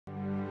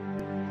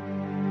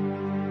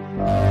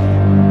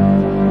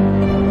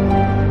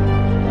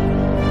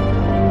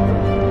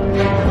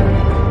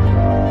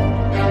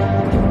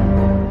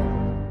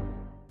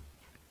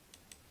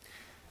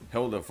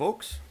Hello,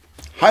 folks.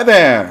 Hi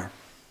there!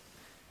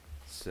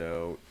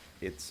 So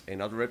it's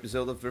another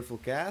episode of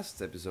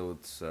Würfelcast, episode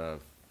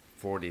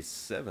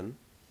 47.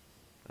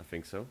 I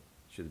think so.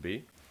 Should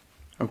be.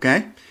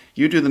 Okay,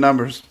 you do the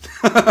numbers.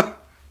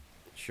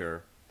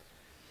 Sure.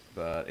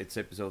 But it's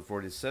episode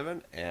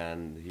 47,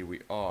 and here we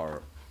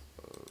are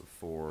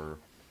for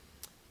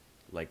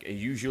like a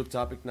usual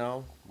topic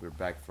now. We're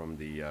back from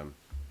the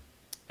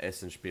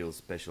Essenspiel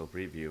special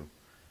preview,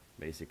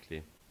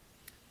 basically.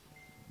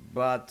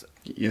 But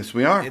Yes,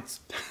 we are. it's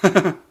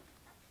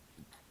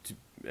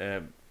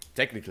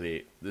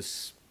technically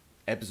this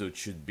episode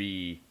should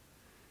be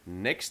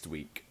next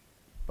week,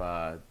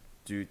 but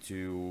due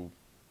to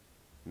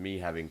me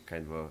having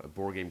kind of a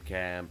board game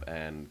camp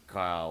and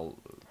Kyle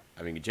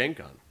having a Gen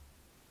Con.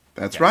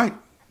 That's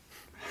camp.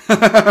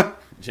 right.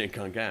 Gen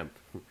Con camp.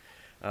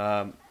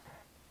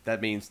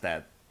 That means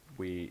that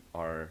we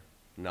are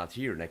not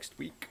here next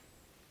week.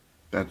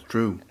 That's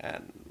true.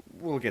 And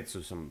we'll get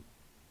to some...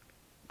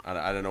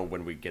 I don't know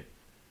when we get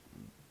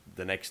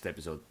the next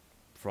episode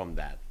from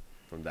that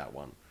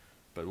one,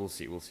 but we'll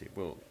see.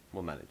 We'll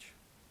manage.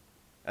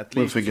 At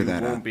We'll least figure we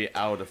that won't out. be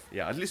out of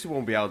At least we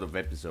won't be out of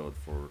episode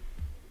for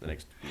the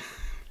next week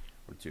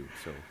or two.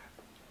 So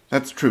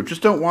That's true.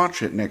 Just don't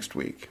watch it next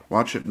week.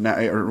 Watch it now,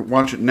 or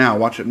watch it now.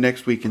 Watch it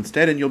next week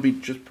instead, and you'll be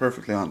just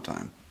perfectly on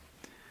time.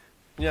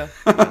 yeah,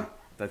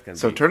 that can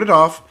So be. turn it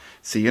off.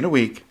 See you in a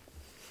week.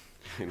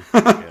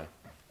 Yeah,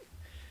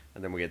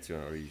 and then we get to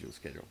our usual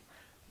schedule.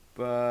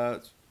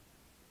 But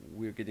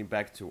we're getting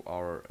back to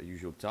our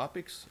usual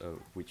topics,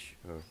 which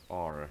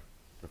are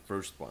the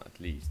first one at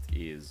least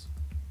is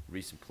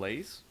recent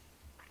plays,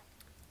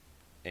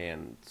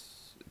 and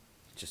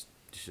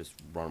just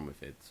run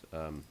with it.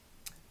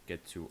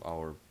 Get to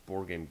our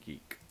board game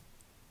geek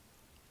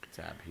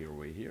tab here,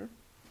 way here,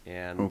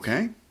 and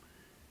Okay.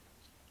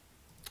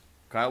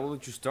 Kyle, will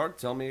you start?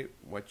 Tell me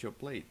what you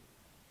played.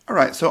 All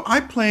right, so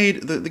I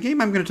played, the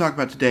game I'm going to talk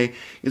about today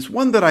is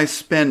one that I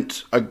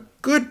spent a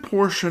good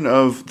portion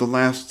of the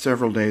last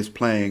several days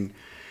playing,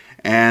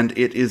 and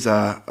it is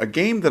a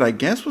game that I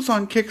guess was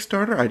on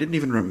Kickstarter. I didn't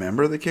even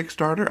remember the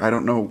Kickstarter. I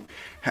don't know.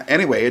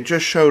 Anyway, it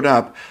just showed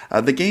up.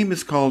 The game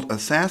is called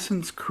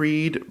Assassin's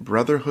Creed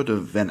Brotherhood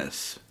of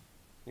Venice.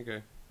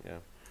 Okay, yeah.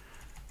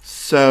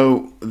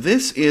 So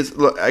this is,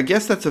 look, I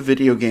guess that's a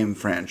video game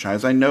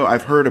franchise. I know,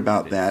 I've heard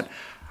about It is. that.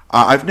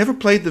 I've never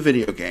played the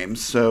video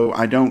games, so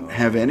I don't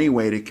have any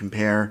way to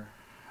compare.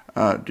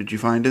 Did you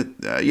find it?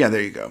 Yeah, there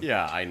you go.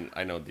 Yeah,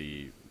 I know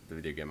the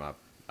video game.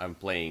 I'm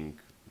playing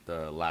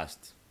the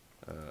last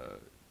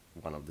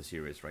one of the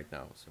series right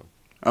now. So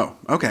Oh,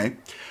 okay.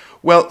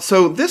 Well,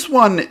 so this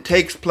one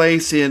takes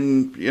place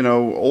in,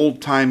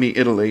 old-timey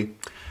Italy.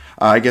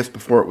 I guess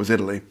before it was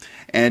Italy.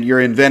 And you're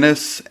in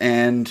Venice,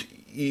 and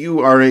you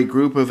are a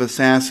group of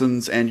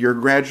assassins, and you're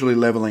gradually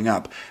leveling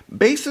up.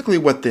 Basically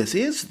what this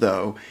is,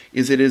 though,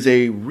 is it is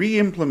a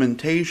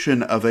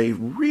re-implementation of a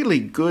really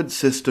good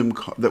system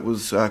that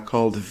was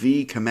called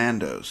V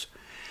Commandos.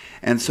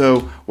 And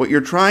so what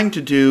you're trying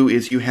to do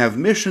is you have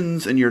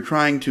missions, and you're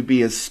trying to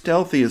be as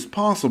stealthy as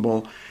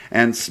possible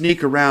and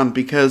sneak around,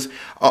 because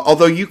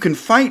although you can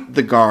fight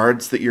the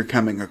guards that you're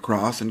coming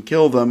across and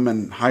kill them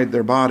and hide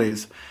their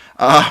bodies,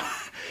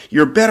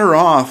 you're better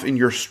off and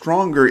you're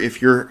stronger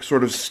if you're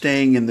sort of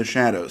staying in the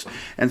shadows.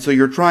 And so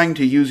you're trying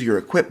to use your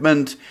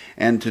equipment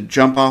and to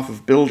jump off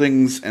of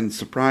buildings and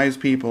surprise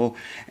people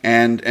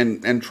and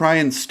try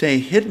and stay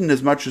hidden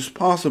as much as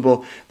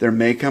possible. There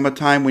may come a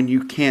time when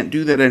you can't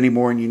do that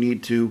anymore and you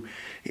need to,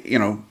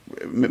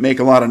 make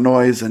a lot of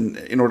noise and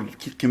in order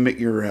to commit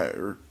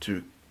your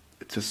to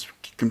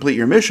complete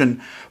your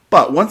mission.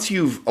 But once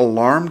you've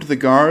alarmed the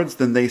guards,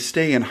 then they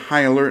stay in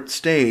high alert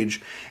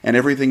stage, and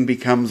everything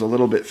becomes a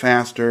little bit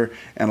faster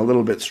and a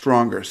little bit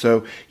stronger.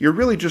 So you're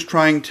really just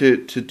trying to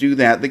do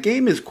that. The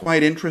game is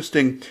quite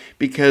interesting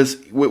because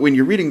when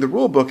you're reading the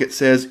rule book, it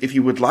says if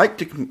you would like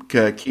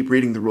to keep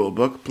reading the rule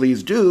book,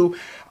 please do.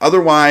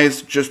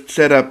 Otherwise, just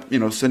set up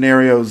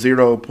scenario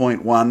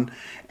 0.1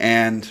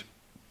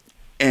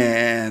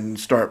 and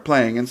start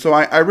playing. And so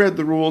I read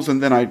the rules,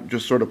 and then I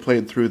just sort of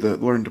played through the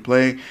learn to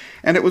play,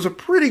 and it was a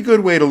pretty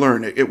good way to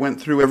learn it. It went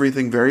through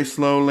everything very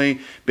slowly,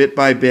 bit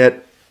by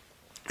bit,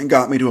 and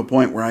got me to a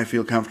point where I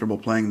feel comfortable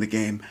playing the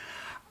game.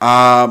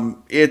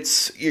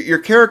 It's your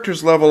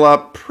characters level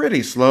up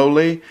pretty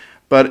slowly,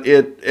 but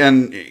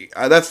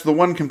that's the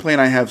one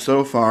complaint I have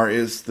so far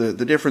is the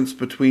difference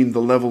between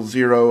the level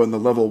 0 and the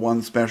level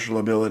 1 special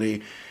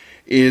ability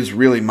is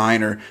really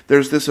minor.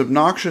 There's this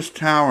obnoxious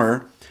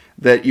tower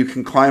that you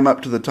can climb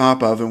up to the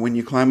top of, and when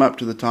you climb up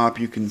to the top,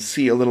 you can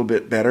see a little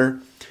bit better,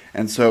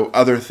 and so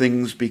other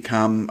things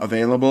become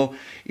available.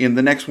 In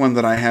the next one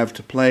that I have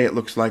to play, it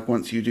looks like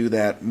once you do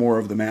that, more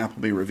of the map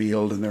will be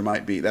revealed, and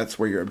that's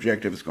where your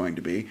objective is going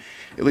to be.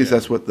 At least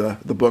that's what the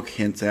book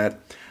hints at.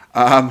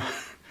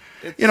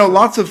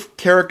 Lots of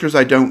characters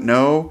I don't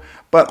know,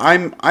 but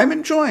I'm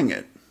enjoying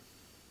it.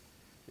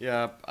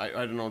 yeah, I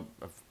don't know.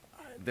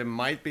 There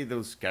might be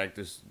those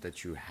characters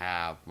that you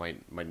have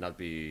might not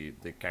be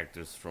the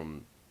characters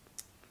from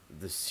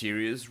the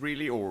series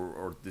really,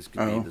 or this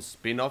could be Oh. the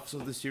spin-offs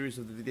of the series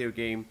of the video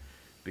game,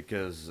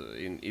 because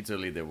in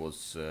Italy there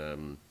was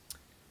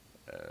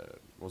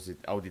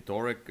it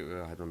Auditore?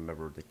 I don't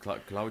remember, the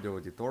Claudio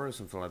Auditore,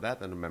 something like that.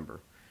 I don't remember.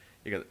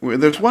 You got Well,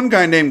 there's one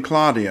guy named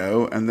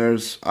Claudio, and you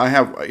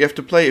have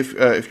to play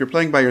if you're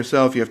playing by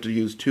yourself, you have to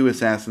use two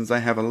assassins. I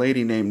have a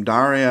lady named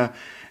Daria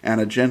and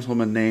a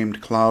gentleman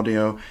named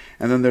Claudio,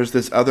 and then there's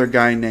this other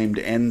guy named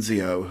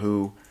Enzio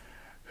who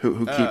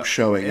keeps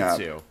showing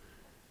Ezio. up.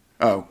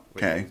 Oh,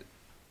 okay.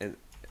 And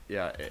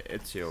yeah,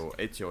 Ezio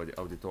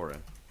Auditore.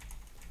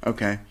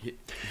 Okay.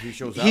 He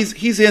shows up.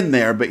 He's in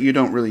there, but you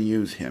don't really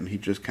use him. He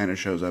just kind of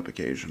shows up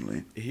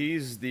occasionally.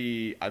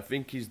 I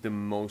think he's the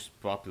most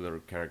popular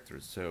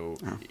character. So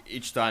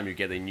each time you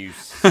get a new,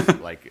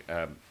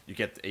 you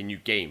get a new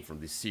game from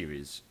this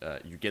series,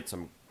 you get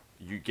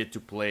to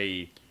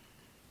play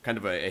kind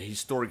of a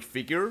historic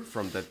figure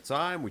from that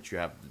time, which you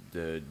have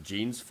the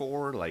genes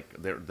for.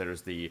 Like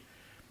there's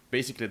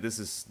basically this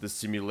is the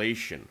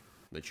simulation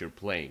that you're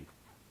playing.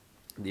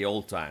 The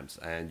old times,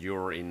 and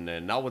you're in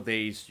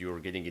nowadays you're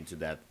getting into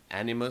that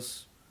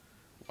animus.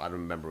 I don't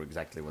remember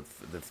exactly what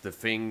the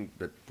thing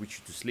that puts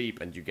you to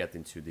sleep, and you get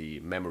into the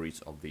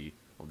memories of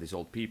these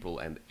old people.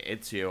 And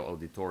Ezio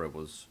Auditore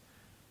was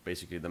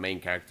basically the main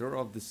character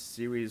of this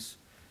series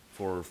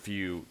for a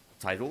few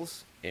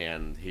titles,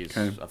 and he's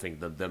I think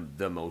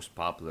the most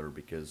popular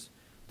because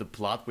the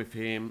plot with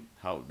him,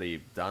 how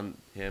they've done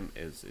him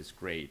is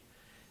great.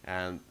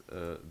 And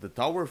the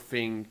tower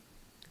thing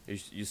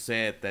is, you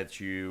said that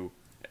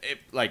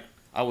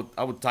I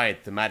would tie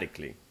it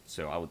thematically,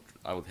 so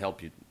I would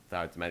help you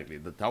tie it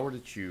thematically. The tower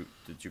that you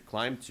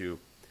climb to,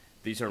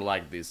 these are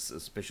like these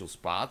special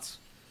spots,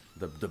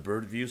 the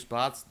bird view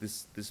spots.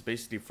 This is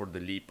basically for the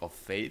leap of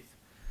faith.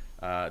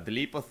 The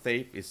leap of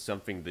faith is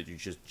something that you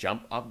just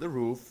jump off the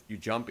roof, you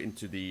jump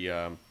into the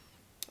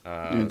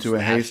into a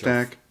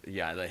haystack.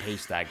 The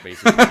haystack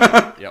basically.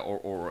 Yeah,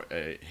 or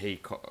a hay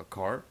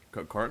cart.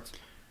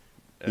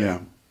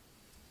 Yeah.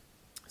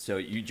 So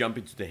you jump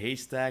into the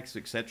haystacks,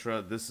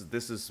 etc. This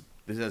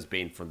has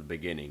been from the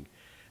beginning,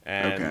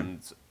 and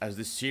as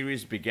the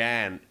series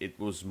began, it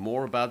was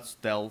more about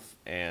stealth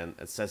and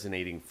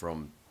assassinating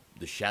from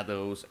the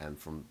shadows and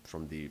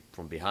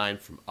from behind,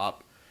 from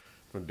up,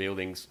 from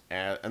buildings.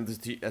 And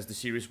as the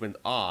series went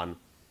on,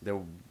 there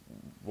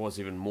was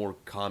even more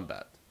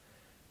combat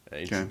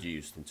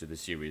introduced into the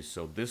series.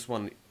 So this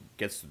one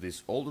gets to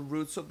these older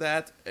roots of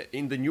that.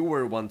 In the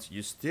newer ones,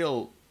 you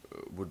still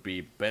would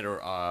be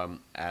better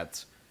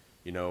at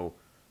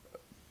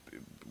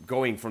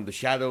going from the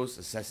shadows,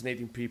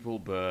 assassinating people,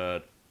 but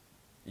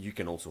you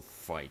can also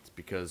fight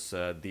because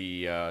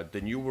the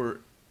newer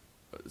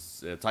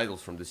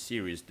titles from the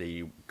series,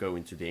 they go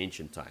into the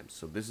ancient times.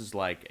 So this is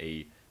like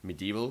a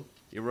medieval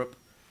Europe.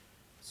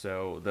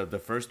 So the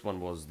first one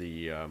was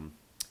the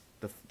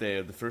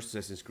first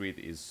Assassin's Creed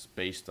is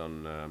based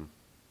on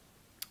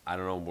I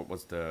don't know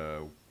what's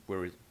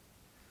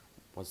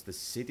the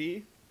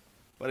city.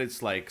 But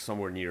it's like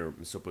somewhere near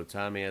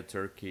Mesopotamia,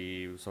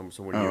 Turkey,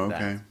 somewhere near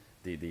that.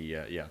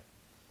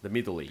 The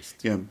Middle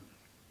East. Yeah.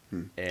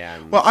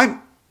 And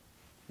well,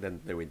 then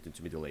they went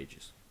into Middle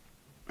Ages.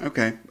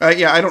 Okay.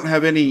 I don't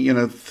have any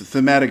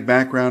thematic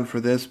background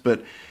for this,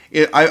 but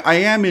I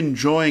am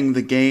enjoying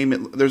the game.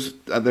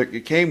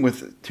 It came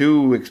with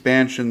 2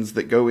 expansions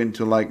that go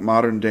into like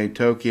modern day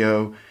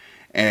Tokyo,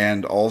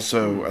 and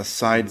also a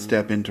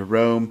sidestep into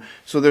Rome.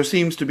 So there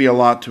seems to be a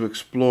lot to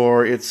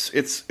explore. It's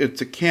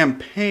a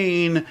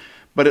campaign,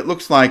 but it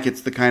looks like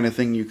it's the kind of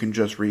thing you can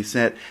just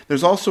reset.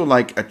 There's also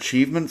like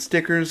achievement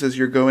stickers as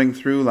you're going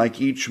through. Like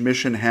each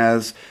mission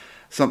has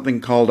something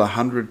called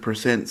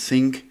 100%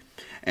 sync,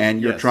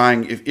 and you're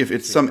trying, if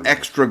it's some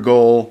extra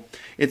goal,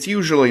 it's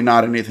usually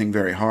not anything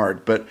very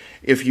hard, but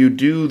if you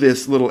do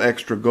this little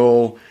extra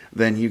goal,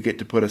 then you get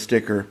to put a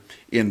sticker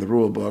in the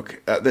rule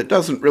book that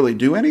doesn't really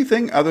do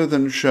anything other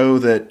than show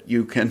that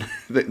you can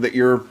that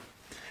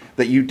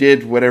you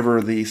did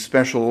whatever the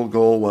special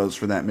goal was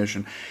for that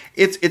mission.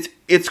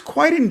 It's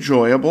quite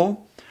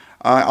enjoyable.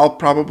 I'll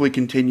probably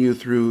continue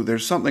through.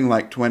 There's something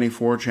like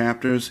 24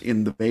 chapters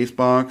in the base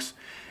box,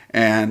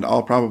 and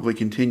I'll probably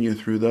continue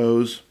through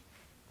those,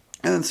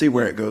 and then see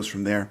where it goes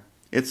from there.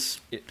 It's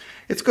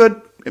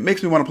good. It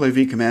makes me want to play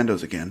V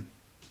Commandos again.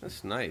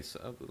 That's nice.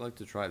 I would like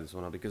to try this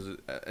one out because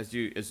as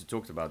you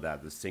talked about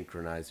that, the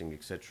synchronizing,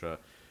 etc.,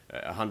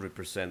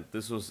 100%.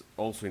 This was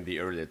also in the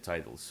earlier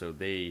titles, so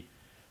they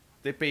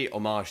pay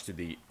homage to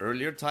the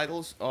earlier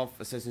titles of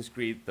Assassin's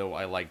Creed. Though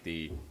I like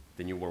the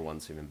newer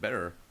ones even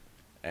better,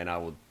 and I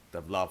would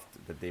have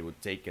loved that they would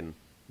taken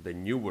the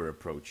newer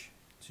approach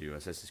to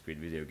Assassin's Creed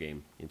video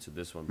game into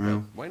this one.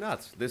 But why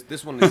not?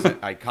 This one is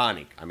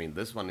iconic. I mean,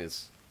 this one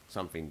is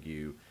something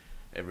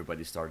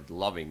everybody started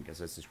loving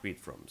Assassin's Creed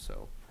from.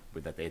 So.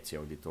 With that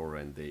Ezio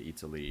Auditore and the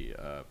Italy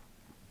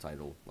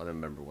title. I don't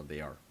remember what they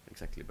are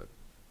exactly, but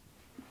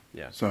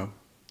yeah. So,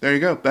 there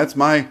you go. That's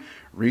my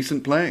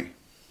recent play.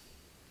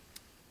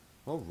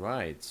 All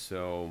right,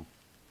 so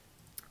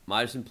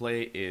my recent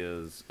play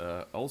is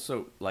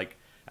also, like,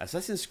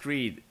 Assassin's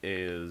Creed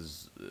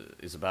is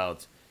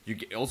about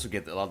also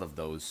get a lot of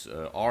those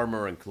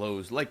armor and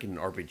clothes, like in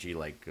RPG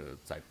like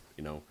type,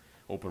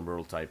 open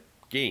world type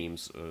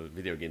games,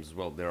 video games as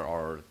well. There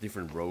are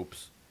different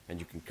ropes, and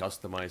you can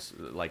customize,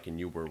 like in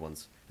newer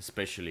ones,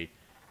 especially.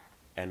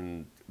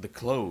 And the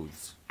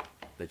clothes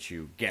that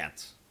you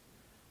get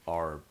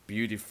are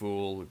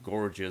beautiful,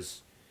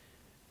 gorgeous,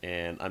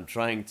 and I'm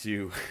trying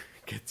to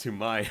get to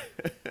my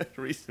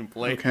recent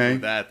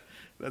playthrough. Okay.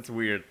 That's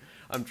weird.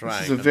 I'm trying.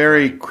 This is a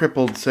very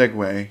crippled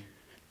segue.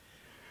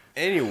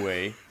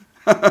 Anyway,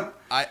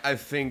 I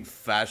think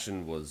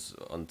fashion was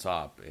on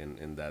top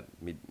in that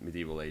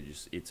medieval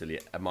ages Italy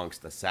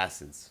amongst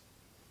assassins.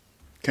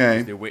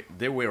 Okay.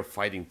 They were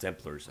fighting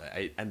Templars,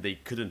 and they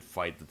couldn't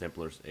fight the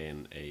Templars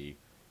in a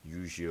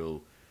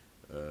usual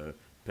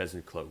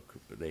peasant cloak.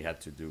 They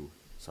had to do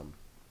some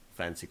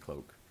fancy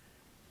cloak.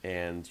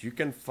 And you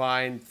can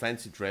find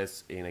fancy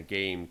dress in a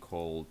game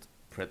called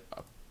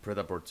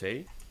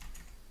Pret-a-Porter.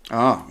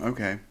 Ah,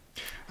 okay.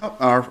 Oh,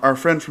 our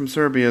friend from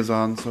Serbia is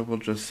on, so we'll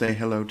just say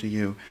hello to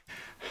you.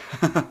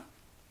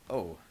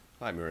 Oh,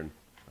 hi Mirren,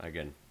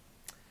 again.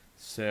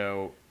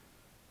 So,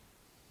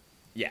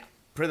 yeah,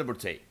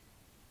 Pret-a-Porter.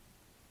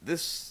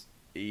 This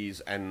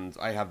is, and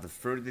I have the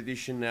third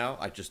edition now.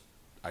 I just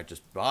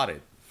bought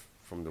it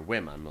from the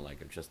whim. I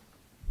just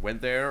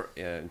went there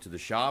into the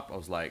shop. I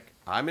was like,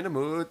 I'm in a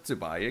mood to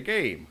buy a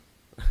game.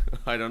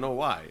 I don't know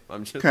why.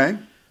 Okay.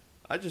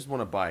 I just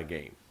want to buy a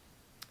game.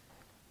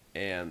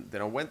 And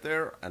then I went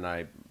there and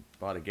I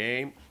bought a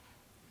game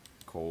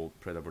called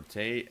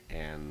Pret-a-Porter,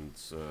 and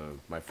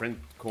my friend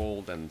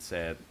called and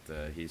said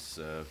he's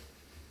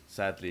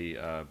sadly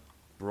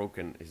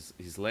broken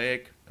his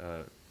leg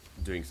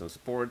doing some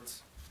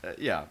sports.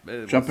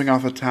 Jumping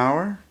off a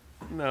tower?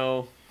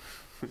 No.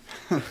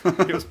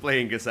 He was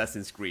playing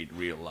Assassin's Creed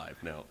real life.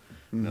 No,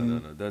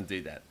 don't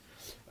do that.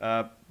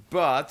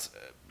 But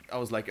I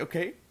was like,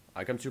 okay,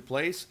 I come to your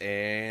place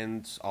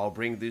and I'll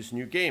bring this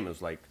new game. I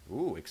was like,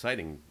 ooh,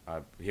 exciting.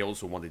 He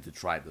also wanted to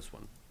try this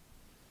one.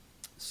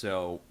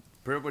 So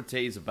Pret-a-Porter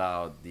is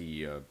about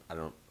the I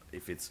don't know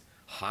if it's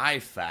high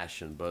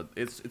fashion, but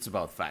it's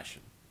about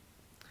fashion.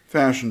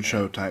 Fashion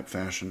show type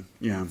fashion,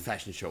 yeah.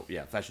 Fashion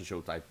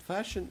show type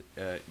fashion.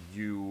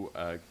 You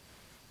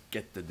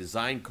get the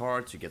design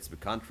cards, you get some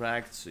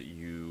contracts,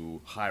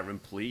 you hire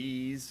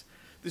employees.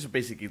 These are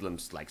basically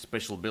like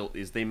special build.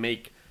 Is they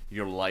make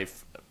your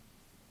life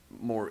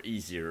more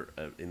easier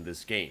in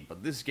this game.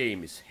 But this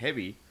game is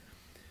heavy,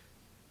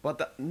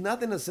 but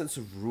not in a sense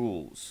of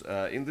rules.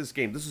 In this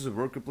game, this is a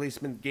worker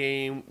placement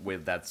game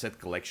with that set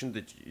collection.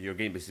 That your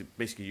game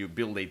basically you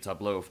build a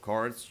tableau of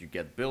cards. You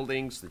get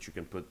buildings that you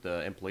can put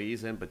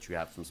employees in, but you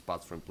have some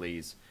spots for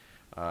employees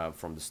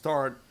from the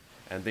start.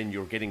 And then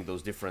you're getting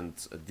those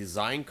different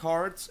design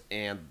cards,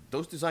 and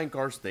those design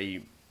cards,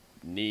 they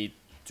need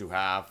to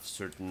have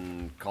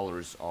certain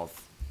colors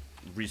of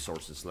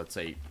resources. Let's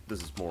say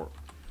this is more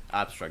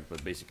abstract,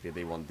 but basically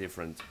they want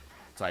different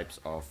types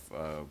of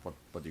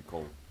what do you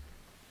call?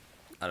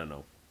 I don't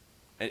know.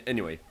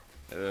 Anyway,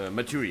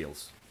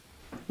 materials.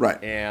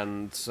 Right.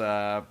 And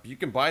you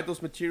can buy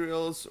those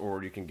materials,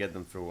 or you can get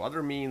them through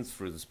other means,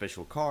 through the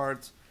special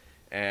cards,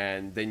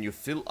 and then you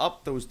fill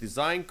up those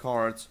design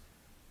cards.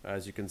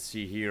 As you can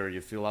see here,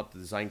 you fill up the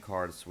design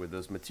cards with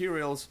those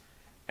materials,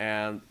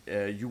 and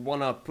you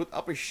want to put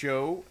up a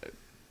show.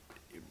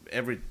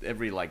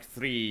 Every like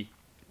 3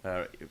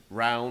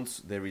 rounds,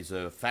 there is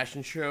a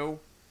fashion show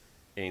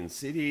in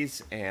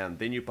cities, and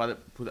then you put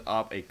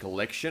up a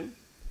collection.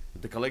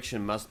 The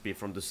collection must be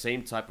from the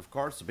same type of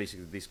cards. So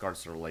basically, these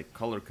cards are like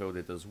color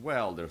coded as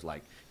well. There's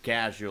like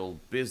casual,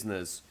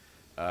 business,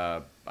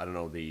 I don't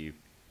know, the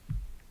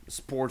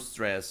sports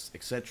dress,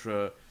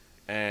 etc.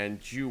 And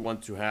you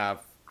want to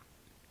have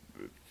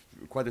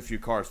quite a few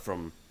cards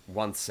from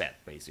one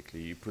set.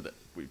 Basically,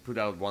 we put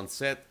out one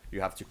set.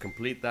 You have to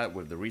complete that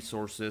with the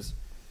resources,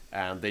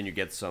 and then you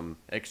get some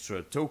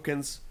extra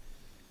tokens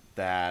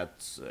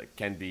that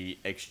can be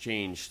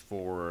exchanged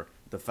for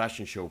the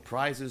fashion show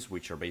prizes,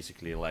 which are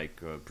basically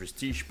like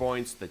prestige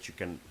points that you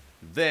can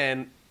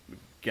then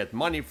get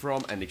money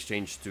from and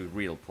exchange to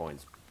real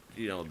points.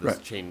 You know, there's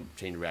right.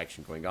 chain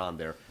reaction going on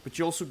there. But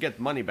you also get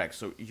money back.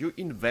 So you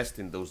invest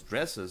in those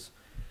dresses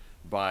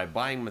by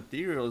buying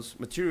materials,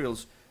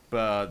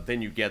 but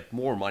then you get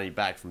more money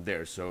back from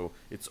there. So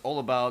it's all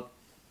about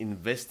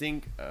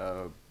investing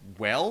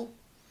well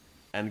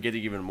and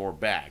getting even more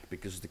back,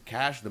 because the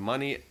cash, the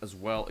money as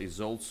well, is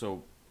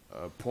also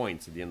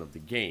points at the end of the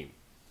game.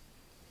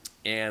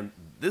 And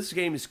this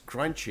game is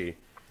crunchy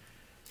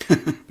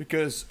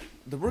because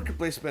the worker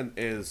placement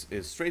is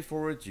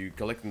straightforward. You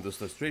collecting those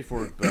stuff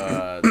straightforward,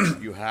 but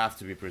you have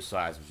to be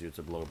precise with your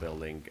tableau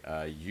building.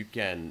 You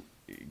can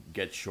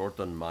get short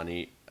on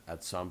money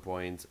at some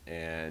point,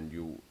 and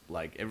you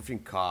like everything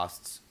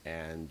costs,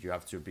 and you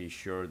have to be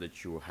sure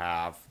that you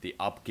have the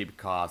upkeep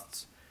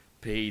costs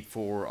paid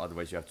for.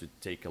 Otherwise, you have to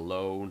take a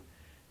loan,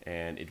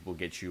 and it will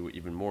get you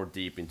even more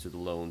deep into the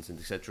loans and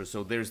etc.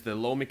 So there's the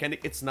loan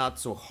mechanic. It's not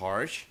so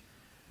harsh.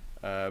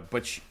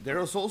 But there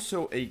is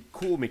also a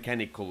cool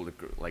mechanic called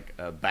like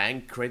a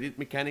bank credit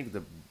mechanic,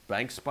 the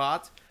bank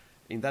spot.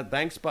 in that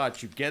bank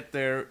spot, you get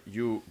there,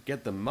 you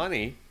get the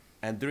money,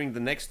 and during the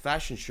next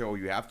fashion show,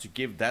 you have to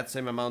give that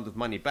same amount of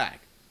money back.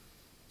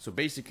 So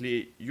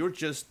basically, you're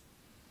just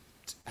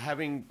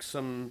having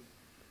some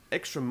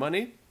extra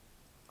money.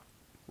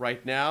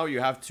 Right now,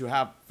 you have to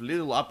have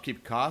little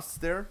upkeep costs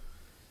there,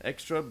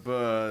 extra,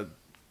 but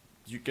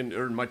you can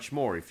earn much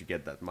more if you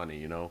get that money,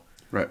 you know.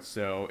 Right.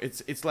 So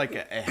it's like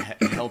a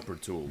helper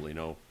tool, you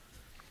know,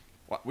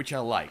 which I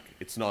like.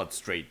 It's not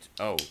straight.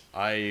 Oh,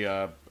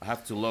 I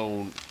have to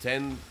loan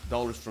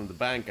 $10 from the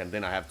bank and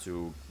then I have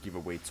to give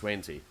away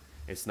 20.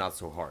 It's not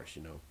so harsh,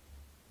 you know.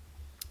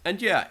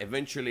 And yeah,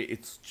 eventually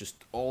it's just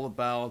all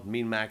about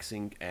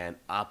min-maxing and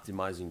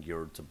optimizing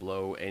your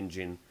Tableau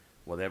engine,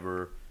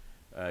 whatever,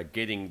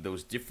 getting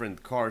those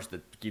different cars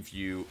that give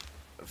you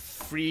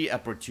free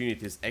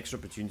opportunities, extra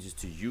opportunities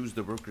to use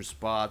the worker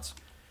spots,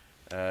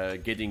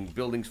 getting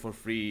buildings for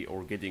free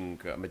or getting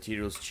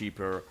materials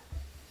cheaper.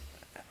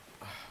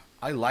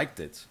 I liked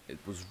it. It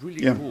was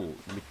really cool,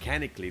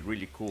 mechanically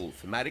really cool.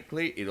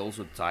 Thematically, it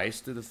also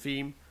ties to the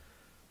theme,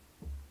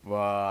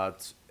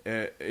 but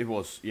it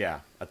was, yeah.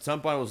 At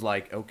some point, I was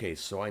like, okay,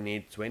 so I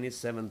need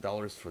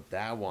 $27 for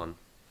that one.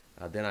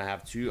 Then I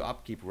have 2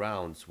 upkeep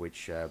rounds,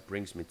 which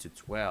brings me to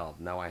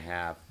 12. Now I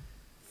have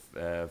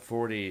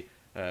 40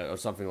 or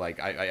something like.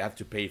 I have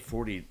to pay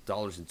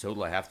 $40 in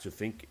total. I have to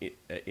think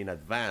in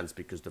advance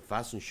because the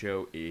fashion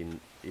show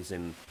is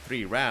in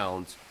 3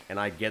 rounds, and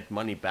I get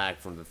money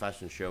back from the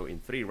fashion show in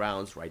 3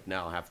 rounds. Right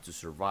now, I have to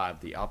survive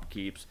the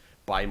upkeeps,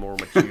 buy more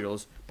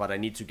materials, but I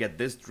need to get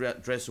this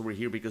dress over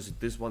here because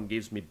this one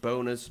gives me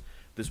bonus,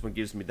 this one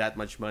gives me that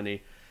much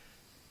money,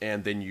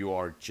 and then you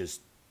are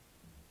just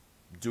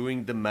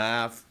doing the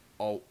math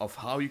of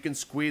how you can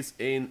squeeze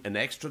in an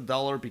extra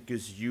dollar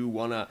because you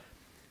want to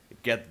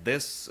get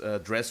this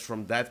dress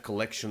from that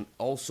collection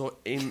also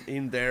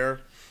in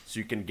there, so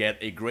you can get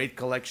a great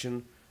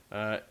collection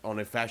on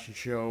a fashion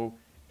show.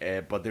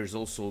 But there's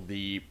also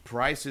the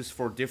prices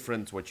for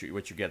different what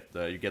you get.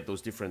 You get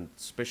those different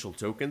special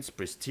tokens,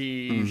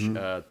 prestige,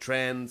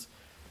 trends,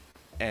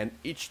 and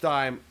each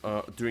time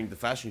during the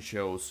fashion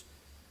shows,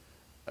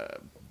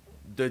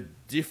 the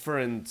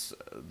different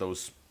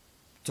those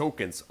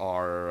tokens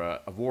are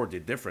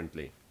awarded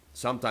differently.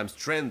 Sometimes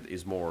trend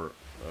is more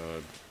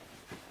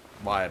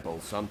viable.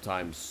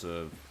 Sometimes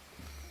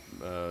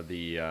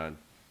the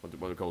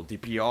what we call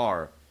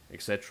DPR,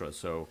 etc.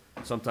 So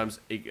sometimes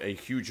a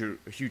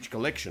huge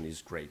collection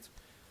is great,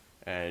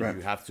 and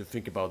you have to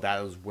think about that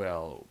as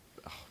well.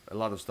 A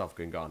lot of stuff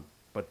going on,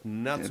 but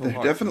not so hard.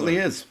 There definitely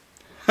is.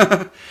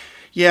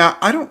 Yeah,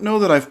 I don't know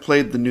that I've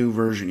played the new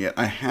version yet.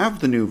 I have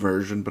the new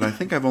version, but I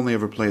think I've only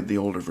ever played the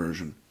older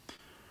version.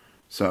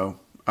 So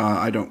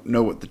I don't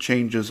know what the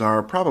changes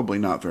are. Probably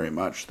not very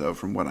much, though,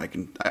 from what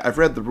I've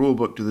read the rule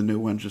book to the new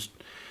one. Just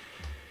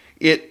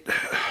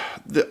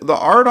the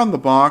art on the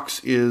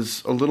box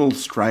is a little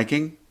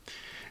striking,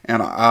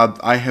 and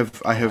I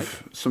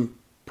have some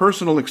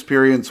personal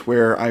experience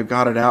where I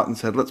got it out and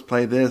said, "Let's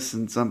play this,"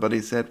 and somebody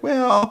said,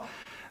 "Well,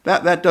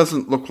 that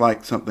doesn't look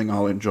like something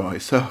I'll enjoy."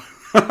 So,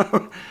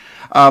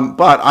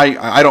 but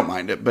I don't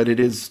mind it. But it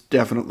is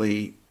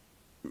definitely,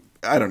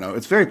 I don't know.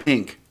 It's very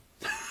pink.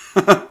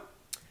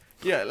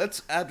 Yeah,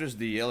 let's address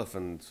the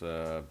elephant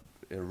in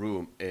the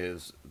room.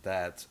 Is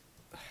that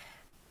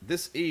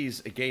this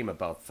is a game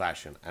about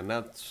fashion, and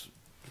not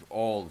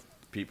all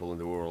people in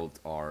the world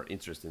are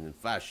interested in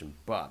fashion.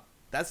 But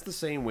that's the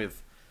same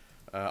with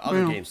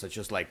other games, such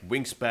as like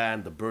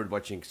Wingspan, the bird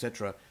watching,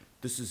 etc.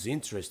 This is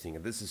interesting,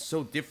 and this is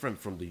so different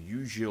from the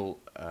usual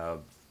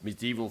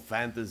medieval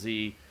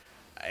fantasy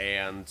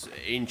and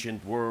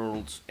ancient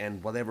worlds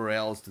and whatever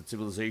else, the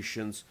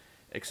civilizations,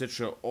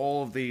 etc.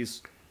 All of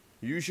these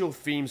usual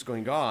themes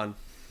going on.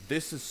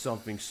 This is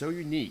something so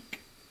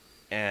unique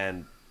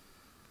and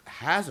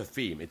has a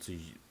theme. It's a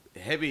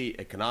heavy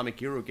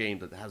economic Euro game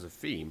that has a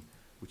theme,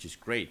 which is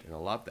great, and I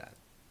love that.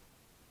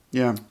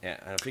 Yeah. And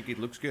I think it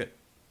looks good.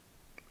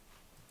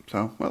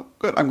 So, well,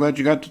 good. I'm glad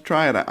you got to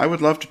try it. I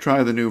would love to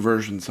try the new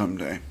version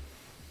someday.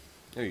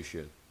 Oh, you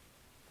should.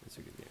 It's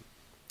a good game.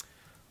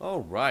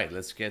 All right,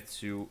 let's get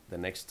to the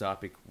next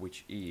topic,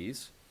 which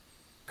is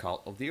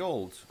Call of the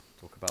Old.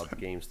 Talk about the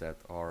games that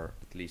are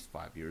at least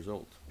 5 years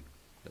old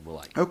that we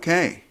like.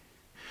 Okay.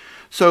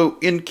 So,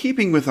 in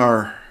keeping with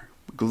our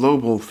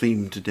global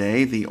theme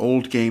today, the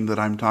old game that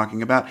I'm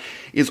talking about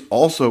is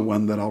also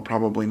one that I'll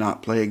probably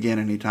not play again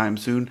anytime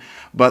soon.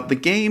 But the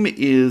game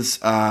is,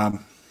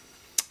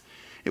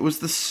 it was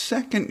the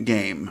second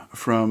game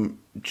from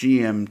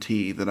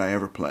GMT that I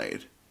ever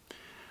played.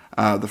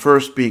 The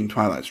first being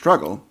Twilight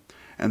Struggle.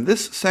 And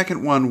this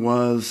second one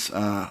was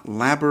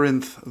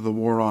Labyrinth, the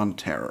War on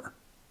Terror.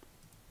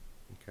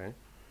 Okay.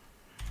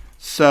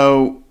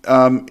 So,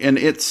 and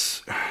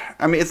it's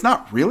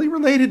not really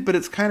related, but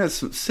it's kind of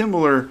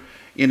similar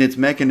in its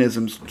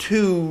mechanisms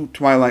to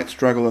Twilight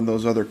Struggle and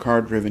those other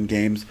card-driven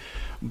games.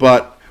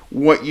 But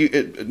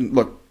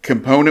look,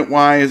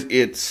 component-wise,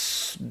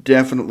 it's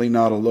definitely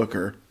not a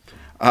looker.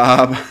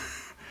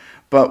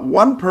 But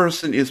one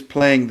person is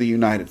playing the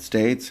United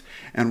States,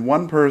 and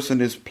one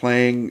person is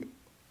playing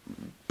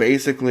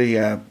basically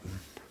a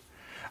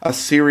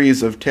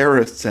series of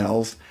terrorist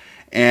cells.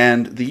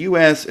 And the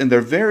U.S., and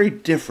they're very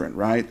different,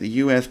 right? The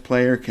U.S.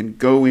 player can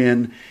go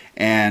in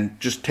and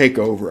just take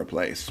over a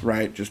place,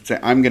 right? Just say,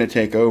 I'm going to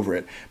take over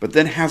it. But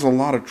then has a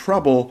lot of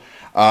trouble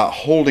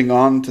holding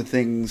on to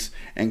things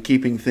and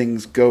keeping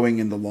things going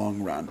in the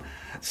long run.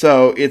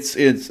 So it's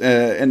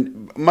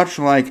and much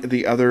like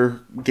the other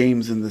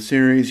games in the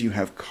series, you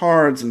have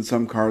cards, and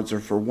some cards are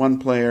for one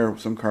player,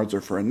 some cards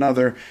are for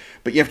another,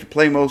 but you have to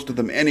play most of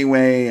them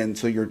anyway, and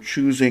so you're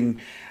choosing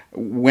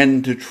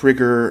when to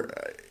trigger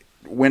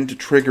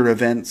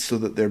events so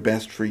that they're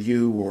best for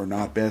you or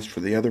not best for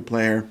the other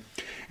player,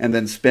 and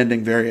then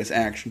spending various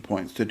action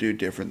points to do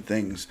different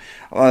things.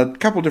 A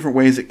couple different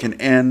ways it can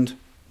end.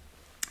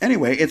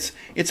 Anyway,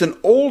 it's an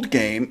old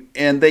game,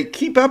 and they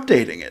keep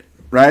updating it,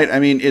 right? I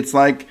mean, it's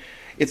like,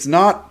 it's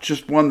not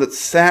just one that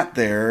sat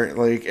there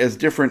like as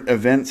different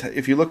events.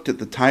 If you looked at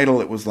the title,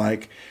 it was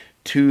like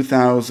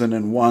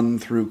 2001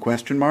 through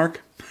question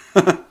mark.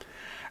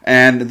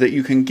 And that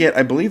you can get,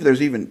 I believe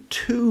there's even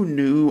 2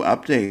 new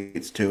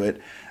updates to it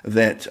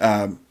that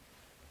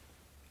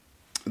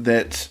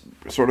that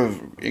sort of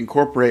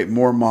incorporate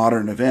more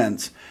modern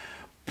events.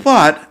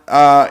 But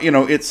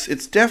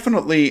it's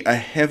definitely a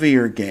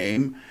heavier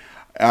game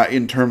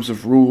in terms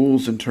of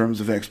rules, in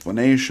terms of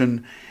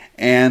explanation.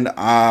 And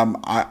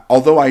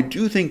although I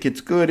do think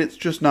it's good, it's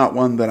just not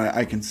one that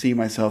I can see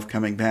myself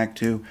coming back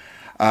to.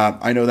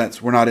 I know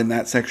we're not in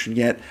that section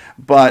yet,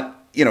 but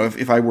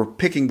if I were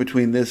picking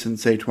between this and,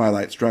 say,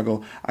 Twilight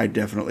Struggle, I'd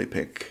definitely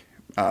pick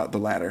the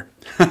latter.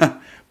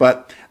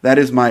 But that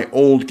is my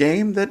old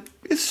game that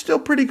is still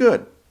pretty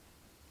good.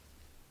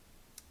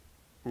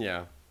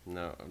 Yeah,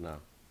 no,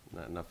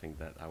 nothing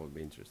that I would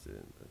be interested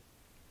in. But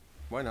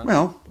why not?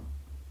 Well,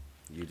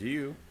 you do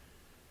you.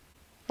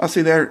 I'll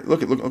see there.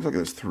 Look,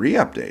 there's 3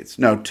 updates.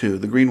 No, 2.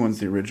 The green one's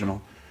the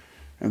original,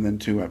 and then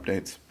 2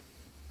 updates.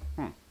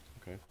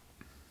 Okay.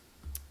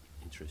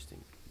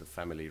 Interesting. The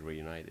family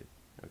reunited.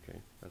 Okay,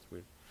 that's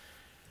weird.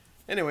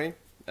 Anyway,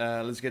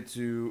 let's get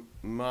to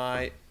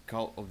my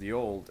Call of the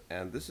Old,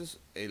 and this is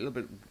a little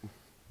bit.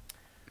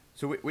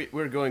 So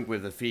we're going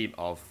with the theme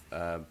of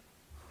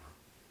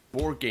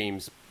board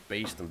games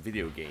based on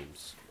video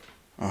games.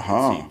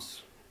 It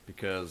seems,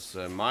 because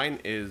mine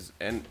is,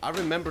 and I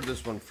remember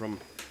this one from.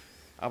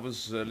 I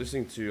was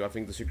listening to, I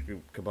think, the Secret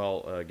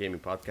Cabal gaming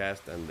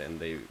podcast, and then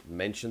they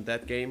mentioned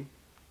that game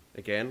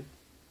again.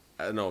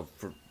 I don't know,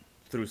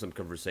 through some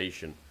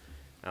conversation.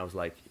 I was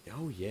like,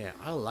 oh yeah,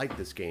 I like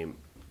this game,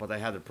 but I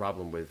had a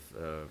problem with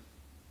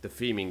the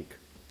theming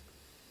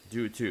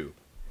due to.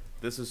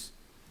 This is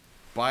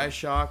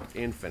BioShock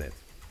Infinite.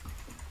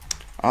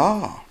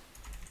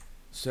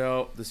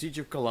 So, the Siege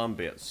of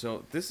Columbia.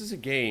 So, this is a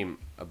game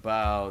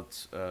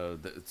about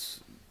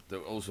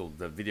also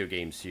the video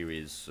game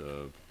series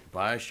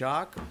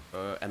BioShock,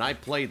 and I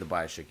played the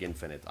BioShock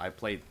Infinite.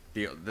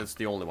 That's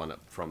the only one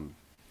from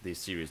this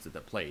series that I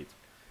played.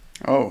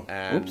 Oh,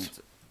 and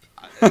oops.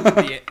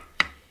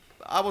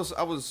 I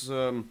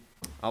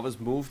was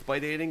moved by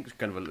the ending,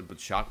 kind of a little bit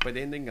shocked by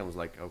the ending. I was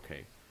like,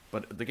 okay,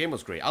 but the game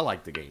was great. I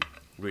liked the game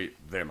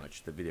very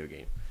much, the video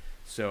game.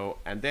 So,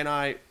 and then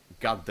I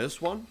got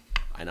this one,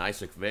 and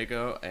Isaac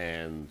Vega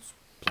and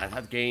Plaid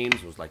Hat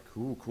Games was like,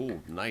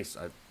 cool, nice.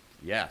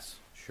 Yes,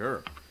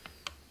 sure.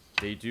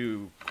 They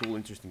do cool,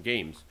 interesting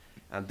games,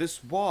 and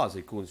this was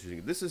a cool,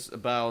 interesting. This is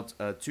about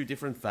 2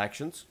 different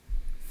factions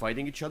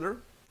fighting each other.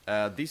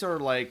 These are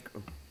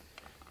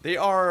they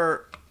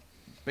are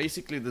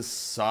basically the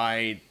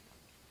side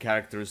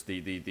characters.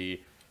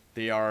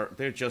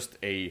 They're just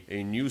a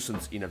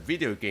nuisance in a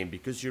video game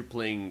because you're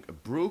playing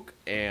Brooke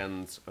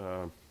and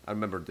I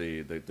remember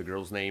the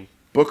girl's name.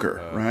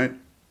 Booker, right?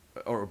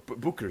 Or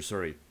Booker,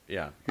 sorry.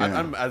 Yeah.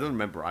 Yeah. I don't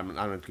remember. I'm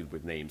not good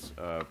with names.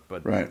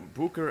 But right.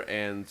 Booker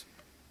and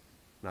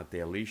not the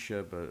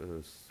Alicia, but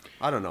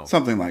I don't know.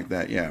 Something like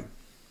that, yeah.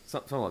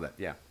 Something like that,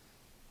 yeah.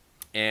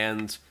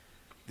 And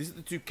these are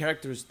the 2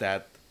 characters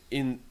that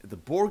in the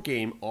board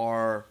game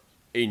are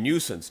a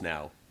nuisance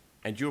now.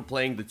 And you're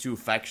playing the 2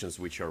 factions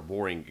which are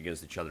warring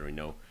against each other,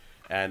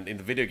 And in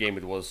the video game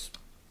it was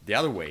the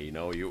other way,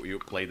 You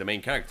play the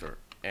main character.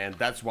 And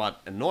that's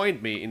what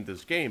annoyed me in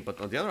this game. But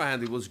on the other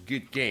hand, it was a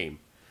good game.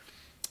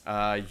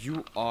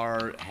 You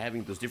are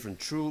having those different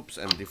troops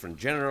and different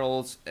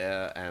generals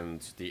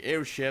and the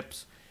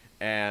airships.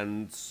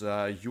 And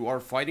you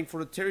are fighting for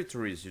the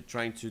territories. You're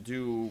trying to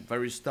do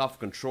various stuff,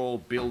 control,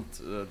 build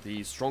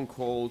the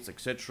strongholds,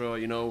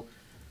 etc.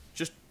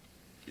 Just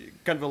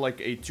kind of like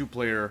a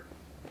 2-player.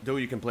 Though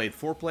you can play it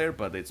 4-player,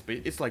 but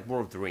it's like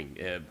more of the Ring.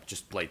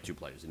 Just play 2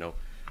 players,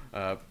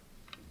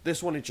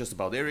 This one is just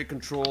about area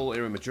control,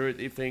 area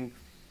majority thing,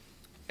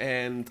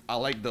 and I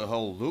like the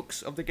whole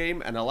looks of the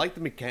game, and I like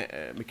the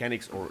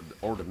mechanics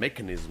or the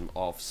mechanism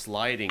of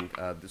sliding.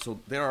 So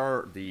there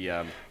are the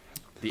air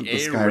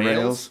sky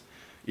rails.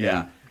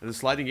 Yeah, the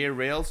sliding air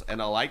rails, and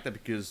I like that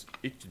because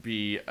it could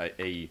be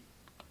a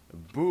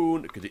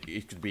boon.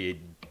 It could be a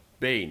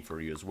bane for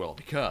you as well,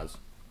 because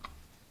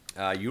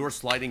you are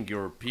sliding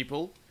your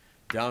people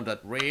down that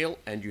rail,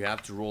 and you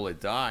have to roll a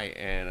die.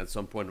 And at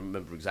some point, I don't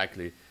remember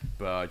exactly,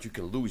 but you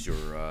can lose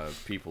your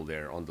people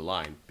there on the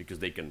line because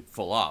they can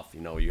fall off.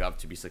 You know, you have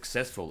to be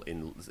successful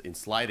in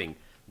sliding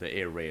the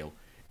air rail,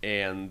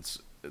 and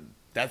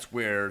that's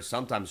where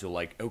sometimes you're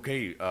like,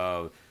 okay,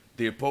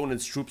 the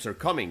opponent's troops are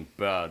coming,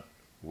 but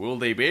will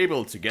they be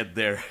able to get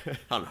there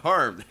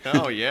unharmed?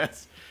 Oh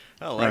yes.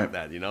 I like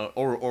that, you know,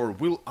 or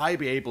will I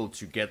be able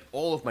to get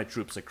all of my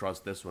troops across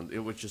this one? It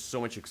was just so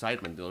much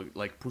excitement,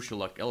 like push your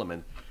luck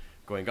element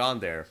going on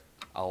there.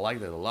 I like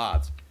that a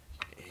lot,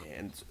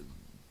 and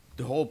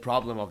the whole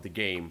problem of the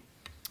game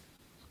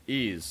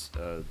is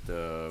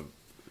the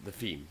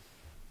theme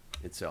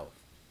itself,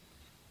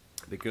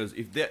 because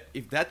if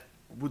that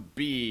would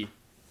be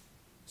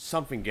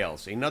something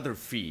else, another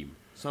theme,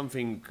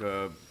 something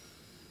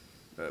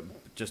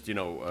just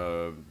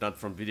not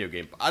from video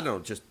game, I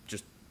don't know,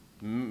 just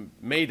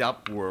made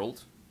up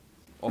world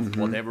of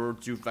whatever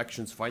two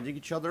factions fighting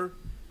each other,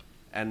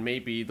 and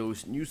maybe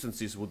those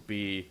nuisances would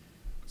be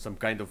some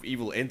kind of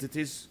evil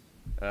entities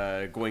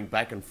going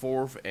back and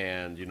forth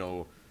and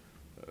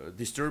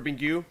disturbing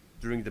you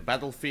during the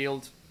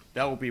battlefield.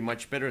 That would be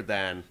much better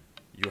than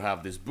you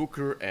have this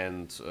Booker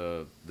and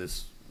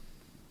this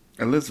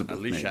Alicia,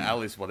 maybe.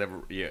 Alice,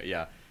 whatever.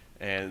 Yeah,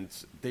 and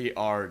they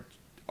are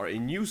a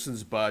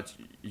nuisance, but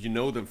you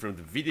know them from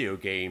the video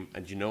game,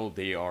 and you know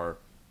they are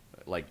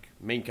like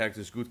main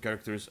characters, good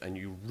characters, and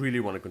you really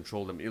want to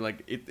control them.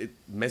 It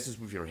messes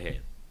with your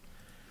head.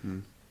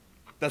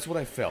 That's what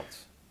I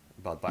felt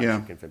about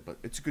BioShock Infinite, but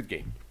it's a good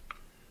game.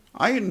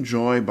 I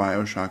enjoy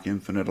BioShock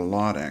Infinite a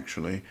lot,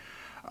 actually.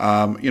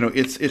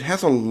 It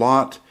has a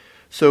lot.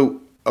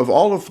 So, of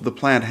all of the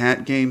Plaid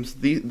Hat games,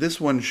 this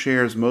one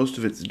shares most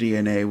of its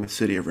DNA with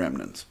City of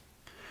Remnants.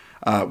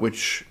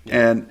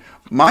 And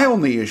my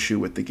only issue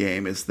with the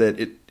game is that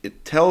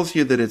it tells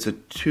you that it's a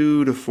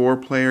 2 to 4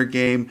 player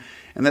game,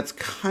 and that's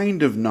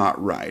kind of not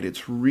right.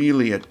 It's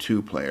really a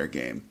 2-player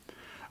game.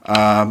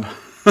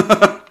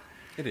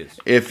 It is.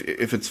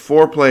 If it's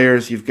 4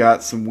 players, you've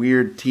got some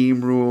weird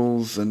team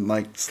rules and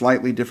like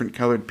slightly different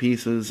colored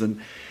pieces,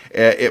 and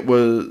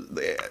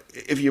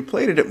if you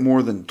played it at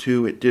more than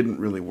 2, it didn't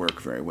really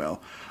work very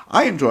well.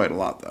 I enjoy it a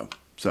lot though.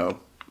 So,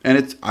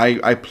 and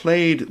I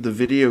played the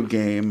video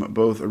game,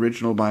 both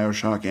original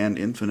BioShock and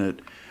Infinite,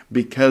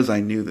 because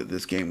I knew that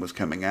this game was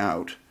coming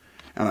out,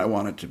 and I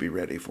wanted to be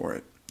ready for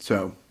it.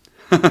 So.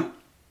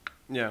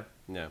 Yeah.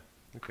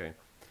 Okay.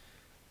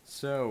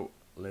 So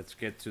let's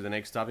get to the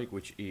next topic,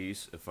 which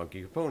is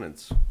funky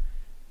components.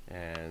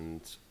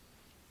 And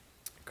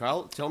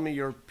Kyle, tell me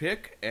your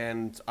pick,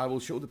 and I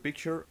will show the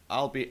picture.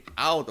 I'll be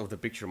out of the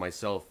picture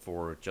myself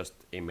for just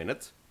a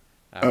minute.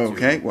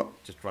 Okay. Well,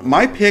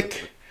 my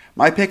pick.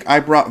 I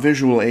brought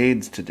visual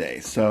aids today,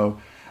 so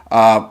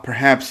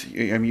perhaps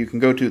you can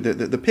go to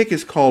the pick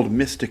is called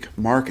Mystic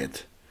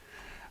Market,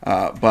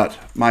 but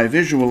my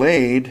visual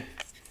aid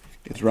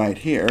is right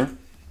here.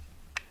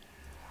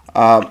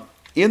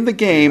 In the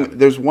game,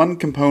 there's one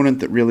component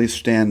that really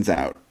stands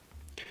out,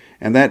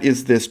 and that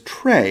is this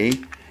tray,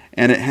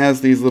 and it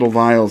has these little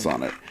vials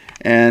on it.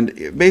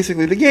 And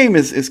basically, the game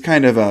is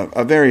kind of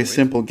a very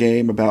simple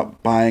game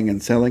about buying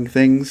and selling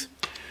things.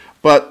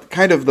 But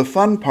kind of the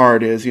fun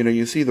part is,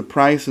 you see the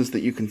prices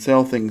that you can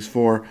sell things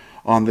for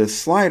on this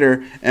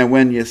slider, and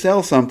when you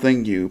sell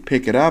something, you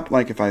pick it up.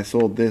 Like if I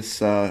sold this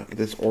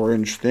this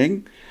orange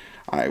thing,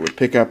 I would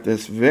pick up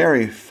this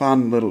very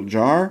fun little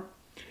jar,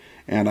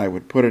 and I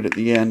would put it at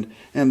the end,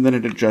 and then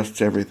it adjusts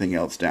everything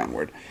else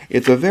downward.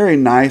 It's a very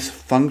nice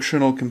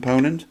functional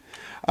component,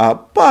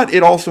 but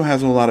it also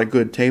has a lot of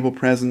good table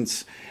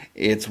presence.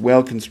 It's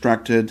well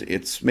constructed.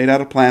 It's made out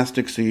of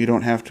plastic, so you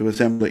don't have to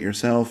assemble it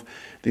yourself.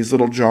 These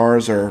little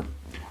jars are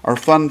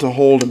fun to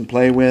hold and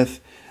play with.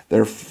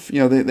 They're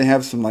they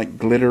have some like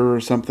glitter or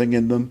something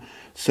in them,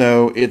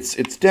 so it's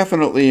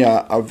definitely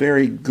a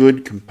very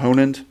good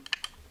component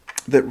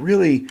that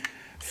really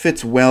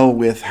fits well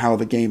with how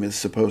the game is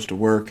supposed to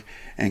work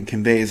and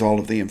conveys all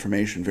of the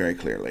information very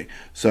clearly.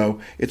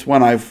 So it's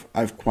one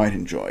I've quite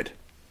enjoyed.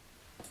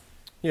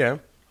 Yeah.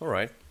 All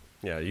right.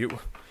 Yeah.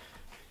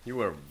 You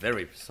were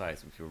very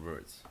precise with your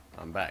words.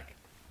 I'm back.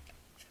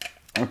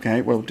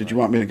 Okay. Well, did you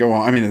want me to go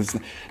on? I mean, it's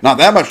not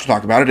that much to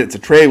talk about it. It's a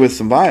tray with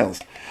some vials.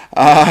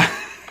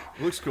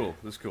 Looks cool.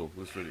 Looks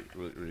really,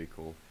 really, really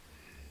cool.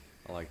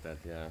 I like that.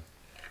 Yeah.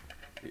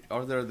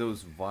 Are there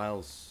those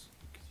vials?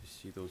 Can you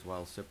see those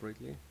vials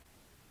separately?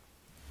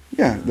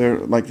 Yeah, they're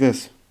like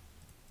this.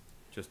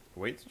 Just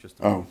wait.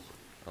 Oh.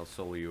 I'll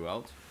solo you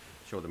out.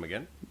 Show them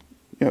again.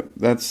 Yep,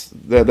 that's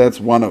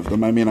one of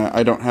them. I mean,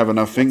 I don't have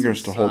enough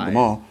fingers to hold them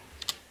all.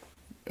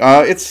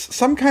 It's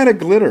some kind of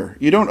glitter.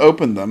 You don't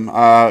open them.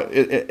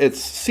 It's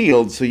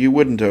sealed, so you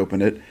wouldn't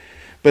open it.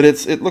 But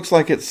it looks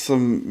like it's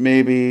some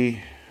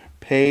maybe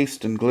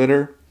paste and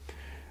glitter.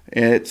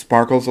 It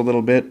sparkles a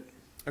little bit.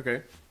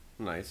 Okay,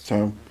 nice.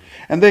 So,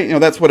 and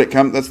that's what it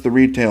comes. That's the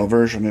retail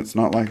version. It's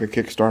not like a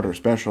Kickstarter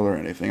special or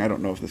anything. I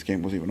don't know if this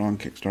game was even on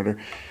Kickstarter.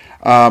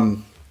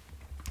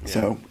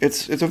 So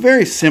it's a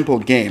very simple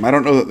game. I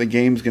don't know that the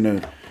game's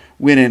gonna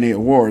win any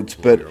awards.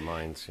 Blow But your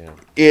minds, yeah.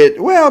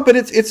 but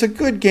it's a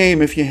good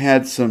game if you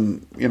had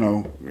some,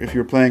 if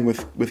you're playing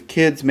with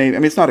kids, maybe. I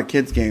mean, it's not a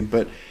kids game,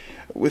 but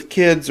with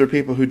kids or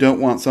people who don't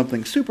want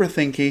something super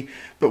thinky,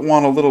 but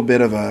want a little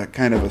bit of a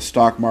kind of a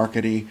stock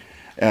markety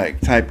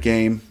type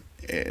game.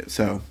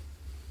 So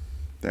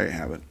there you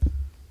have it.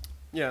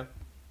 Yeah,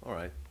 all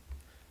right.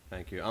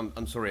 Thank you.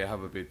 I'm sorry, I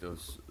have a bit of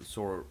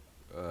sore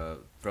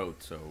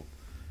throat, so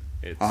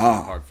it's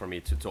hard for me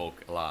to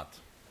talk a lot.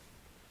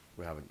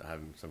 We haven't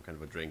having some kind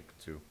of a drink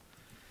to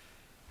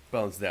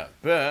balance that.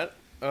 But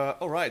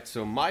all right,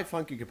 so my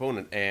funky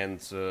component, and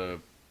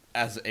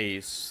as a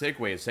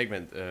segue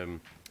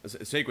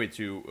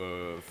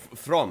to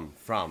from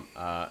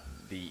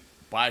the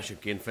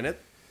BioShock Infinite.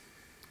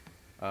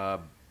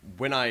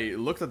 When I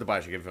looked at the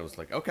BioShock Infinite, I was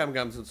like, okay, I'm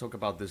going to talk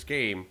about this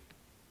game.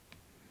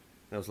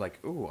 And I was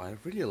like, ooh, I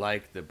really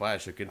like the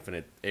BioShock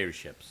Infinite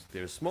airships.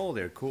 They're small,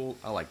 they're cool,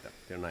 I like them,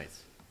 they're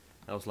nice.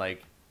 I was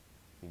like,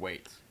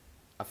 wait.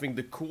 I think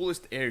the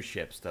coolest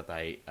airships that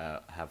I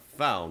have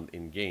found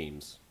in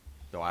games,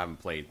 though I haven't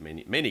played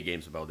many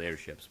games about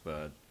airships,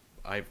 but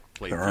I've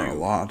played There are a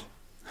lot.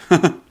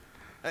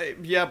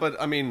 yeah,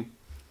 but I mean,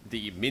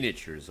 the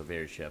miniatures of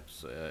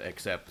airships,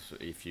 except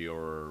if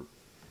you're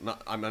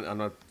not, I'm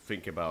not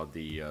thinking about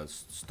the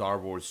Star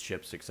Wars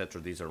ships, etc.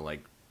 These are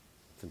like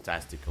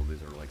fantastical.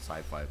 These are like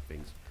sci-fi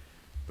things,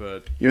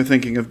 but You're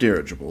thinking of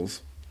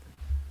dirigibles.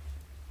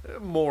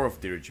 more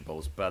of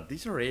dirigibles. But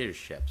these are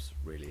airships,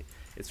 really.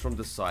 It's from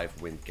the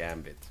Scythe Wind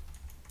Gambit,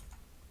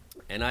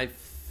 and I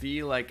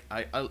feel like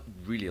I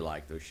really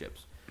like those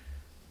ships.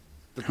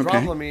 The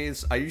problem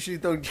is I usually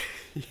don't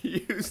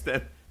use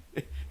them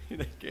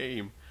in a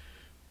game,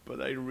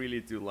 but I really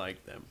do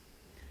like them.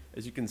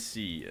 As you can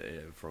see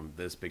from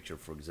this picture,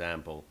 for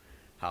example,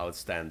 how it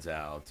stands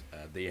out.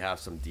 They have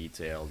some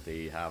detail.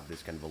 They have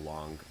this kind of a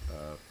long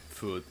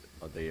foot.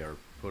 They are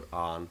put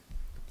on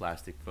the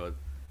plastic foot,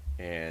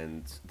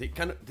 and they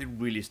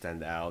really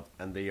stand out,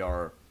 and they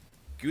are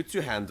good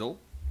to handle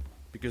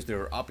because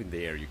they're up in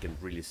the air. You can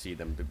really see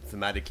them.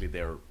 Thematically,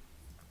 they're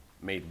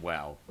made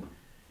well,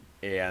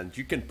 and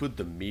you can put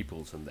the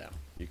meeples in them.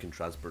 You can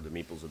transfer the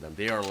meeples of them.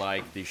 They are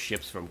like the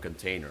ships from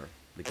Container,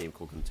 the game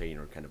called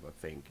Container, kind of a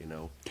thing, you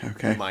know.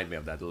 Okay. Remind me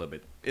of that a little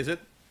bit. Is it?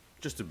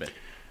 Just a bit.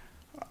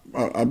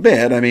 A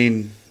bit. I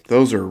mean,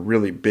 those are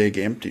really big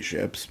empty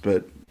ships,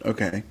 but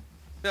okay.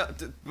 Yeah,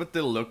 but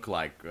they look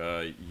like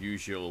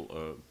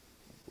usual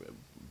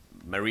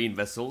marine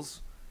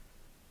vessels,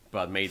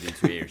 but made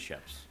into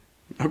airships.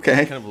 Okay.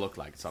 They kind of look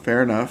like something.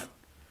 Fair like enough. that.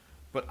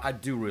 But I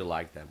do really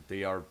like them.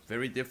 They are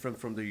very different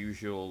from the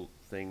usual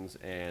things,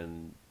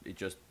 and it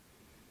just,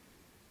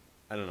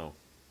 I don't know,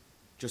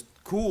 just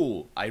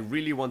cool. I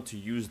really want to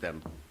use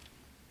them,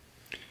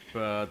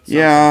 but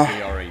Yeah.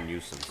 they are a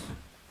nuisance.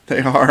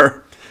 They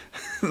are.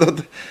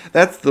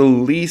 That's the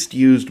least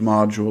used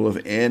module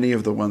of any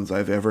of the ones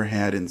I've ever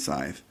had in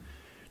Scythe.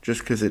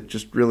 Just because it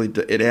just really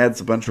it adds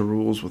a bunch of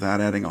rules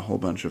without adding a whole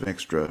bunch of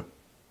extra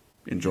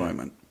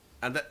enjoyment.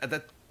 And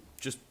that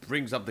just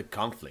brings up the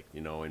conflict,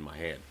 you know, in my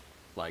head.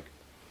 Like,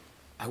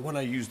 I want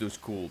to use those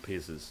cool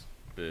pieces,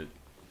 but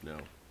no,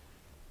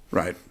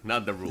 Right.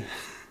 not the rules.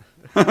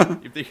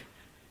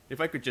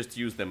 If I could just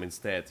use them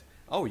instead.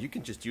 Oh, you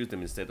can just use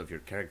them instead of your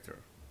character.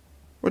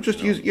 Well,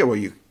 just use. Yeah. Well,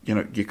 you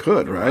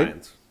could,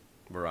 right?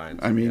 Variant.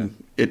 I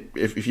mean,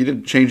 if you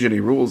didn't change any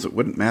rules, it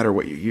wouldn't matter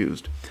what you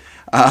used.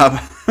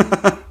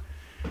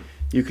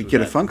 You could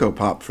get a Funko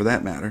Pop for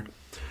that matter.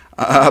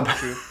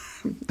 True.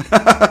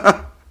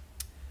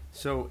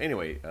 So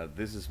anyway,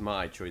 this is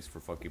my choice for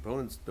funky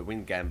opponents: the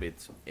Wind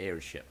Gambit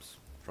airships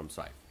from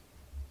Scythe.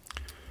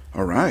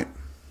 All right.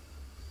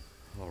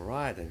 All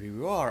right, and here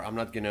we are. I'm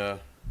not gonna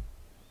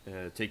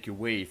take you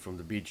away from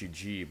the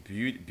BGG,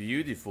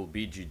 beautiful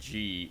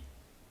BGG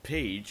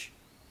page.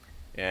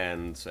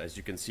 And as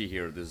you can see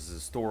here, this is a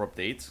store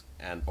update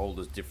and all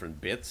those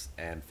different bits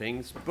and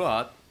things.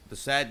 But the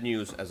sad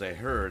news, as I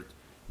heard,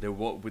 there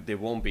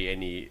won't be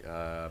any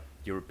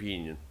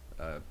European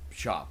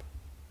shop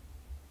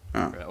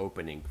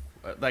opening.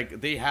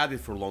 Like, they had it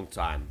for a long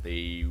time.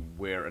 They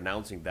were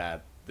announcing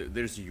that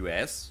there's a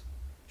US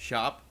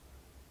shop,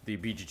 the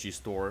BGG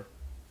store,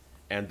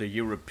 and the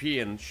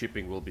European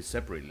shipping will be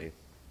separately.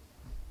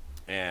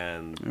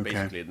 And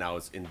basically now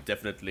it's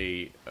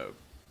indefinitely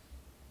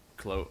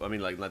I mean,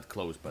 like, not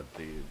closed, but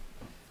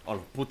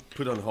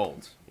put on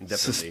hold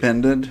indefinitely.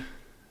 Suspended.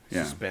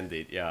 Yeah.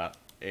 Suspended, yeah.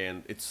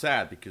 And it's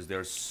sad because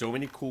there's so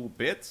many cool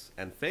bits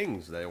and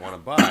things that I want to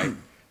buy.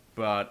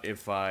 But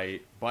if I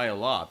buy a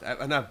lot,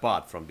 and I've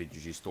bought from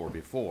BGG store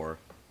before,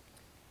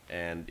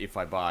 and if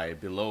I buy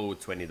below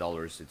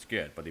 $20, it's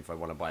good. But if I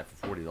want to buy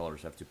for $40,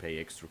 I have to pay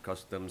extra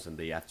customs, and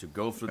they have to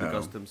go through the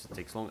customs. It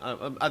takes long.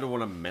 I don't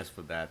want to mess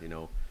with that, you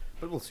know.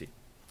 But we'll see.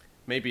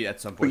 Maybe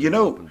at some point we'll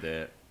open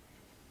the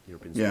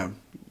European store.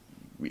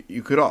 Yeah.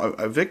 You could.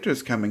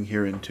 Victor's coming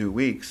here in 2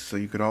 weeks, so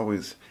you could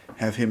always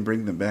have him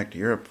bring them back to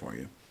Europe for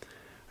you.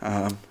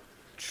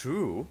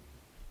 True.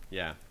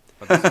 Yeah.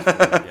 But this is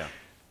for, yeah.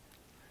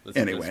 Let's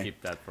Anyway.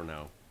 keep that for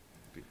now.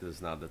 This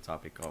is not the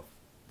topic of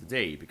the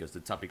day, because the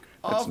topic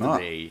It's of the not.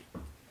 day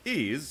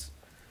is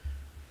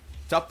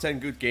top 10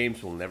 good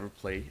games we'll never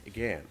play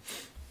again.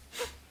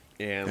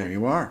 And There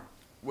you are.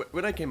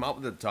 when I came up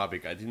with the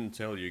topic, I didn't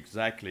tell you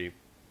exactly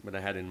what I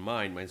had in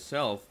mind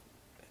myself,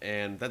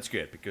 and that's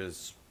good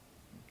because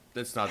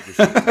let's not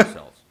restrict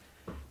ourselves.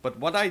 But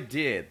what I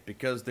did,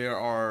 because there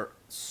are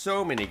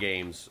so many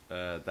games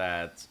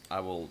that I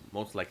will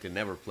most likely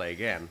never play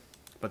again,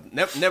 but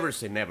never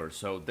say never.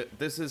 So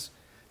this is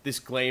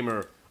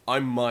disclaimer: I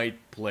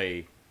might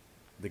play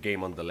the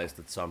game on the list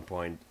at some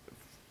point.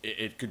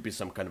 It could be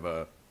some kind of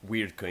a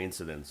weird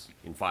coincidence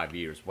in 5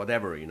 years,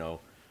 whatever, you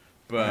know.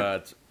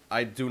 But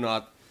I do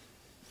not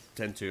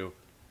tend to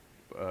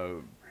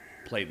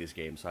play these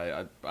games.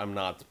 I'm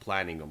not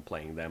planning on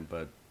playing them,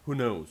 but who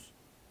knows?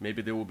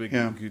 Maybe there will be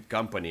good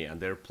company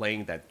and they're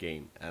playing that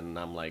game, and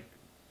I'm like,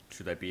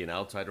 should I be an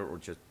outsider or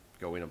just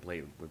go in and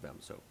play with them?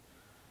 So.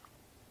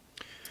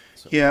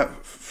 Yeah,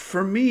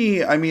 for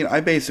me, I mean,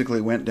 I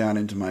basically went down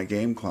into my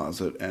game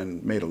closet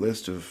and made a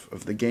list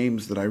of the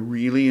games that I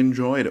really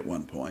enjoyed at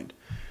one point.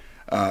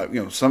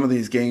 You know, some of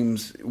these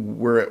games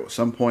were at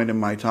some point in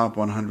my top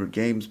 100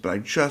 games, but I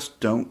just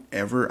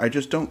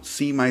don't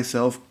see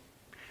myself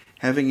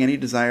having any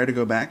desire to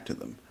go back to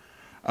them.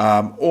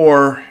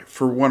 Or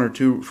for one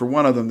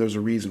of them, there's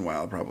a reason why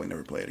I'll probably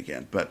never play it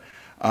again. But,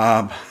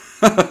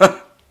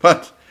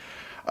 but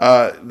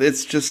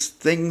it's just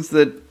things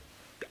that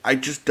I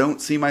just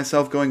don't see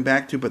myself going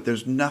back to, but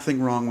there's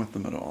nothing wrong with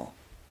them at all.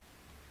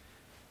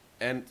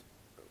 And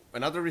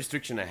another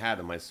restriction I had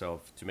on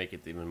myself to make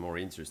it even more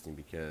interesting,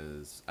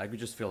 because I could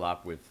just fill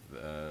up with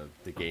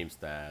the games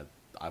that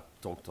I've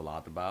talked a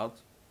lot about.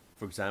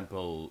 For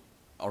example,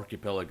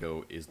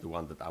 Archipelago is the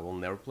one that I will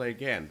never play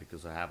again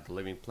because I have the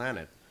Living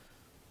Planet.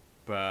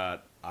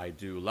 But I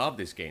do love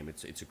this game.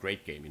 It's a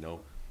great game, you know.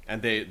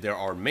 And there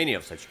are many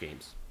of such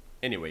games.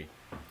 Anyway,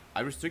 I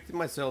restricted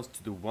myself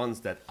to the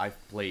ones that I've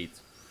played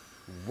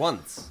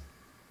once,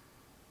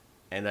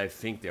 and I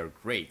think they're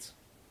great,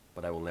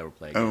 but I will never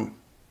play again.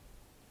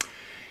 Oh.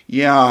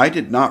 Yeah, I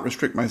did not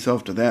restrict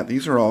myself to that.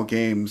 These are all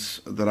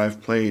games that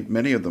I've played,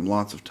 many of them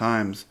lots of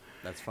times.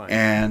 That's fine.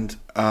 And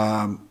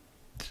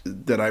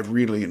that I've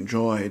really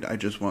enjoyed. I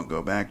just won't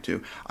go back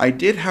to. I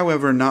did,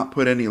 however, not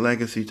put any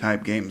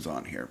legacy-type games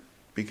on here,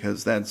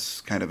 because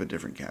that's kind of a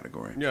different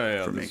category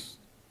for me.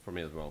 For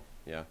me as well,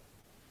 yeah.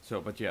 So,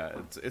 but yeah,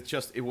 it's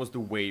just, it was the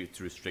way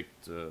to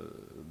restrict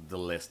the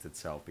list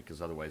itself,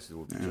 because otherwise it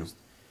would be just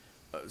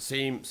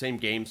same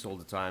games all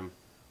the time,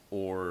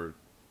 or,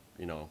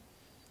 you know,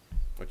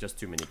 or just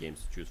too many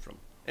games to choose from.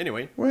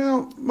 Anyway.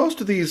 Well, most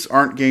of these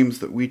aren't games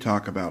that we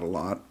talk about a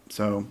lot,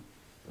 so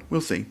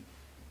we'll see.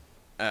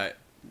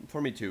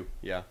 For me too,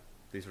 yeah.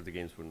 These are the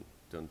games we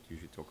don't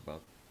usually talk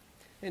about.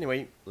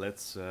 Anyway,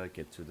 let's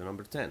get to the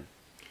number 10.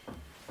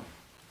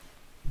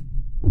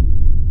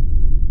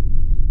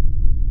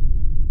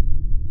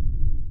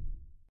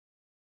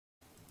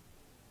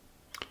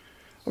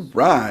 All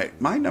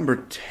right, my number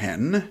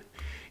 10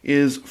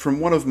 is from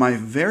one of my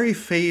very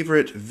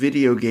favorite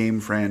board game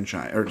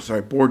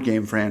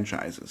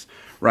franchises.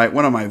 Right,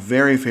 one of my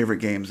very favorite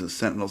games is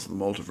Sentinels of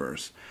the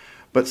Multiverse.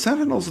 But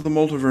Sentinels of the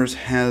Multiverse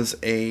has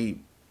a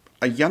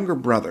younger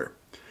brother,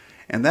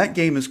 and that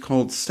game is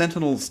called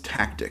Sentinels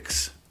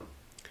Tactics.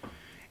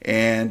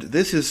 And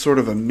this is sort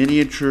of a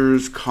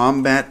miniatures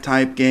combat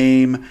type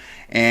game,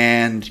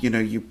 and you know,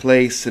 you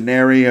play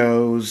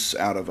scenarios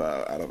out of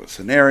a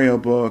scenario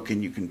book,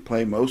 and you can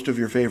play most of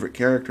your favorite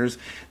characters.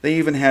 They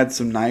even had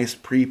some nice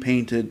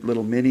pre-painted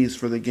little minis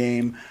for the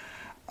game.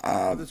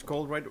 What's it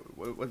called, right?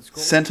 What's it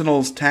called?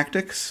 Sentinels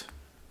Tactics.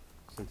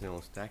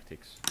 Sentinels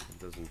Tactics. It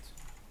doesn't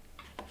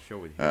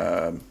show it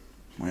here.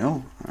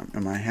 Well,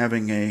 am I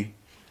having a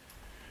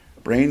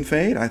brain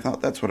fade? I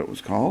thought that's what it was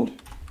called.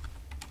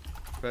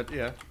 But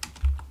yeah,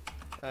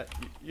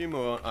 you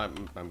move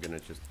on. I'm gonna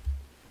just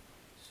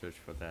search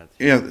for that.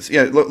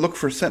 Yeah. Look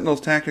for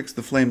Sentinels Tactics: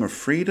 The Flame of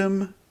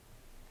Freedom.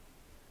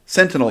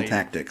 Sentinel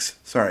Tactics.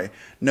 Sorry,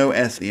 no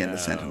S at the end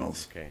of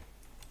Sentinels. Okay.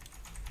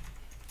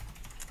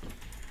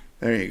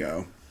 There you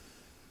go.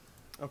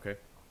 Okay.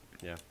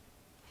 Yeah.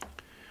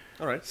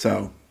 All right.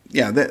 So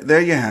yeah, there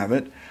you have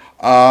it.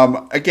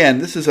 Again,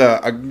 this is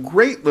a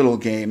great little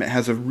game. It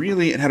had a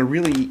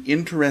really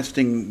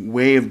interesting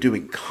way of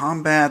doing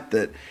combat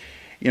that.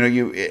 You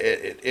know,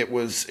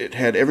 it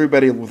had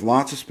everybody with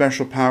lots of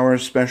special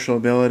powers, special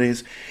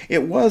abilities.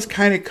 It was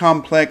kind of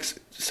complex.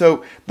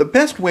 So the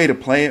best way to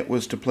play it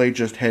was to play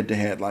just head to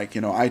head. Like,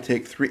 you know, I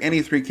take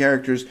any three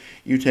characters,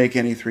 you take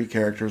any three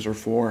characters or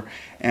four,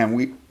 and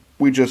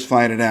we just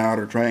fight it out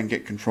or try and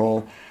get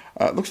control.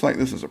 It looks like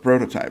this is a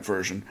prototype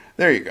version.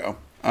 There you go.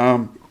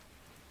 And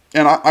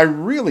I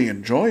really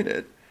enjoyed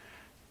it,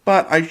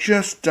 but I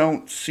just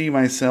don't see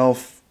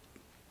myself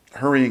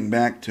hurrying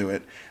back to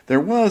it. There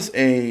was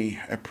a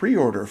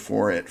pre-order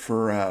for it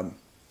for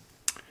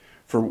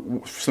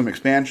some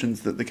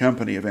expansions that the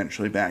company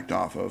eventually backed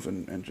off of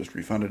and just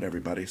refunded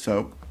everybody.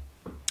 So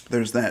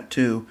there's that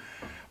too.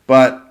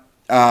 But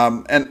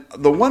and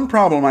the one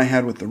problem I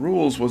had with the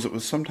rules was it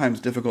was sometimes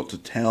difficult to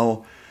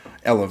tell,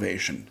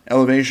 elevation.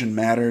 Elevation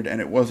mattered,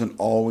 and it wasn't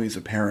always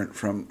apparent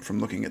from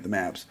looking at the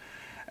maps.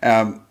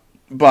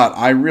 But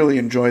I really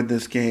enjoyed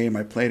this game.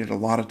 I played it a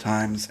lot of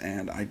times,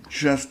 and I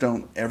just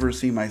don't ever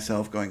see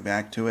myself going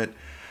back to it.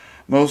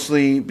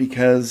 Mostly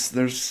because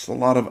there's a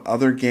lot of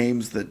other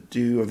games that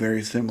do a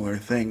very similar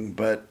thing,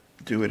 but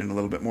do it in a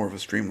little bit more of a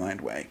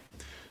streamlined way.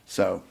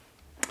 So,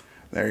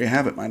 there you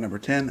have it, my number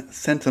 10,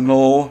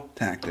 Sentinel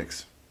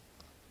Tactics.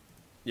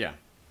 Yeah.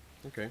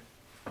 Okay.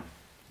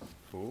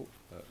 Cool.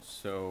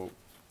 So,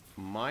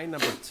 my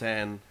number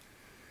 10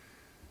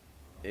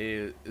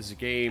 is a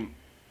game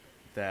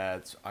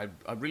that I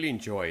really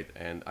enjoyed,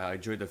 and I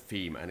enjoyed the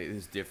theme, and it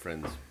is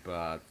different,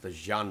 but the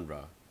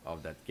genre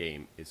of that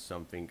game is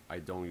something I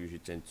don't usually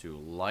tend to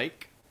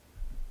like.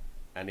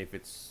 And if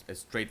it's a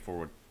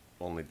straightforward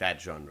only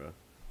that genre,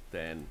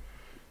 then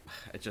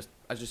I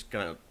just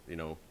kind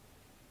of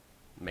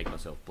make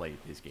myself play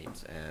these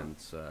games. And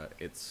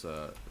it's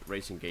a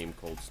racing game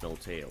called Snow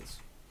Tales.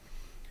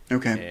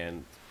 Okay.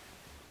 And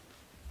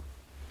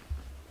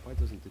why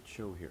doesn't it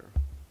show here?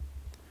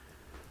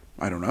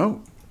 I don't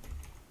know.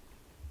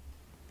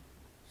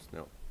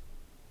 Snow.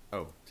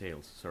 Oh,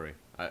 Tales. Sorry,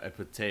 I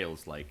put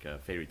tales like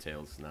fairy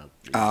tales, not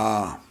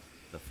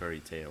the fairy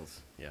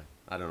tales. Yeah,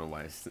 I don't know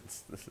why it's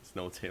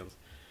Snow Tales.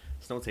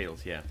 Snow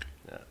Tales. Yeah,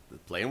 the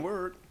plain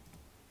word.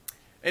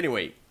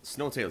 Anyway,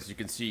 Snow Tales. You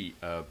can see.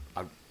 I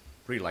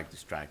really like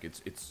this track.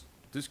 It's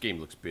this game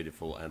looks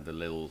beautiful, and the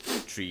little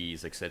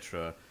trees,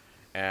 etc.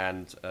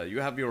 And you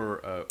have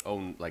your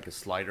own like a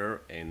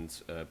slider, and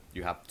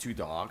you have two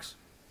dogs,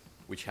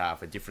 which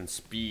have a different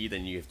speed,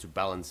 and you have to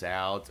balance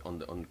out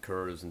on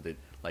curves and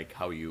like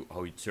how you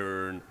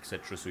turn,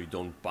 etc. So you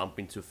don't bump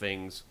into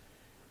things,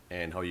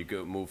 and how you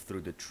move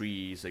through the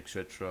trees,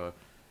 etc.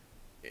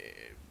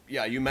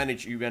 Yeah, you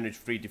manage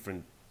three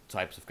different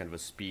types of kind of a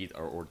speed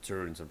or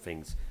turns and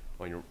things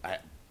on your.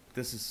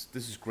 This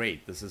is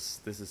great. This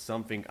is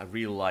something I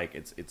really like.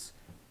 It's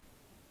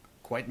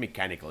quite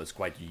mechanical. It's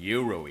quite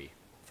Euro-y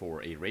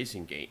for a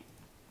racing game.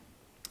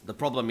 The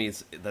problem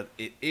is that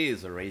it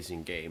is a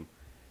racing game,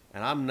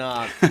 and I'm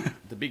not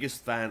the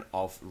biggest fan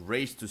of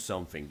race to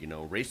something,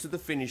 race to the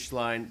finish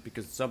line,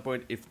 because at some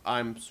point, if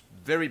I'm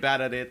very bad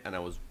at it, and I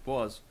was,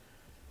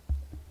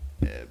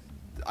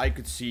 I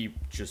could see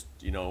just,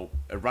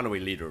 a runaway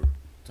leader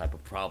type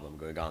of problem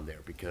going on there,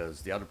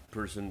 because the other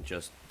person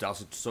just does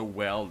it so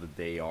well that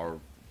they are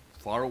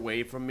far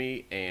away from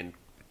me, and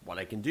what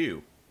I can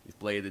do. If you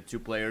play the two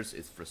players,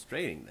 it's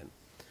frustrating then.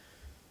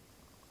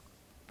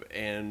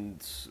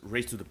 And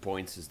race to the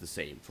points is the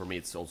same. For me,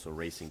 it's also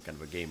racing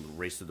kind of a game.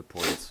 Race to the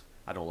points,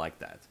 I don't like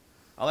that.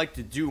 I like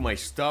to do my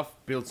stuff,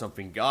 build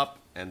something up,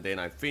 and then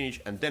I finish,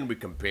 and then we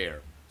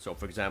compare. So,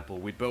 for example,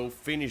 we both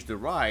finished the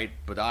ride,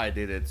 but I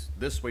did it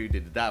this way, you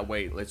did it that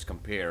way. Let's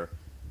compare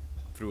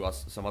through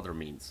some other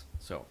means.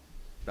 So,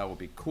 that would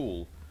be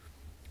cool.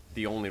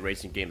 The only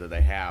racing game that I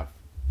have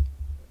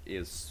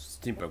is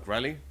Steampunk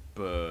Rally,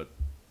 but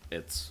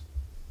it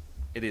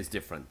is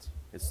different.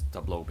 It's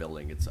tableau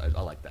building.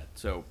 I like that.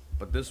 So,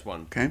 but this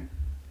one, Okay.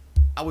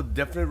 I would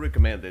definitely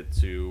recommend it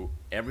to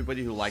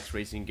everybody who likes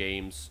racing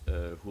games,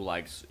 who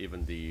likes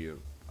even the,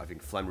 I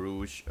think, Flamme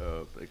Rouge,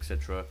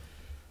 etc.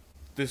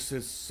 This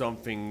is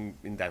something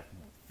in that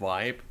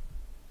vibe.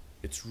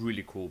 It's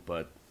really cool,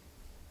 but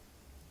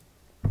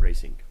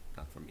racing,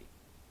 not for me.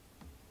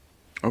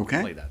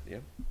 Okay. Play that, yeah.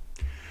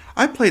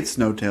 I played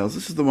Snowtails.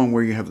 This is the one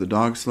where you have the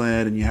dog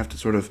sled and you have to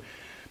sort of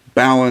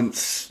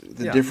balance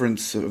the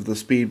difference of the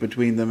speed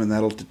between them, and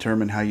that'll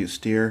determine how you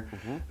steer,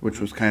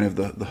 which was kind of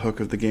the hook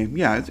of the game.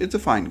 Yeah, it's a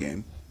fine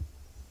game.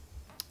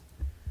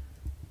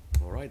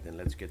 All right, then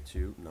let's get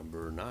to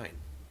number 9.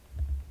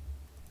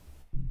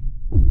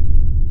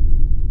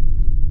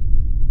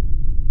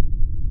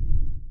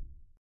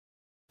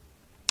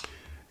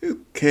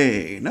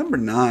 Okay, number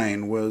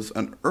 9 was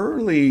an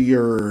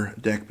earlier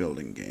deck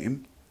building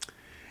game.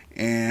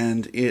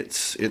 And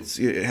it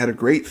had a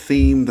great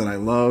theme that I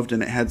loved,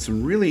 and it had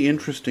some really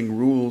interesting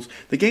rules.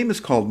 The game is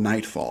called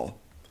Nightfall.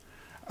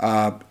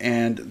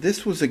 And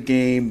this was a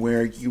game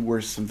where you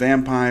were some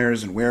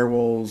vampires and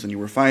werewolves, and you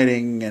were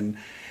fighting.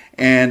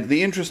 And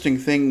the interesting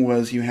thing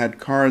was you had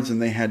cards, and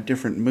they had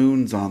different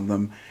moons on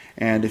them.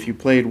 And if you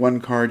played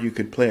one card, you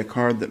could play a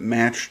card that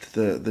matched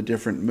the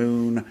different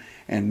moon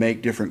and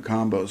make different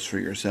combos for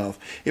yourself.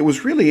 It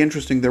was really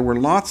interesting. There were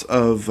lots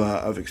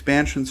of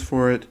expansions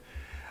for it.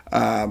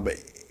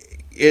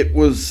 It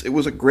was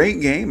a great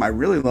game. I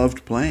really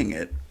loved playing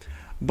it.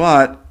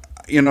 But,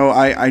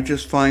 I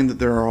just find that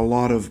there are a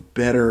lot of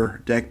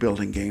better deck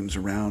building games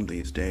around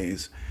these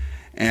days.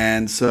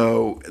 And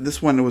so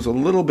this one was a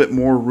little bit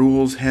more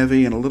rules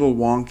heavy and a little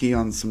wonky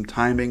on some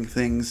timing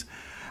things.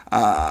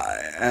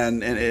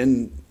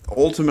 And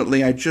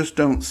ultimately, I just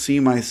don't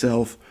see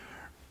myself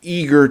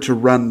eager to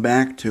run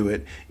back to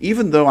it,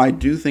 even though I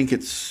do think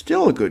it's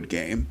still a good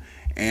game.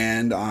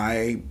 And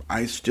I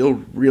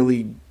still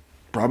really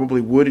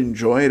probably would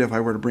enjoy it if I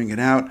were to bring it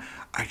out.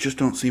 I just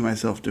don't see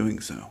myself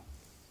doing so.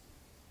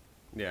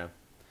 Yeah,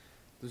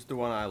 this is the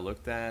one I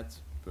looked at,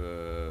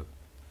 but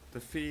the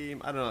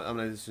theme, I don't know, I'm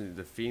not listening to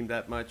the theme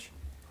that much.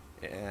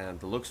 and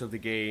the looks of the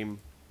game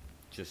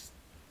just,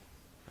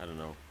 I don't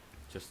know,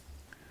 just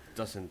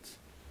doesn't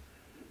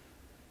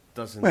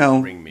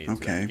Well, bring me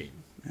to that okay.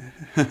 game.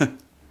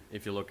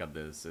 If you look at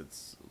this, it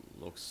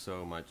looks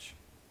so much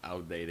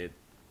outdated.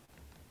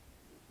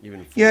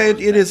 Even Yeah, for it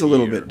that is a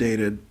little bit year,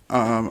 dated.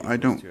 it I was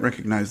don't too outdated.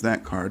 recognize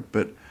that card,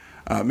 but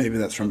maybe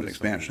that's Oh, from an there's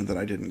something. expansion that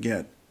I didn't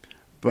get.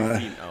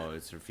 But Oh,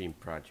 it's a theme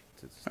project.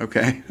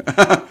 okay,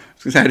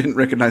 because I didn't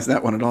recognize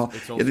that one at all.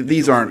 Yeah, It's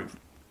these also aren't.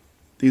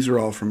 These are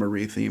all from a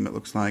retheme. It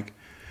looks like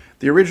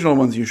the original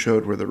ones you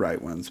showed were the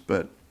right ones,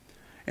 but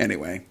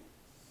anyway.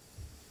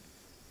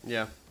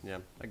 yeah, yeah,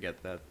 I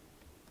get that.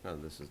 Oh,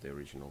 this is the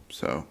original.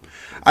 So,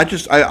 Let's I see.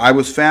 just I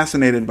was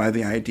fascinated by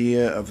the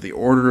idea of the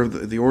order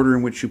of the order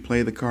in which you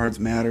play the cards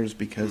matters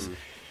because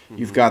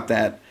you've got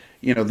that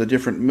the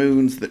different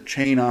moons that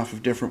chain off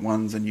of different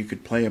ones, and you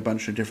could play a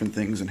bunch of different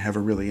things and have a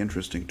really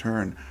interesting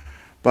turn.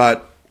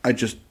 But I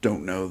just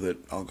don't know that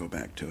I'll go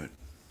back to it.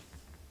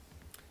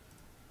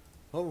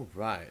 All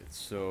right,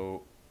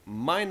 so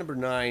my number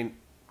 9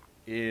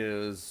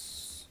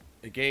 is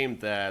a game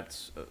that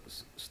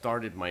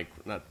started my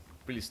not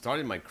really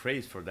started my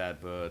craze for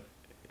that, but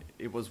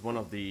it was one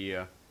of the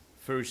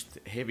first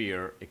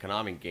heavier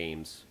economic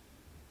games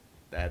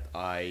that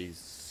I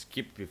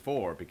skipped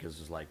before because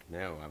it's like,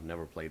 no, I've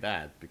never played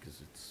that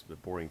because it's a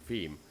boring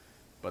theme.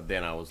 But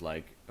then I was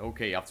like,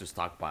 okay, after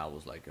Stockpile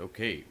was like,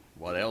 okay,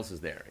 what else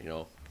is there?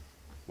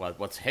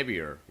 What's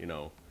heavier?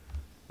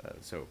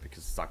 So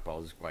because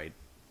Stockpile is quite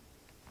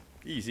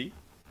easy,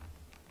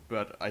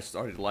 but I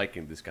started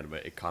liking this kind of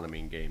economy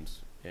in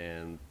games,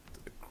 and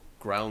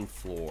Ground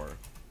Floor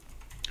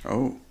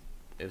Oh,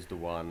 is the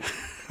one.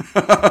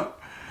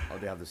 Oh,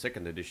 they have the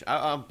second edition.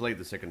 I played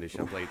the second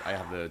edition. I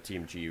have the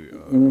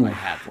TMG. I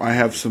had I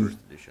have the some first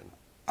edition.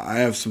 I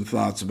have some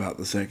thoughts about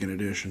the second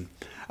edition.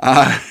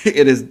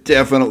 It is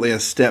definitely a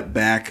step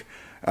back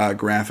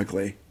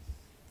graphically.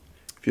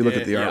 If you look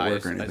at the Yeah,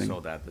 artwork or I anything. saw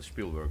that. The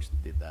Spielbergs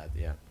did that.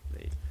 Yeah.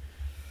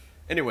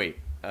 Anyway,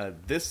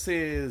 this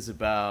is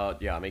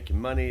about making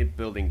money,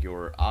 building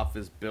your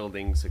office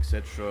buildings,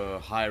 etc.,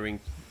 hiring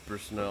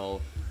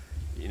personnel.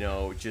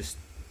 Just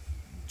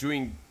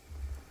doing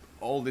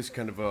all this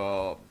kind of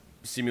a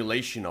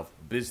simulation of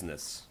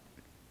business,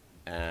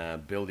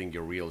 building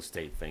your real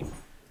estate thing.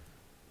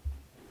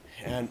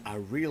 And I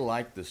really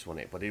liked this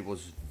one, but it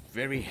was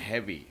very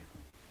heavy.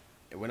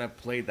 When I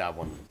played that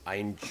one,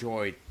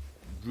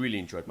 really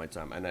enjoyed my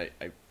time, and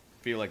I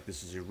feel like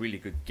this is a really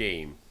good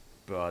game.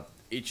 But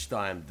each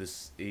time,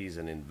 this is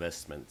an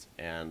investment,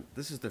 and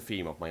this is the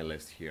theme of my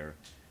list here.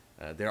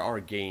 There are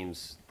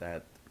games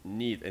that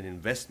need an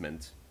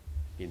investment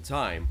in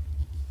time,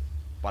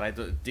 but I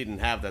didn't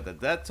have that at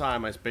that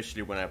time,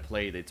 especially when I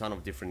played a ton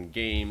of different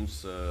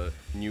games,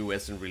 new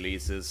SN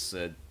releases,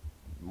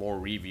 more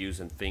reviews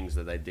and things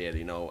that I did.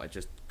 I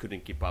just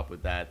couldn't keep up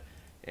with that.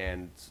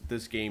 And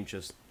this game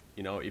just,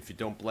 if you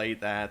don't play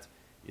that,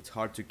 it's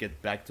hard to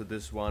get back to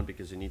this one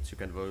because you need to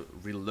kind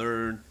of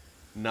relearn,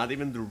 not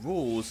even the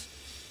rules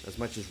as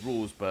much as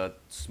rules, but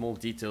small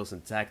details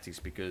and tactics,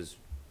 because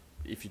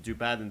if you do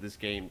bad in this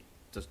game, it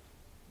just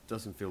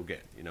doesn't feel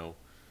good.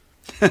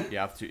 You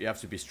have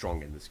to be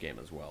strong in this game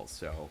as well.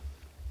 So,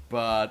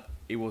 but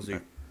it was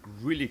a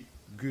really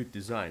good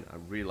design. I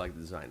really like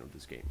the design of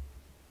this game.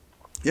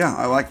 Yeah,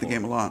 I like the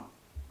game a lot.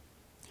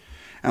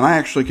 And I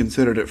actually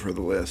considered it for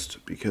the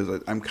list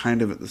because I'm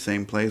kind of at the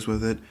same place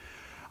with it.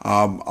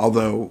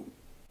 Although,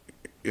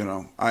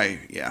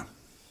 yeah.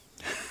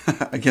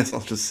 I guess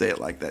I'll just say it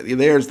like that.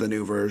 There's the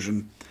new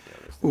version. Yeah,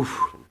 that's the Oof.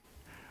 version.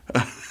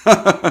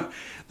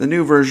 The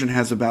new version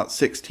has about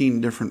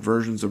 16 different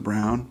versions of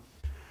brown.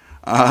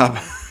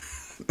 Uh,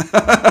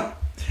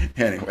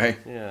 anyway,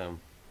 Yeah,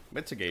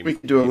 it's a game. we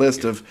can do a It's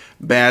list good. of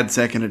bad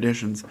second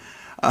editions.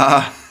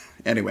 Uh,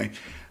 anyway,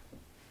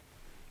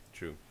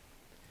 True.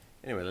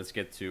 Anyway, let's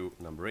get to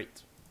number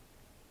 8.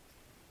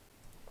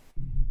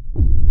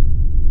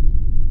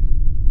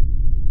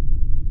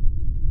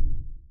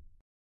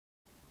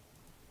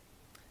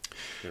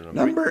 To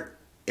number 8. number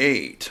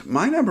 8.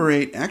 My number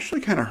 8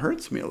 actually kind of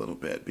hurts me a little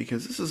bit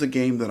because this is a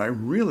game that I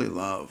really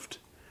loved.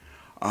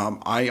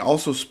 I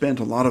also spent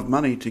a lot of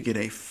money to get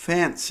a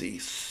fancy,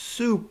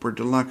 super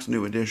deluxe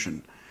new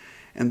edition.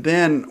 And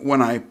then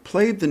when I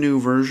played the new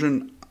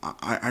version,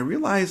 I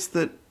realized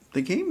that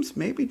the game's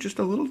maybe just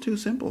a little too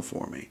simple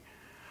for me.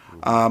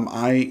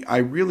 I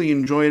really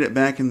enjoyed it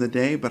back in the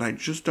day, but I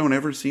just don't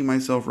ever see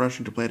myself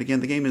rushing to play it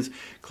again. The game is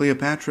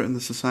Cleopatra and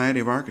the Society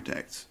of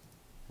Architects.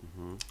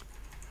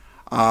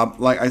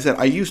 Like I said,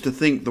 I used to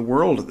think the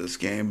world of this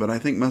game, but I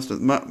think much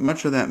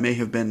of that may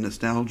have been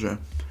nostalgia.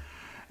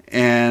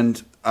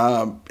 And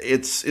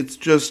it's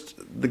just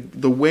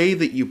the way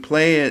that you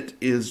play it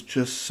is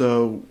just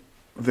so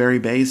very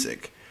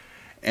basic.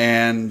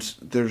 And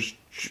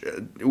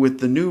with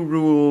the new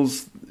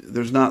rules,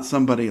 there's not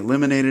somebody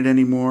eliminated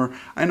anymore.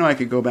 I know I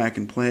could go back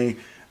and play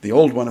the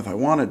old one if I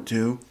wanted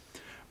to,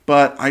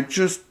 but I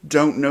just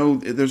don't know.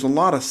 There's a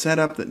lot of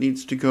setup that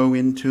needs to go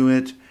into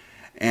it,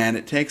 and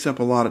it takes up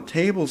a lot of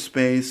table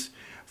space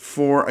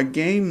for a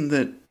game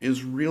that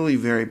is really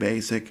very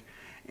basic.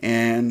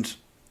 And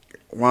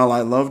while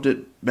I loved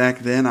it back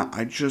then,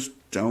 I just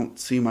don't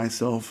see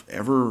myself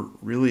ever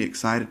really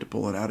excited to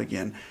pull it out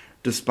again,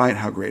 despite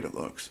how great it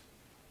looks.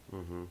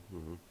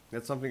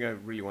 That's something I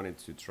really wanted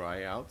to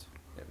try out,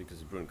 yeah,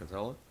 because it's Bruno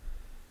Catella.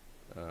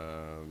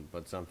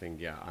 But something,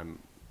 yeah,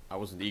 I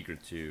wasn't eager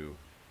to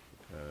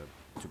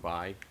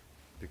buy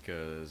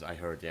because I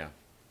heard, yeah,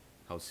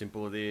 how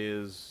simple it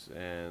is,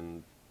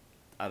 and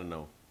I don't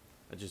know,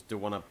 I just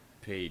don't want to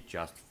pay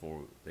just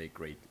for the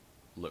great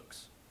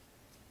looks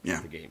Yeah.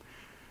 of the game.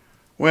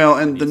 Well,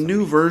 I and the need some new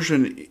meat.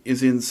 version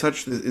is in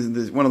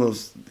one of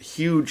those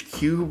huge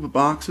cube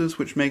boxes,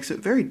 which makes it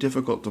very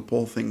difficult to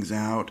pull things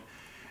out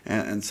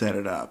and set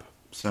it up.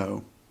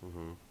 So,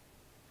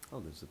 Oh,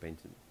 there's the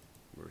painted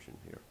version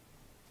here.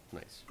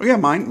 Nice. oh yeah,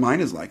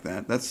 mine is like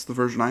that. That's the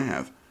version I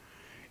have.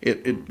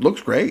 It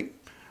looks great,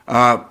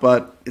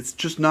 but it's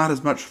just not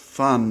as much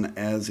fun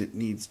as it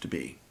needs to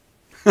be.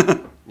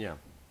 Yeah.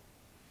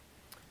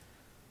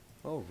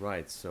 All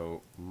right.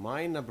 So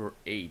my number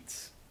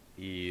 8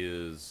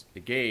 is a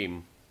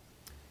game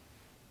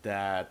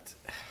that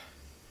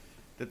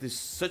is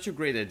such a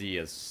great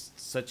idea,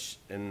 such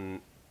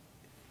an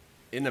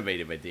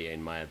innovative idea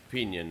in my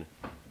opinion,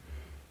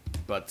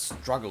 but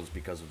struggles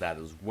because of that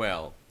as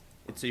well.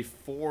 It's a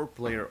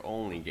 4-player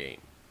only game.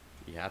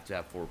 You have to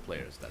have 4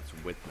 players. That's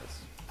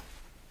Witness.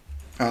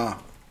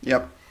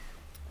 Yep.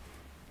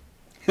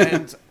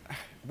 And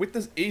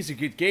Witness is a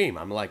good game.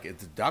 I'm like a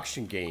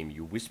deduction game.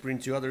 You whisper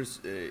into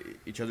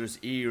each other's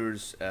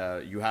ears.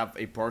 You have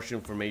a partial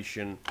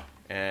information,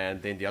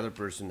 and then the other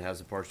person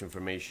has a partial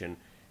information,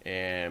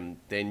 and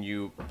then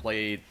you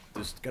play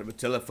this kind of a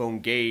telephone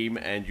game,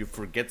 and you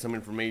forget some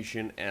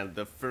information. And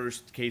the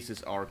first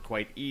cases are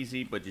quite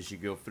easy, but as you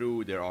go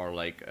through, there are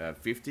like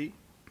 50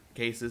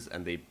 cases,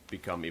 and they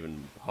become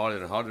even harder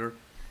and harder.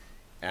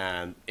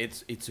 And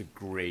it's a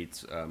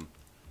great,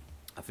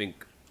 I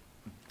think,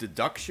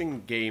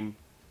 deduction game,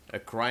 a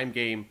crime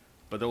game,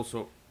 but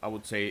also I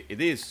would say it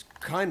is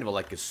kind of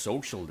like a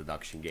social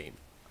deduction game,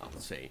 I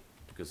would say,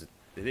 because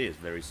it is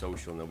very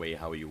social in the way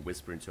how you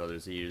whisper into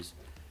others' ears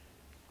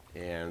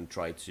and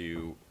try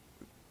to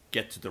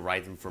get to the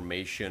right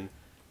information,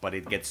 but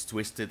it gets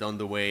twisted on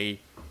the way.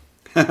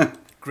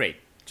 Great,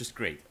 just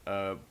great.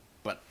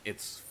 But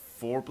it's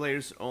 4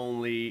 players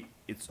only.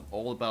 It's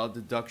all about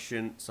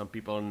deduction. Some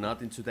people are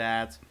not into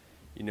that,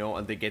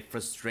 and they get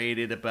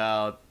frustrated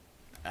about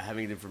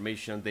having the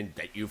information then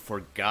that you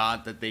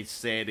forgot that they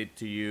said it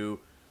to you,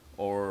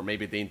 or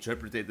maybe they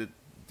interpreted it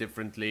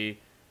differently.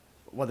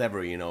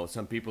 Whatever,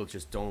 some people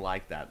just don't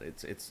like that.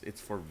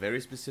 It's for a very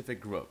specific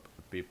group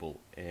of people,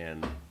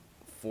 and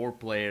 4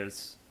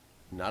 players,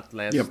 not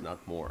less, Yep.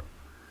 not more.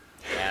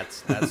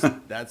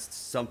 That's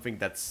something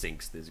that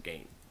sinks this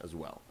game as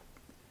well,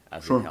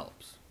 as Sure. it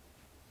helps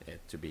it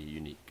to be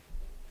unique.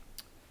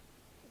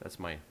 That's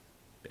my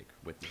big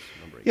Witness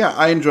number 8. Yeah,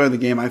 I enjoy the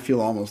game. I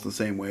feel almost the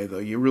same way, though.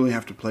 You really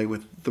have to play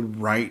with the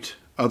right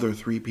other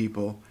 3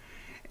 people.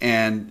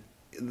 And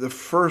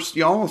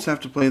you almost have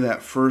to play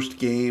that first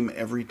game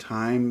every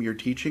time you're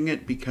teaching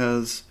it,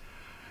 because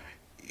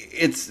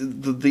it's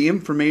the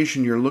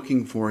information you're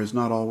looking for is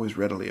not always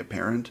readily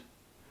apparent.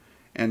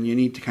 And you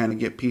need to kind of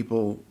get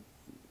people,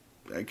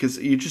 because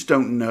you just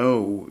don't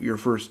know your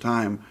first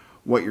time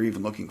what you're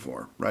even looking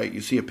for, right?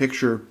 You see a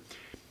picture,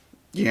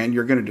 yeah, and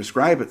you're going to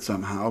describe it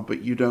somehow,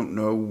 but you don't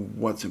know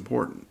what's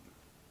important.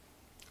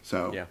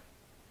 So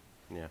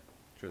Yeah,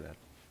 true that.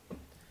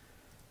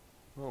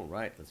 All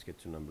right, let's get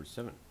to number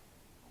 7.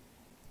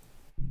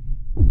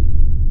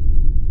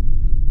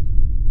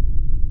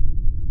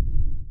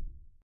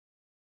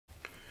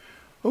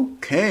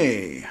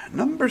 Okay,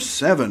 number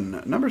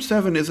 7. Number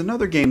 7 is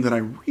another game that I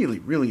really,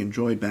 really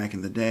enjoyed back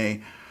in the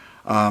day.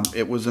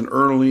 It was an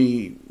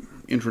early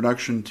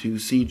introduction to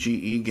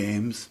CGE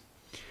games.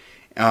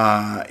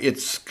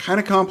 It's kind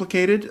of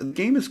complicated. The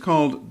game is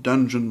called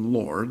Dungeon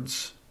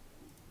Lords.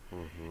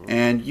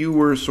 And you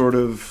were sort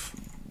of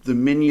the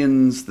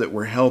minions that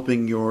were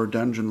helping your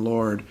dungeon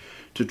lord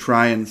to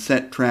try and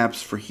set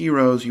traps for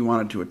heroes. You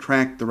wanted to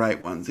attract the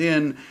right ones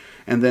in,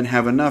 and then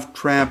have enough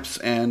traps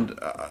and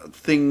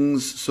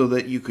things so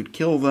that you could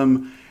kill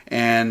them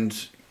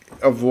and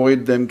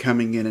avoid them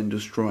coming in and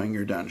destroying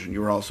your dungeon.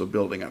 You were also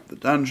building up the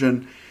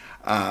dungeon.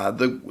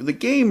 The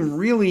game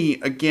really,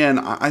 again,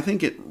 I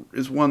think it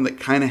is one that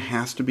kind of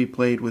has to be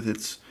played with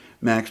its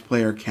max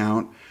player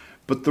count,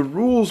 but the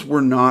rules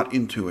were not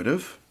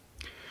intuitive.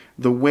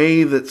 The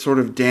way that sort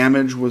of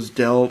damage was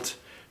dealt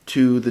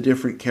to the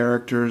different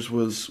characters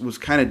was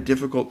kind of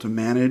difficult to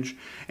manage,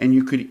 and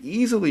you could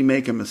easily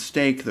make a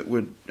mistake that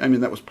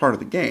that was part of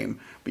the game,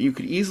 but you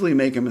could easily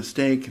make a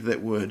mistake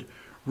that would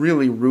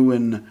really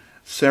ruin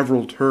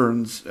several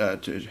turns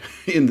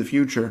in the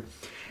future,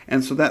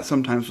 and so that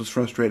sometimes was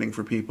frustrating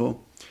for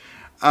people.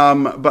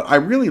 But I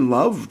really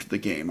loved the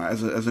game.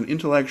 As an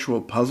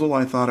intellectual puzzle,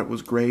 I thought it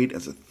was great.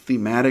 As a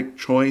thematic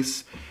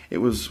choice, it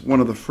was one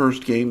of the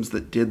first games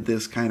that did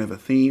this kind of a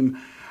theme.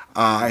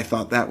 I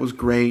thought that was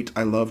great.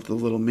 I loved the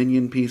little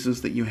minion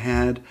pieces that you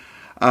had.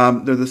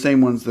 They're the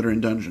same ones that are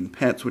in Dungeon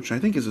Pets, which I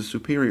think is a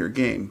superior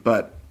game.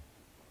 But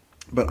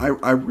But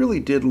I really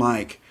did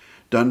like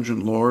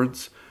Dungeon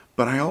Lords,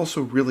 but I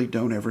also really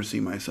don't ever see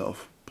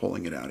myself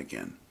pulling it out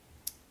again.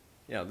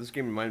 Yeah, this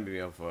game reminded me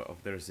of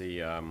there's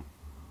a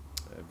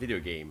video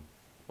game,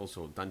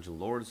 also Dungeon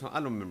Lords. I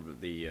don't remember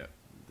the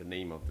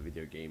name of the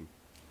video game.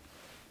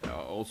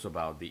 Also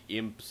about the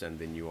imps, and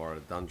then you are a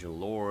dungeon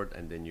lord,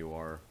 and then you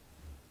are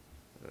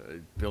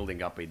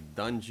building up a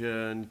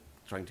dungeon,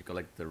 trying to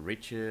collect the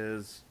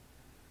riches.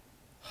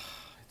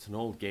 It's an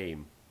old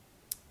game,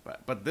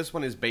 but this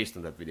one is based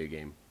on that video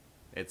game.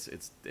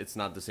 It's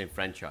not the same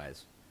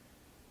franchise,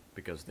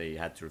 because they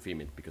had to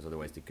refilm it, because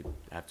otherwise they could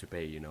have to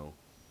pay,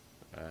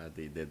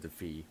 the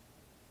fee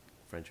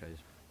franchise.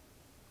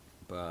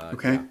 But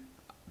Okay. yeah,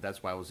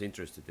 that's why I was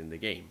interested in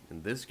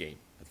this game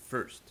at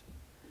first.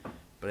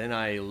 But then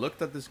I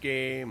looked at this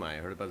game, I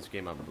heard about this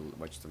game, I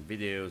watched some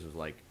videos. I was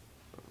like,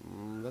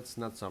 that's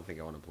not something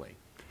I want to play.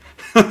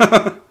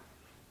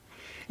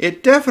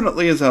 It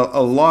definitely is a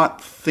lot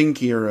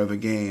thinkier of a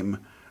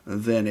game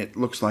than it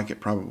looks like it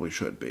probably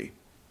should be.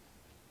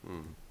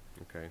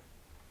 Okay.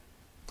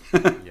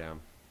 Yeah.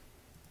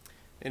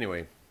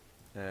 Anyway,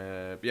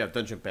 yeah,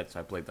 Dungeon Pets.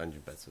 I played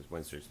Dungeon Pets. I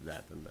went straight to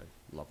that, and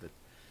I loved it.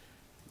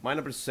 My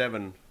number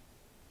 7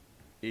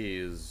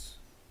 is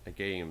a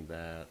game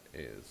that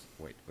is...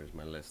 Wait, where's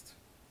my list?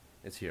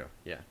 It's here,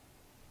 yeah.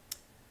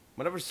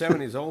 My number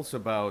 7 is also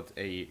about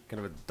a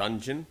kind of a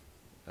dungeon,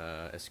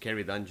 a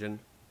scary dungeon,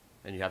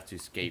 and you have to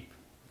escape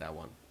that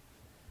one.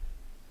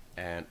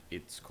 And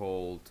it's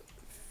called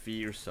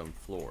Fearsome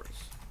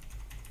Floors.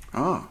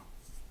 Ah.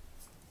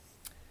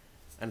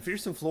 And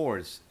Fearsome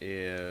Floors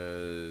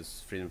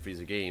is Freedom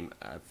Freezer game.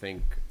 I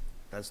think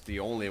that's the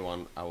only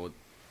one I would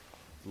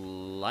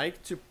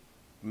like to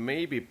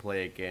maybe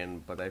play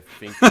again, but I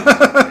think I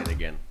will play it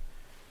again.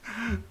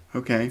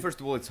 Okay.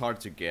 First of all, it's hard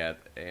to get,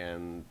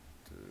 and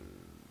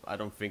I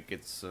don't think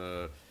it's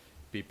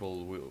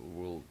people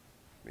will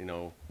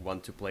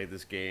want to play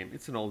this game.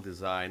 It's an old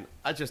design.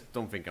 I just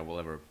don't think I will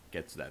ever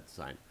get to that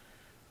design.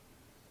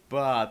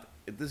 But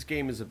this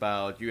game is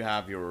about, you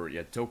have your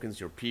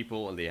tokens, your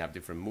people, and they have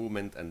different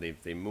movement, and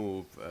if they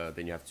move,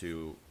 then you have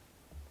to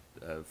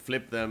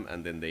flip them,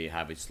 and then they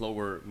have a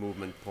slower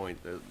movement point,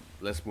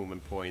 less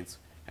movement points,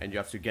 and you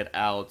have to get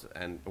out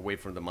and away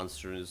from the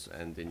monsters,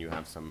 and then you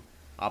have some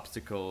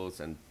obstacles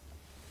and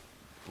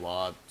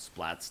blood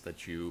splats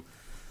that you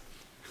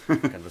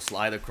kind of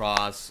slide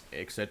across,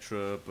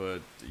 etc.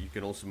 But you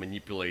can also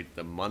manipulate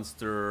the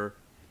monster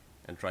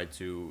and try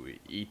to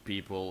eat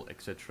people,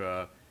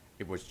 etc.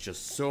 It was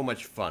just so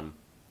much fun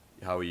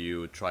how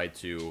you try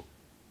to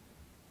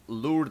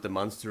lure the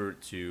monster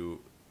to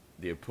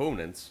the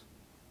opponents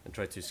and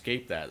try to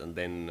escape that, and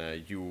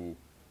then you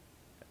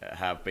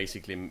have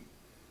basically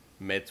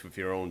met with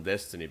your own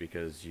destiny,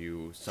 because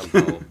you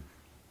somehow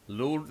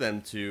lured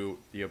them to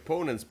the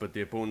opponents, but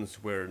the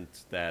opponents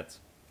weren't that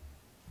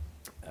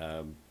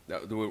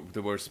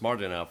they were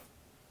smart enough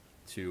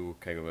to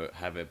kind of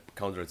have a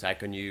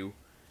counterattack on you,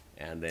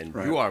 and then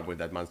Right. you are with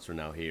that monster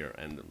now here,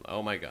 and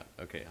oh my god,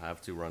 okay, I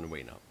have to run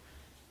away now.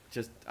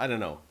 Just, I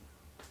don't know,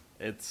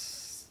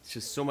 it's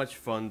just so much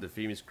fun. The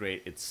theme is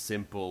great. It's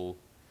simple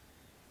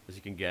as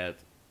you can get,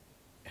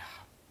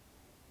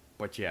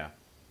 but yeah,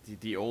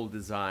 the old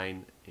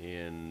design,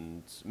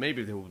 and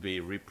maybe there will be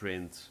a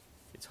reprint.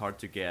 It's hard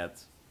to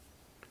get.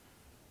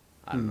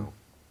 I don't know.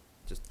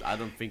 Just, I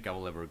don't think I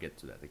will ever get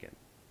to that again.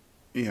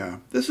 Yeah,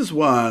 this is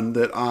one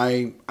that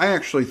I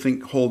actually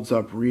think holds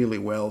up really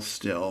well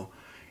still.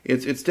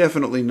 It's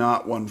definitely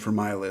not one for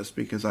my list,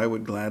 because I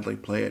would gladly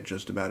play it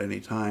just about any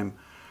time.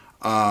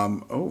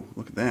 Oh,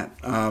 look at that.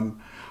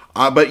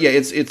 But yeah,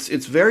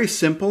 it's very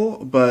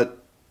simple, but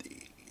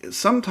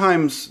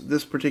sometimes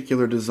this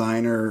particular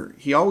designer,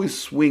 he always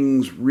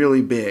swings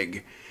really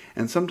big,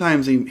 and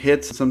sometimes he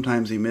hits,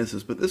 sometimes he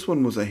misses, but this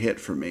one was a hit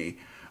for me.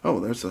 Oh,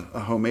 there's a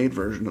homemade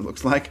version, it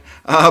looks like.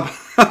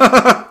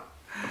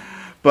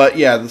 But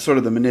yeah, the sort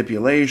of the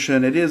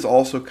manipulation, it is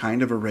also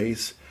kind of a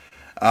race,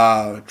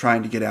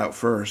 trying to get out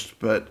first,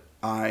 but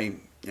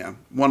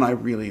one I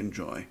really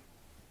enjoy,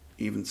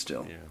 even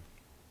still. Yeah.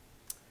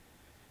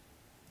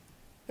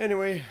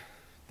 Anyway,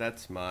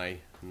 that's my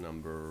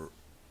number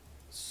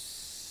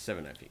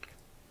 7, I think.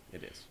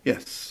 It is.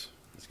 Yes.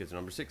 Let's get to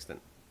number 6 then.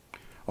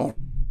 Oh.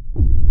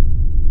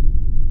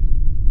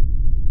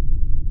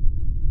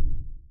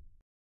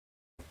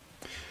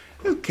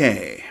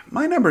 Okay,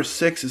 my number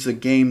 6 is a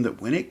game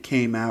that when it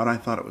came out, I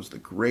thought it was the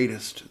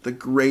greatest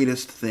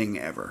thing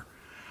ever.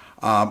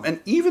 And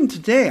even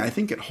today, I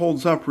think it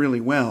holds up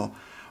really well.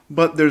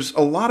 But there's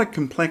a lot of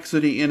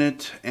complexity in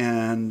it,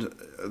 and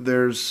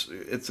there's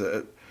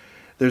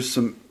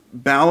some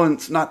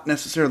balance, not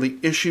necessarily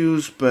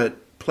issues,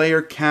 but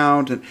player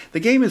count. And the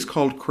game is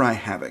called Cry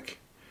Havoc,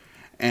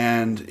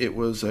 and it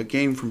was a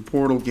game from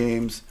Portal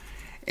Games,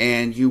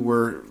 and you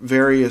were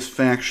various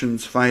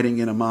factions fighting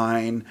in a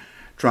mine,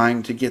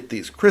 trying to get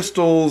these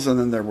crystals, and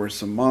then there were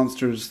some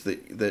monsters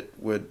that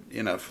would,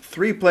 in a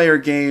 3-player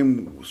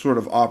game, sort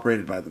of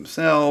operated by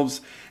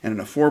themselves, and in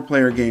a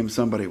 4-player game,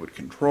 somebody would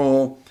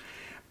control.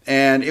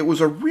 And it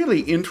was a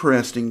really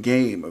interesting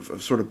game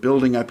of sort of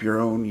building up your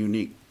own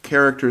unique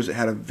characters. It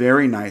had a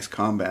very nice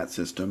combat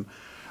system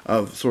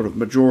of sort of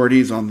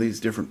majorities on these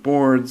different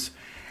boards.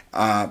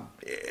 I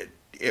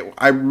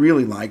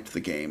really liked the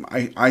game.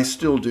 I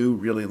still do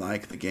really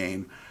like the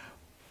game.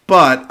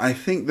 But I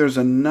think there's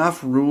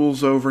enough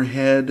rules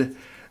overhead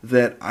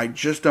that I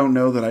just don't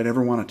know that I'd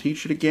ever want to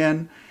teach it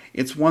again.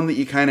 It's one that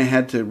you kind of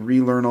had to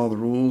relearn all the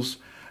rules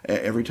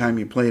every time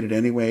you played it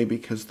anyway,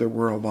 because there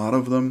were a lot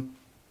of them.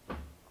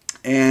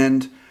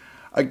 And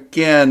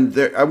again,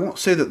 I won't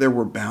say that there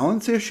were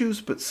balance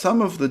issues, but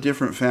some of the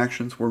different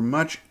factions were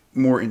much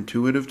more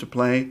intuitive to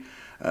play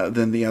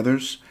than the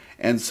others.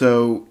 And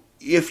so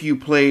if you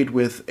played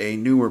with a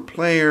newer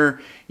player,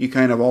 you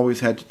kind of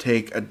always had to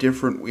take a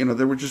different,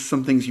 there were just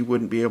some things you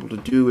wouldn't be able to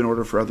do in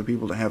order for other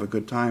people to have a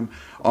good time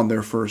on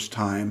their first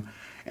time.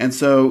 And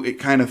so it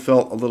kind of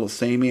felt a little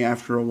samey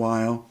after a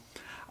while.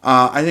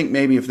 I think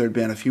maybe if there'd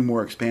been a few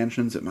more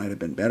expansions, it might have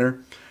been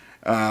better.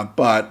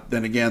 But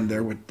then again,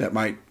 that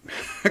might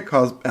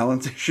cause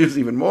balance issues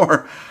even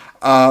more.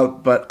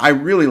 But I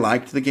really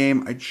liked the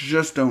game. I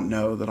just don't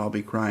know that I'll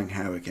be crying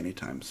havoc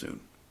anytime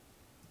soon.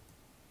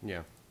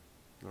 Yeah.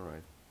 All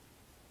right.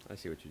 I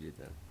see what you did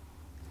there.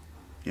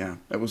 Yeah,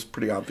 that was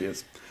pretty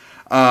obvious.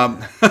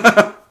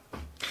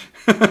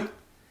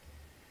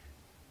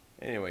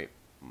 Anyway,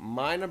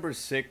 my number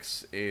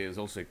 6 is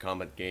also a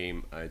combat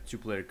game, a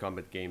 2-player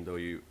combat game. Though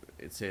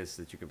it says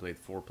that you can play it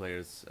 4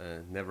 players.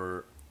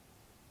 Never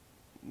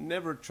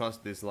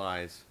trust these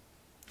lies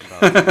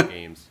about these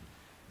games,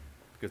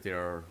 because they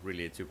are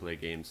really 2-player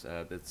games.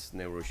 That's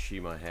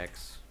Neuroshima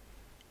Hex.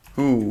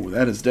 Ooh,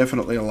 that is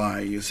definitely a lie,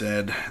 you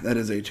said. That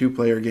is a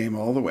 2-player game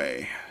all the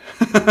way.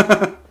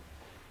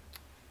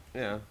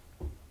 Yeah,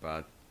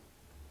 but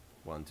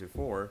 1 to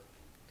 4.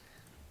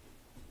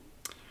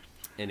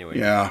 Anyway.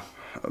 Yeah,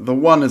 the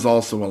 1 is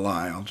also a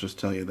lie, I'll just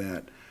tell you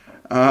that.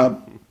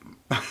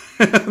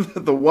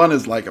 The 1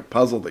 is like a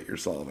puzzle that you're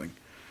solving.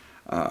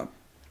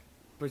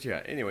 But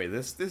yeah, anyway,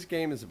 this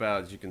game is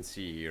about, as you can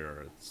see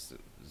here, it's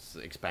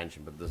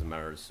expansion, but it doesn't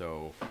matter.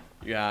 So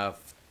you have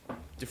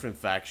different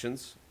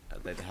factions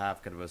that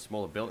have kind of a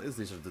smaller abilities.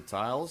 These are the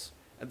tiles,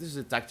 and this is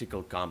a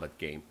tactical combat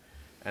game.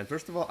 And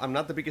first of all, I'm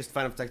not the biggest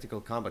fan of tactical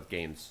combat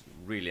games,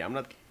 really.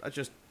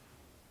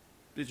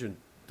 These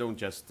don't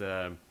just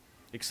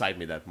excite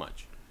me that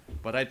much.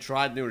 But I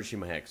tried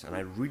Neuroshima Hex, and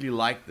I really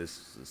like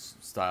this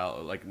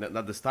style, like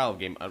not the style of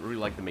game, I really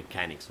like the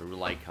mechanics. I really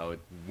like how it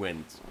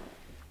went,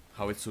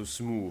 how it's so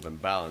smooth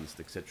and balanced,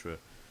 etc.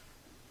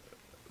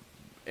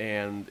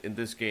 And in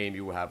this game,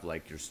 you will have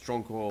like your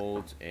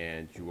stronghold,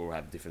 and you will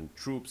have different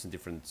troops and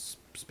different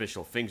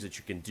special things that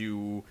you can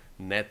do,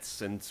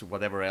 nets and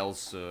whatever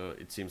else.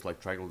 It seems like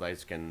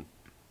troglodytes can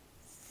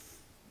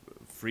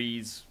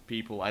freeze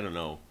people. I don't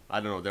know.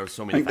 There are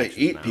so many. I think factions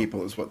they eat now.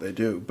 people is what they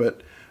do,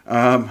 but.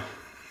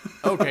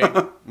 Okay,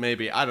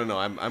 maybe. I don't know.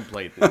 I'm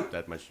played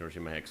that much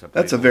Neuroshima Hex.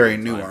 That's a very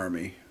new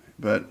army,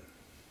 but.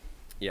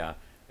 Yeah,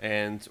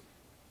 and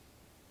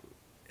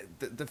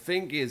the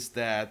thing is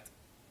that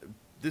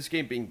this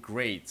game being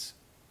great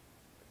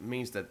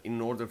means that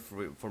in order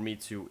for me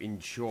to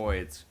enjoy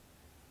it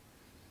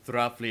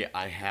thoroughly,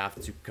 I have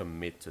to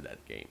commit to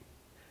that game.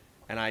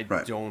 And I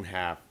don't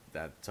have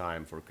that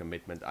time for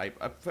commitment. I've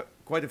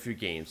quite a few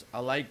games. I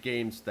like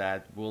games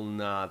that will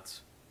not,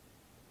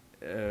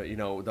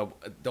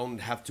 that don't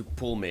have to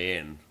pull me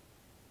in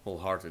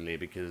wholeheartedly,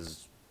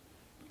 because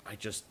I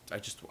just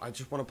want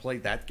to play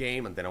that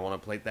game, and then I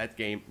want to play that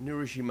game.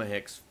 Neuroshima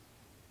Hex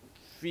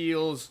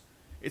feels,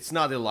 it's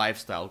not a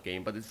lifestyle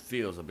game, but it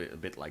feels a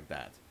bit like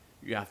that.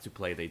 You have to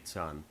play it a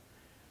ton.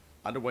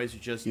 Otherwise,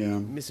 you're just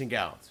missing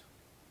out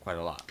quite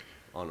a lot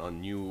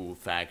on new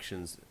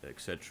factions,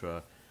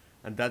 etc.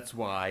 And that's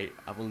why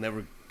I will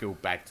never go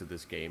back to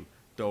this game.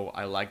 Though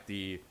I like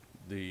the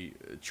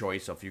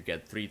choice of, you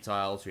get 3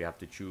 tiles, you have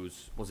to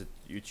choose. Was it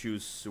you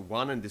choose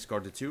 1 and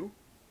discard the 2?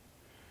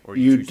 Or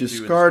you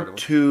discard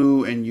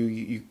 2 and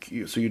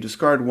you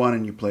discard 1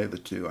 and you play the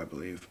 2, I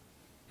believe.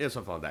 Yeah,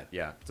 something like that.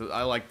 Yeah, so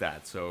I like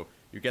that. So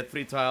you get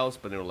 3 tiles,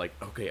 but they're like,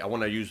 okay, I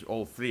want to use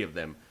all 3 of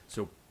them.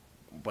 So,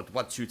 but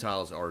what 2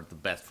 tiles are the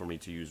best for me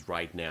to use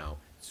right now?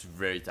 It's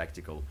very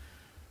tactical,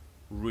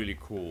 really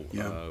cool.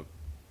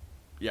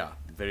 Yeah,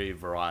 very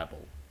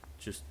variable.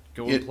 Just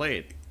go and play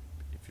it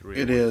if you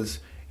really. It is.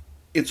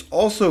 It's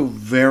also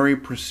very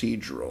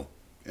procedural,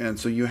 and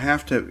so you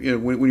have to,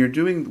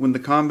 when the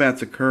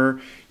combats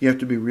occur, you have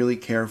to be really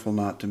careful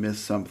not to miss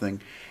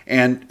something.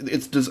 And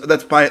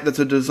that's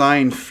a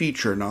design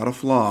feature, not a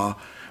flaw.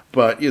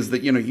 But is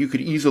that you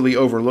could easily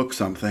overlook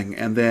something,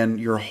 and then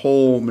your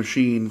whole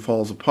machine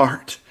falls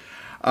apart.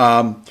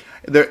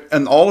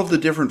 And all of the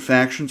different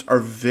factions are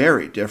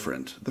very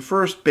different. The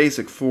first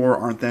basic 4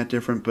 aren't that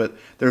different, but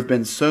there have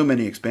been so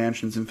many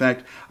expansions. In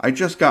fact, I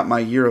just got my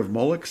Year of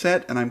Moloch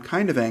set, and I'm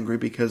kind of angry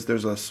because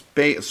there's a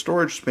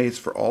storage space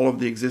for all of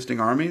the existing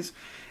armies,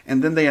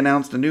 and then they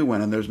announced a new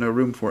one, and there's no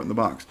room for it in the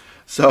box.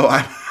 So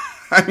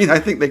I mean, I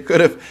think they could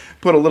have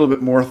put a little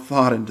bit more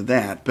thought into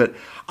that. But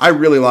I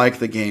really like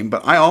the game.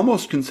 But I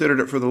almost considered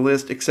it for the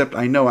list, except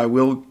I know I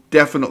will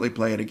definitely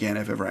play it again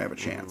if ever I have a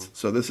chance.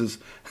 So this is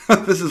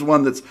this is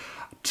one that's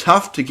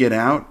tough to get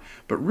out,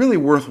 but really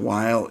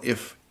worthwhile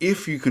if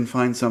you can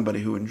find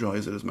somebody who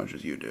enjoys it as much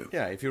as you do.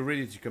 Yeah, if you're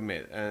ready to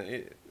commit,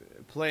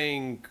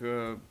 playing,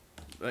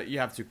 you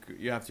have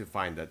to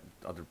find that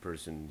other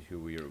person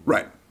who who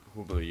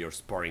will be your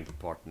sparring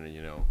partner.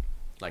 You know,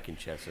 like in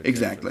chess.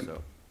 Exactly.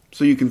 So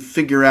So you can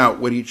figure out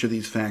what each of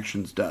these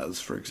factions does,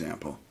 for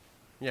example.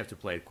 you have to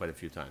play it quite a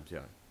few times, yeah,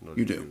 in order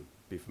You do. to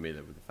be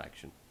familiar with the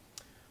faction.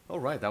 All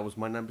right, that was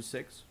my number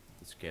 6.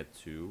 Let's get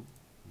to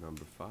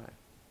number 5.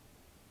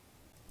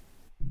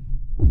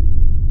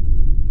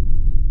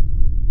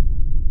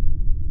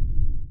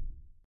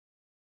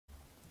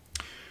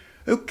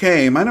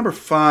 Okay, my number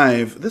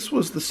 5. This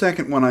was the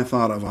second one I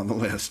thought of on the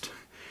list.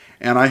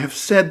 And I have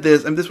said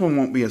this, and this one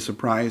won't be a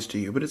surprise to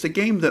you, but it's a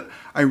game that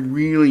I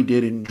really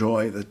did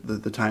enjoy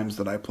the times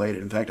that I played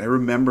it. In fact, I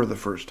remember the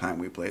first time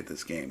we played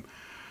this game.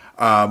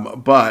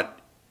 But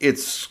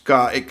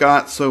it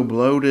got so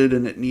bloated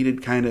and it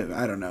needed kind of,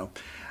 I don't know.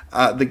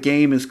 The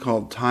game is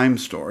called Time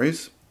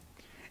Stories,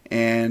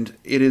 and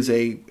it is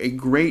a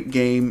great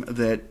game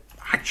that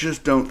I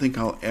just don't think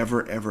I'll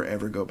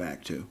ever go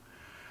back to.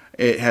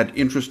 It had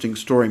interesting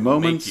story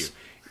moments.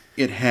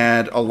 It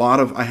had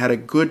I had a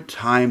good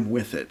time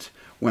with it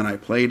when I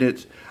played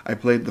it. I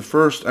played the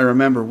first, I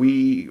remember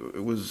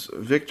it was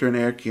Victor and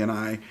Erky and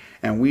I,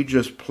 and we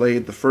just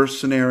played the first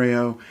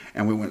scenario,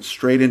 and we went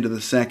straight into the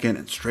second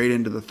and straight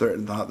into the third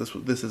and thought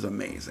this is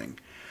amazing.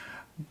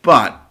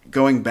 But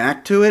going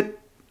back to it,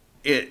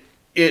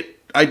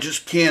 I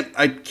just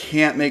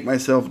can't make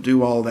myself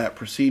do all that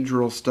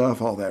procedural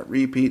stuff, all that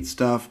repeat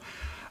stuff.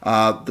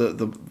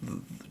 The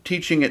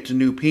teaching it to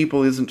new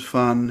people isn't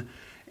fun.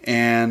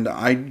 And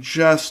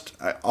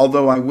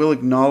although I will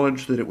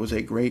acknowledge that it was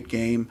a great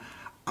game,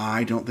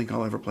 I don't think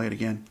I'll ever play it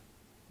again.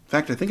 In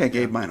fact, I think I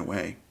gave mine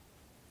away.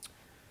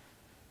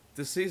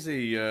 This is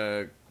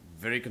a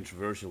very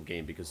controversial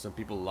game because some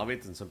people love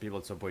it and some people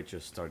at some point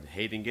just start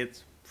hating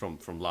it from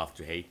love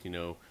to hate, you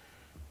know,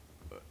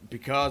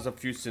 because of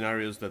few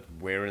scenarios that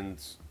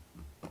weren't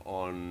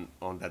on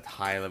that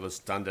high level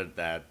standard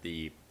that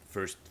the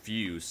first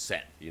few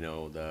set, you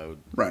know, the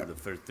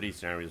first 3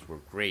 scenarios were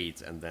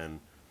great, and then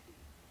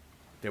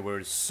they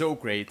were so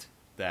great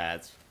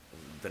that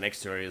the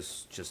next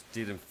areas just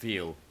didn't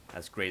feel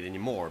as great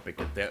anymore.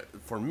 Because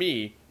for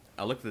me,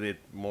 I looked at it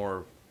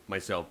more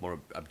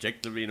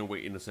objectively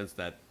in a sense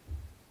that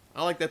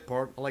I like that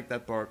part. I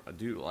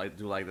do like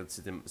that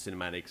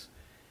cinematics,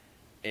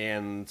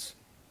 and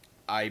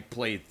I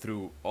played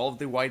through all of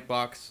the white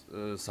box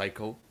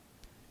cycle,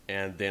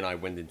 and then I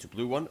went into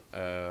blue one,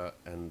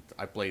 and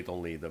I played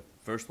only the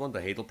first one, the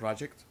Hadel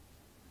Project,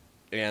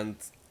 and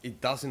it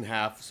doesn't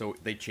have, so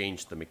they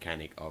changed the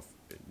mechanic of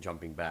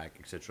jumping back,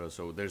 etc.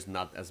 So there's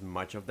not as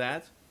much of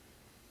that.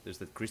 There's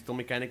that crystal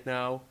mechanic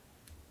now,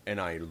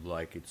 and I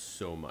like it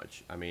so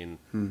much. I mean,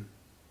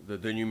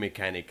 the new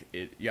mechanic,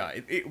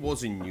 it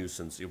was a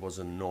nuisance. It was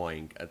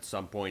annoying. At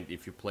some point,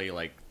 if you play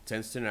like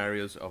 10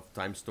 scenarios of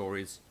time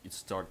stories, it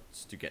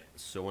starts to get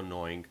so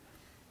annoying.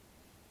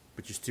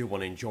 But you still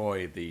want to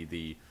enjoy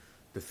the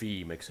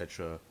theme,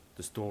 etc.,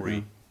 the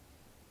story,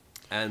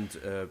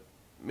 and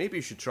maybe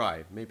you should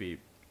try. Maybe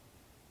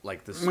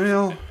like this.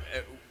 Well,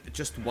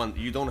 just one.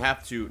 You don't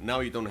have to now.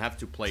 You don't have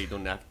to play. You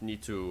don't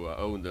need to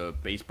own the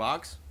base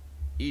box.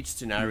 Each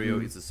scenario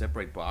is a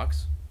separate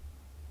box,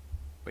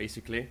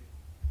 basically.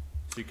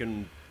 So you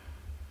can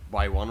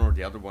buy one or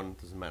the other one.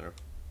 Doesn't matter.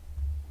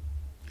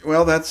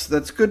 well, that's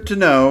good to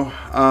know.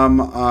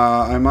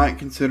 I might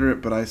consider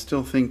it, but I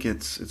still think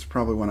it's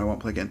probably one I won't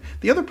play again.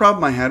 The other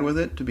problem I had with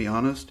it, to be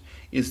honest,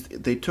 is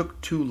they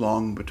took too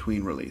long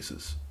between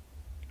releases,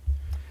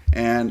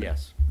 and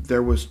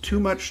there was too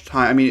much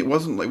time. I mean, it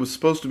was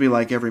supposed to be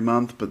like every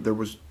month, but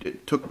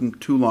it took them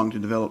too long to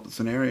develop the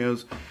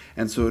scenarios,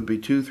 and so it'd be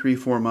 2, 3,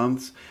 4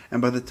 months.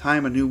 And by the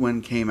time a new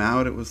one came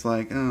out, it was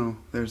like, oh,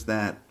 there's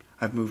that.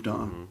 I've moved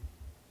on.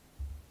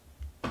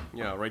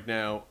 Yeah, right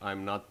now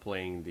I'm not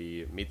playing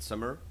the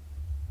Midsummer,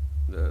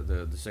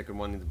 the second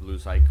one in the blue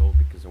cycle,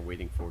 because I'm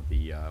waiting for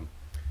the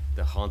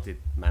Haunted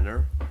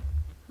Manor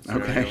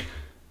scenario. Okay.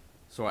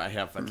 So I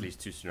have at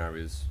least 2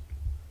 scenarios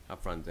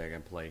up front that I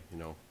can play, you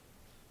know.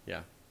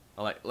 Yeah.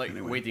 I like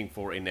waiting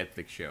for a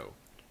Netflix show.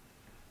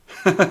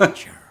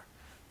 The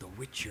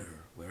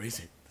Witcher. Where is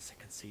it? The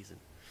 2nd season.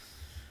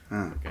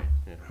 Okay.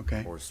 Yeah.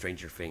 Okay. Or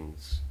Stranger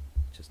Things.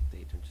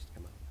 They don't just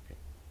come out. Okay.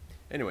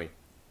 Anyway.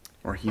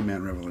 Or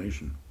He-Man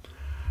Revelation.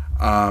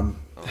 That's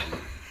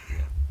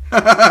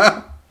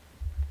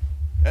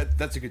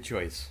a good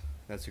choice.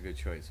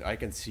 I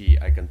can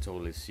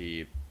totally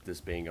see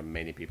this being on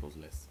many people's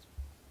lists.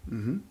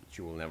 But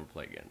you will never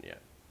play again, yeah.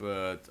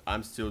 But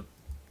I'm still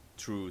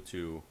true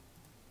to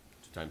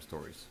Time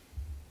Stories.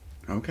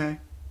 Okay.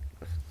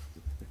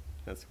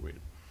 That's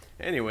weird.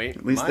 Anyway,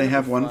 at least they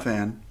have one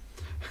fan.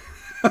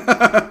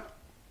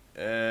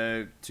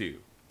 2.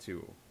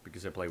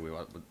 because I play with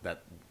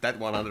that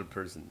one other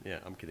person. Yeah,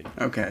 I'm kidding.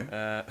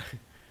 Okay.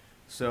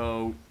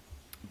 So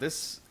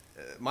this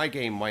my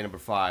game, my number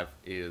 5,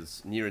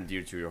 is near and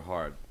dear to your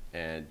heart,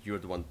 and you're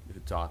the one who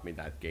taught me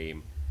that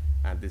game.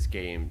 And this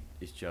game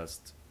is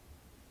just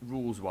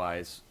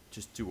rules-wise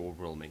just too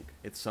overwhelming.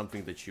 It's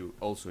something that you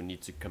also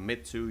need to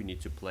commit to. You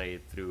need to play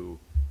it through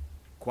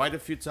quite a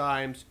few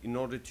times in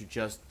order to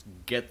just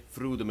get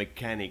through the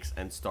mechanics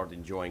and start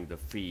enjoying the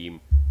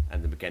theme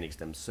and the mechanics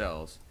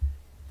themselves.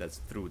 That's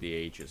Through the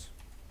Ages.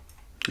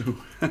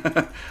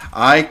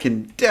 I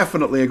can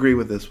definitely agree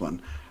with this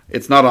one.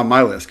 It's not on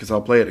my list because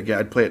I'll play it again.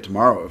 I'd play it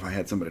tomorrow if I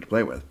had somebody to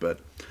play with. But,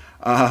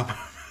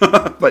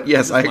 but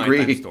yes, I agree.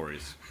 Nighttime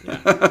stories.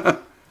 Yeah.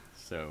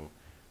 So,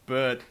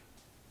 but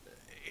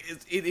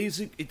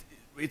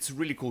it's a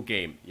really cool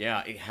game.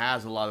 Yeah, it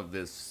has a lot of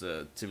this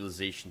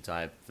civilization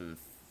type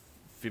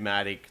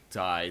thematic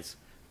ties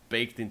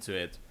baked into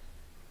it,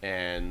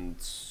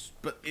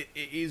 but it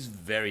is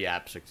very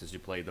abstract as you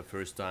play the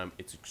first time.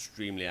 It's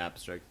extremely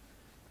abstract,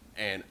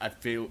 and I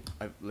feel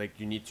like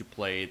you need to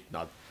play it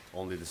not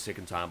only the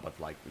second time, but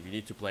like you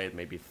need to play it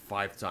maybe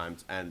 5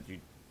 times, and you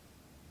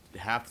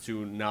have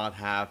to not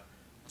have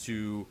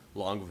too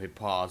long of a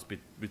pause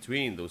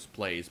between those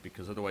plays,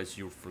 because otherwise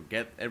you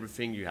forget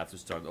everything. You have to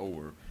start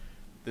over.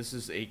 This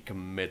is a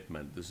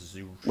commitment. This is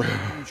a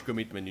huge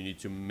commitment you need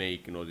to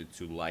make in order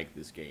to like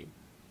this game.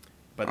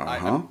 But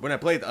when I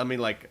play it, I mean,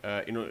 like,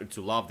 in order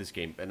to love this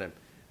game, and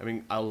I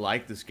mean, I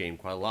like this game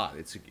quite a lot.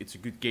 It's a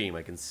good game.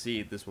 I can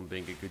see this one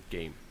being a good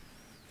game.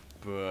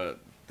 But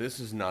this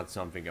is not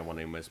something I want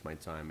to invest my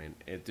time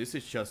in. This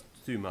is just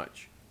too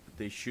much.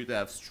 They should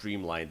have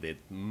streamlined it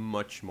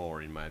much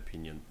more, in my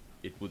opinion.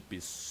 It would be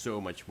so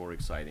much more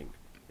exciting,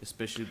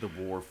 especially the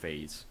war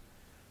phase.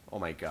 Oh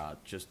my god,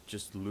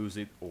 just lose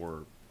it,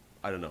 or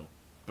I don't know.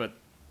 But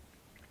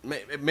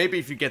maybe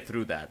if you get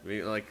through that,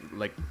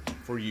 like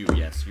for you,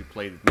 yes, you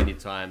played it many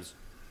times.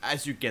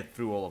 As you get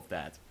through all of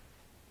that,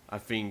 I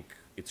think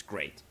it's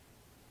great.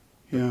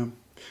 Yeah.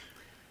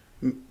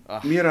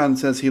 Miran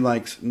says he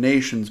likes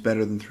Nations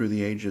better than Through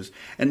the Ages,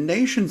 and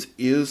Nations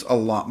is a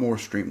lot more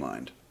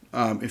streamlined.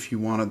 If you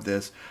wanted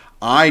this,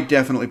 I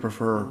definitely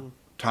prefer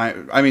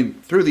time. I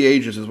mean, Through the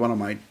Ages is one of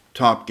my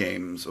top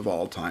games of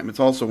all time. It's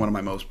also one of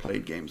my most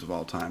played games of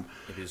all time.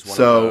 It is one of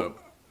the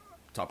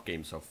top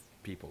games of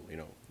people,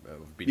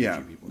 of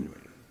BDG people. Anyway.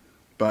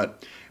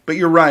 But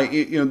you're right.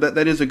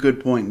 That is a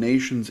good point.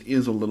 Nations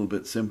is a little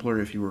bit simpler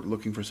if you were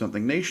looking for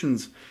something.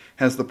 Nations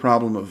has the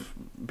problem of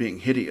being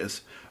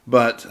hideous,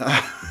 but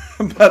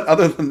but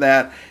other than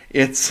that,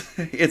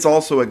 it's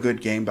also a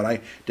good game. But I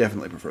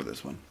definitely prefer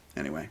this one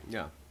anyway.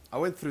 Yeah, I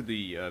went through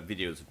the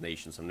videos of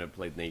Nations. I've never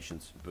played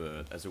Nations,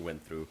 but as I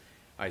went through,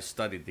 I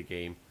studied the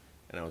game,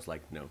 and I was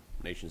like, no,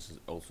 Nations is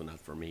also not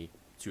for me.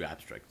 Too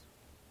abstract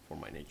for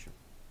my nature.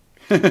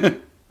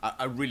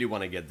 I really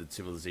want to get the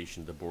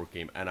Civilization, the board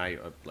game, and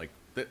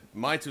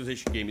my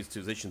Civilization game is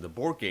Civilization, the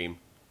board game,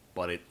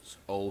 but it's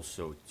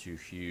also too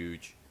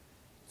huge,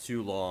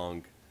 too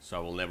long, so I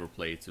will never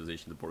play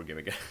Civilization, the board game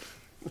again.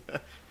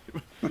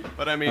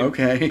 But I mean,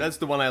 okay. That's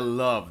the one I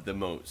love the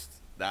most.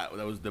 That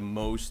was the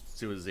most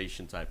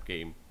Civilization type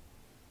game.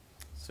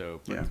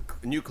 So, yeah.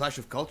 A new Clash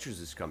of Cultures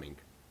is coming.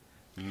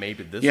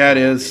 Maybe this. Yeah, it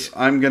is.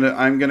 I'm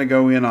gonna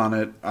go in on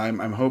it.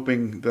 I'm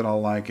hoping that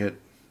I'll like it.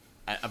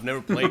 I've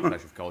never played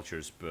Clash of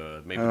Cultures,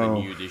 but maybe the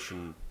new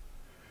edition.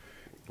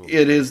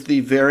 It is the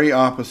very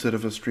opposite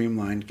of a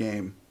streamlined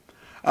game.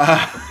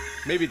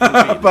 Maybe it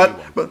will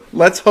be but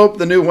let's hope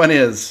the new one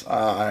is.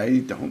 I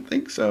don't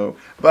think so,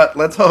 but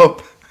let's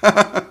hope.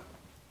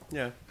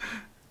 Yeah.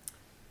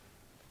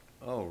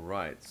 All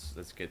right,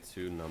 let's get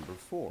to number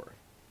 4.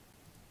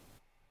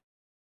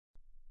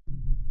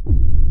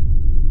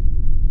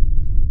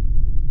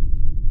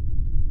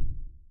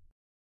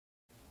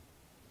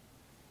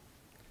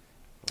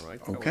 All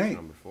right. Okay.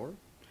 Number 4.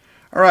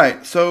 All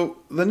right. So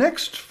the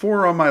next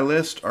 4 on my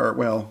list are,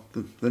 well,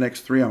 the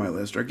next 3 on my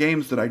list are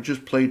games that I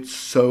just played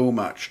so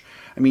much.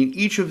 I mean,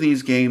 each of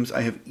these games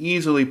I have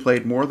easily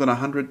played more than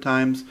 100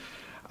 times.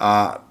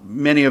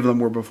 Many of them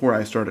were before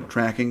I started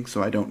tracking,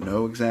 so I don't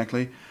know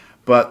exactly.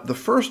 But the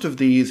first of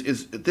these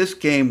is this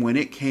game, when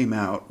it came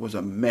out, was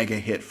a mega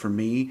hit for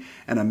me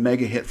and a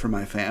mega hit for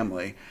my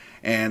family.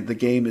 And the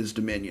game is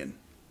Dominion.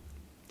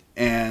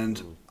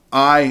 And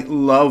I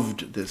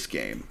loved this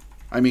game.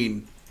 I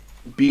mean,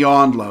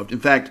 beyond loved. In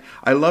fact,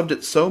 I loved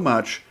it so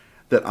much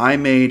that I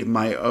made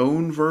my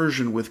own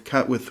version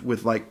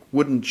with like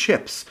wooden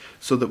chips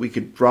so that we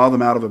could draw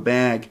them out of a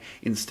bag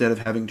instead of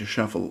having to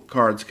shuffle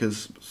cards,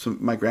 because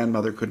my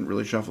grandmother couldn't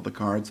really shuffle the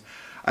cards.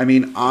 I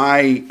mean,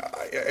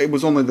 it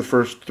was only the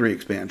first 3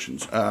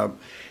 expansions.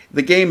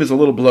 The game is a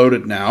little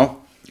bloated now.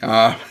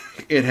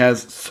 It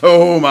has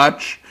so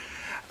much,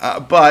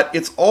 but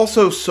it's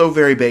also so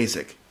very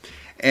basic.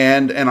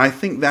 And I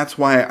think that's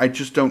why I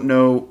just don't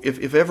know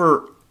if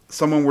ever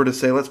someone were to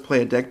say, let's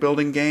play a deck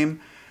building game,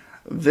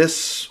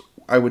 this,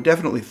 I would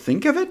definitely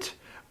think of it,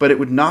 but it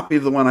would not be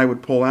the one I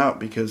would pull out,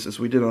 because as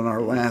we did on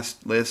our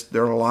last list,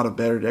 there are a lot of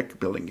better deck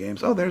building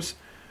games. Oh, there's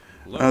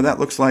Look. That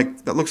looks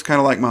kind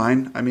of like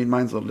mine. I mean,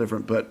 mine's a little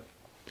different, but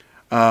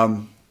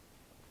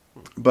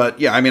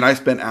yeah, I mean, I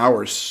spent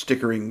hours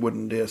stickering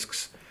wooden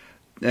discs,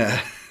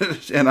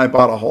 and I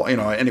bought a whole.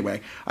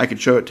 Anyway, I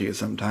could show it to you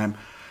sometime,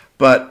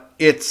 but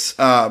it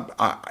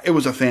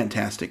was a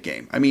fantastic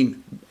game. I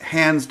mean,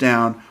 hands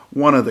down,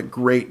 one of the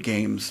great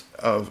games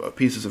of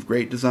pieces of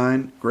great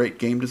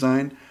game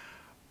design.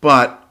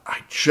 But I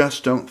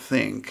just don't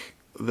think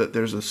that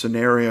there's a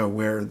scenario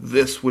where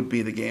this would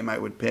be the game I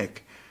would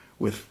pick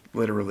with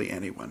literally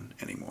anyone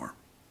anymore.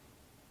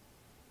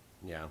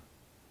 Yeah.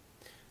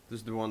 This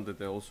is the one that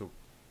I also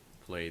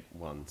played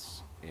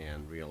once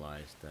and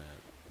realized that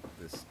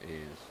this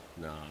is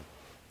not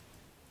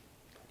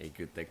a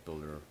good deck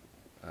builder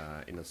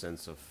in a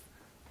sense of,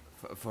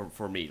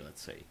 for me,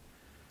 let's say.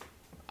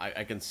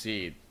 I can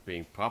see it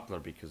being popular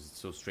because it's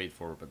so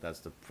straightforward, but that's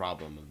the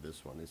problem of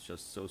this one. It's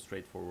just so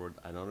straightforward.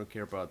 I don't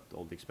care about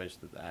all the expansions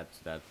that add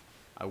to that.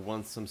 I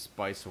want some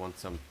spice, I want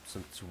some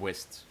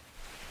twist.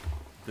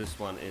 This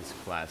one is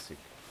classic,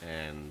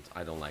 and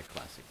I don't like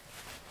classic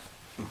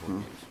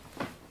board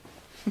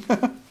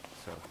games.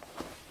 So,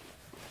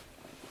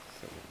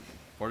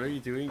 what are you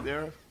doing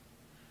there?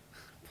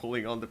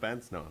 Pulling on the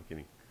pants? No, I'm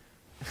kidding.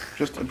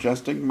 Just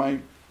adjusting my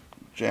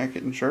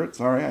jacket and shirt.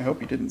 Sorry, I hope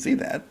you didn't see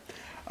that.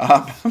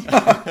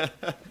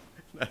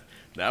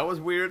 That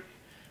was weird.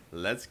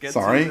 Let's get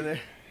Sorry. to the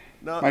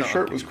My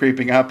shirt was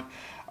creeping up.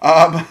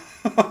 I'm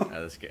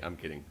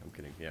kidding.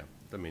 Yeah,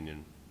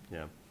 Dominion.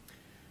 Yeah.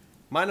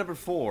 My number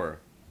 4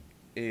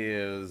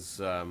 is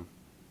a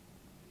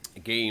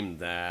game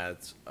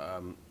that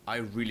I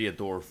really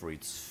adore for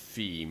its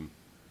theme,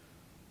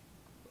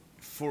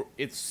 for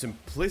its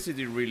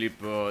simplicity, really,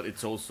 but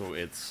it's also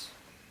its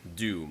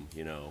Doom,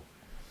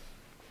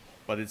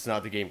 But it's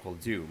not a game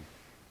called Doom.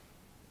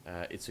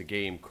 It's a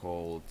game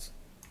called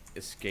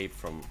Escape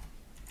from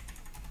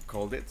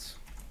Colditz.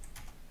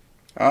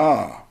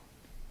 Ah.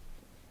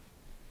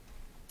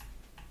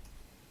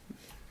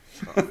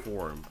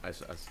 Form. I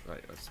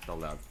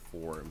spelled out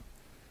form.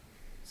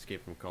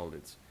 Escape from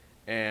Colditz.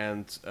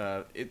 And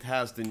it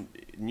has the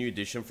new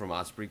edition from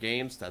Osprey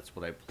Games. That's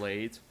what I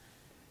played.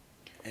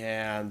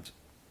 And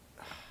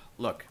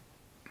look,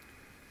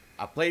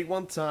 I played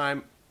one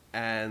time,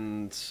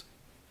 and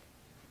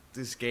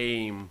this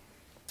game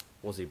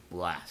was a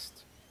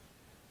blast.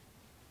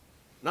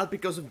 Not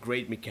because of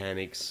great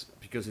mechanics,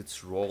 because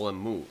it's roll and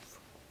move.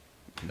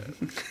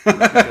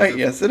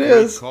 Yes, it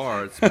is.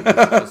 Cards,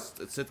 because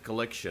it's a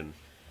collection.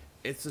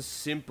 It's as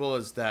simple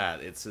as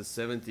that. It's a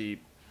 70,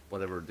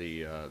 whatever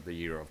the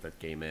year of that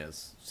game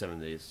is,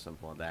 70s,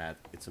 something like that.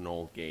 It's an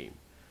old game,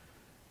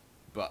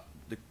 but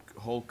the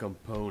whole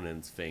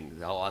components thing,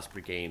 the whole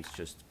Osprey Games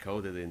just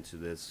coded into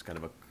this kind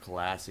of a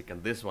classic,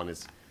 and this one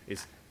is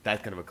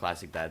that kind of a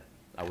classic that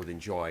I would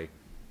enjoy,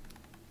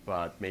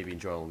 but maybe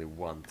enjoy only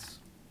once.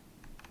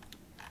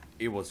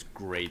 It was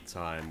great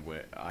time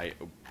where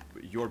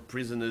you're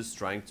prisoners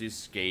trying to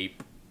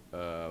escape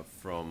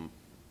from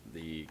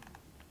the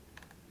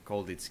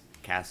Colditz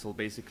castle,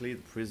 basically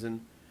the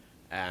prison,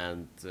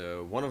 and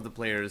one of the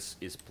players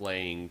is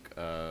playing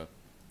the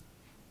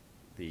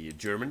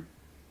German,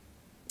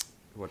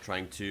 who are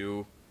trying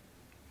to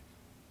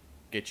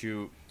get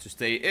you to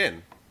stay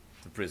in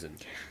the prison,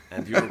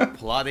 and you're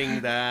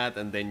plotting that,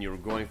 and then you're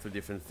going through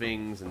different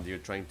things, and you're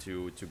trying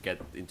to get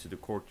into the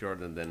courtyard,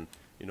 and then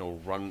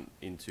run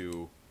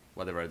into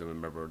whatever, I don't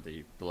remember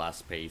the last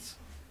space.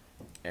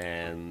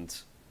 And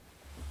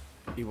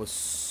it was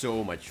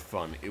so much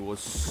fun. It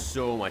was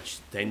so much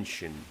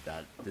tension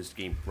that this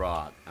game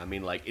brought. I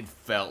mean, like, it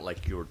felt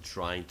like you're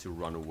trying to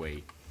run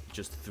away.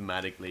 Just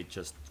thematically, it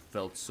just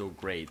felt so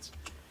great.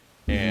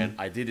 And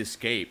I did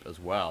escape as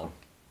well.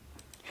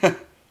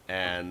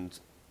 And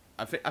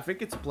I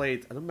think it's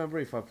played, I don't remember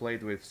if I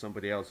played with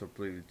somebody else or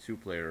played with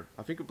 2-player.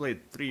 I think we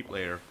played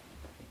 3-player.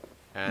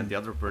 And the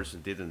other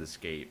person didn't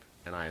escape,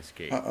 and I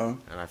escaped. Uh-oh.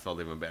 And I felt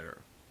even better.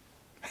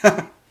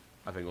 I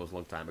think it was a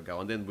long time ago.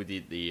 And then we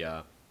did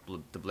the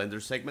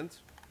Blender segment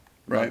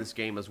on this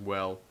game as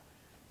well,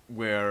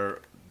 where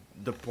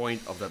the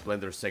point of that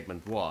Blender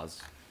segment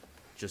was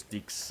just the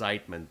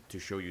excitement, to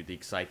show you the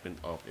excitement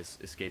of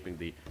escaping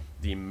the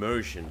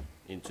immersion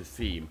into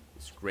theme.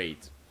 It's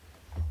great.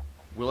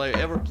 Will I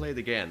ever play it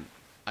again?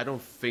 I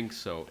don't think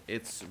so.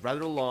 It's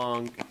rather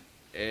long.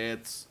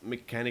 It's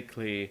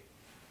mechanically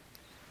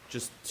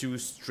just too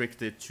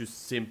stricted, too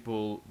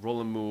simple. Roll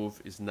and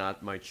move is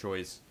not my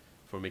choice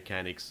for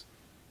mechanics.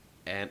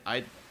 And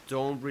I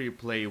don't really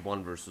play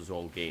one versus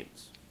all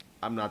games.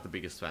 I'm not the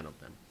biggest fan of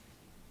them.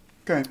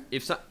 Okay.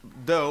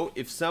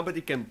 If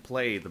somebody can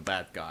play the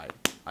bad guy,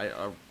 I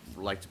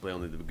like to play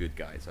only the good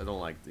guys. I don't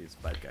like this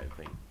bad guy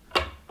thing.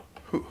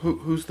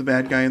 Who's the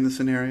bad guy in the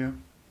scenario?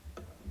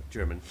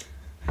 German.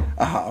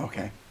 Ah,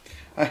 okay.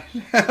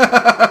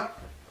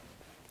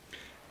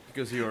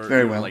 Because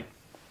you're like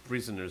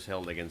prisoners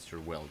held against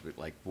your will,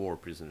 like war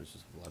prisoners or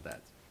something like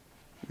that.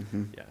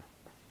 Yeah.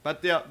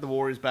 But yeah, the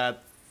war is bad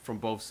from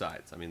both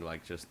sides. I mean,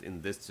 like, just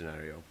in this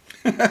scenario.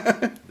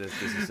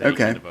 This is a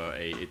kind of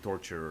a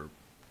torture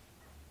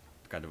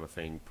kind of a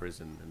thing,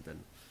 prison, and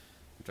then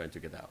trying to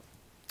get out.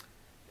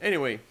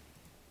 Anyway,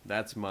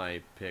 that's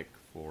my pick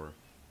for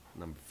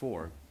number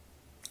 4.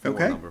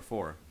 Okay. Number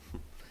 4.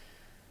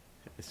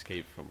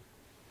 Escape from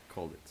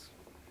Colditz.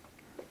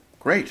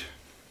 Great.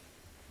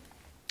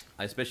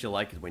 I especially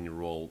like it when you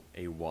roll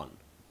a 1.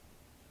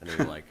 And then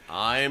you're like,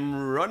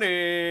 I'm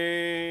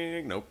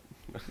running. Nope.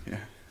 Yeah.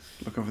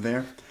 Look over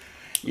there.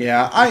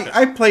 Yeah,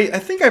 I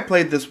think I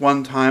played this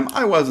one time.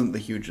 I wasn't the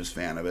hugest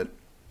fan of it,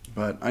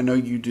 but I know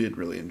you did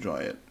really enjoy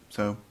it.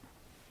 So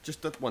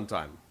Just that one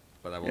time,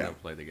 but I will never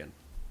play it again.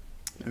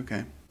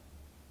 Okay.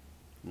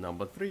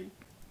 Number 3.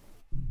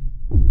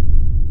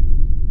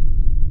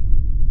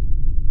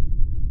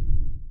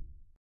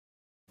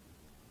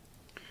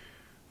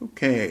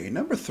 Okay,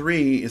 number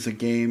 3 is a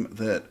game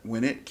that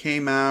when it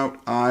came out,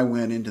 I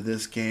went into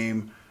this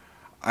game.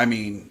 I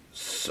mean,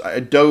 I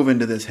dove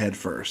into this head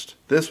first.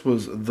 This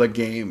was the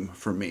game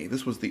for me.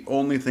 This was the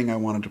only thing I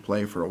wanted to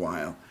play for a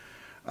while.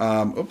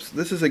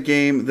 This is a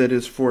game that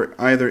is for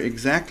either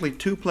exactly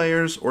 2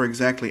 players or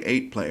exactly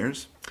 8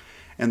 players.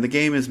 And the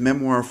game is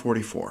Memoir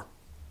 44.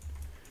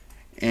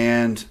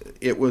 And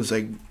it was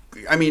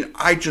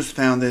I just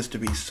found this to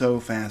be so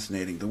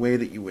fascinating. The way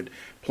that you would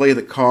play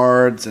the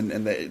cards,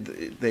 and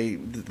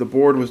the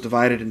board was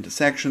divided into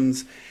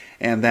sections,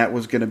 and that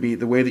was going to be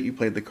the way that you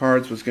played the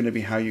cards was going to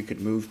be how you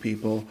could move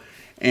people.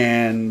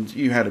 And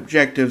you had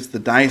objectives. The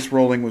dice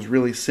rolling was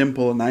really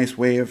simple, a nice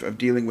way of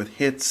dealing with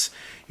hits.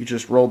 You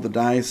just rolled the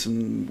dice,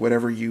 and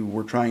whatever you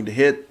were trying to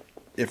hit,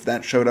 if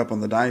that showed up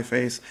on the die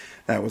face,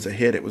 that was a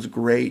hit. It was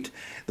great.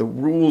 The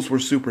rules were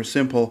super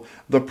simple.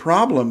 The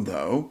problem,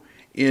 though,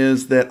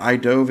 is that I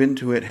dove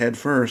into it head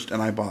first,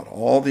 and I bought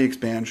all the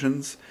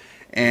expansions,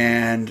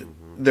 and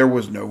there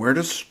was nowhere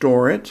to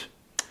store it.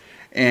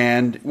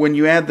 And when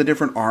you add the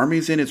different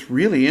armies in, it's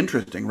really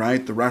interesting,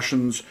 right? The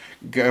Russians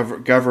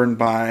govern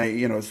by,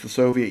 it's the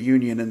Soviet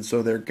Union, and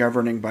so they're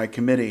governing by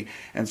committee,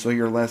 and so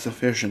you're less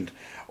efficient.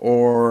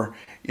 Or,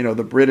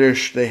 the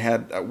British, they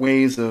had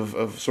ways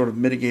of sort of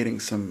mitigating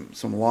some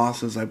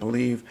losses, I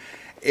believe.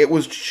 It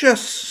was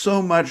just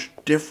so much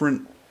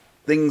different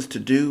things to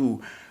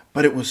do,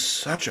 but it was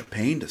such a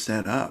pain to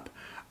set up.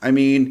 I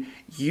mean,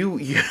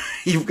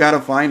 you've got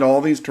to find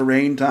all these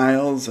terrain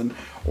tiles and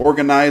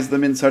organize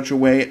them in such a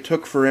way. It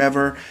took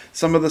forever.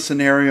 Some of the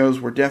scenarios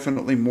were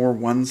definitely more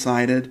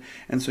one-sided,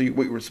 and so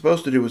what you were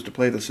supposed to do was to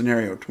play the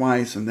scenario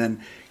twice and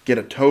then get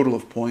a total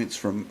of points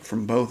from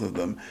both of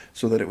them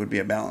so that it would be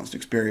a balanced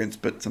experience,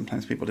 but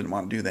sometimes people didn't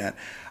want to do that.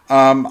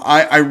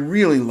 I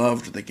really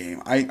loved the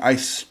game. I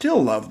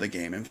still love the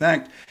game. In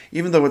fact,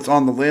 even though it's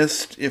on the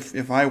list,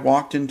 if I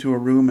walked into a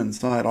room and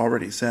saw it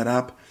already set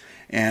up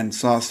and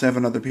saw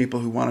 7 other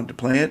people who wanted to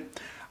play it,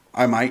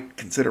 I might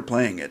consider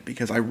playing it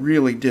because I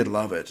really did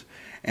love it,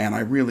 and I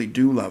really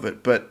do love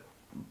it. But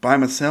by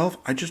myself,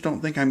 I just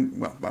don't think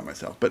by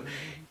myself, but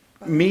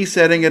me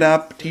setting it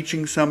up,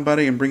 teaching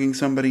somebody, and bringing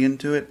somebody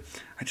into it,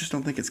 I just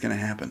don't think it's going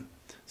to happen.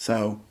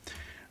 So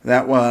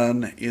that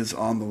one is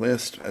on the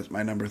list as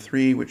my number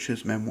 3, which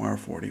is Memoir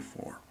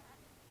 44.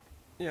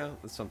 Yeah,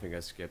 that's something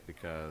I skipped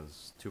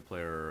because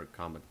 2-player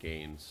combat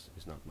games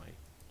is not my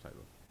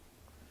title.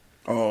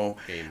 Oh,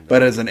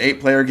 but as an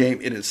 8-player game,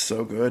 it is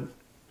so good.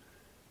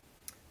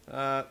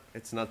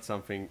 It's not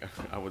something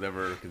I would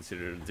ever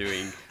consider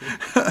doing.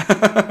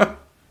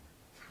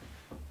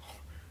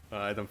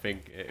 I don't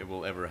think it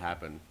will ever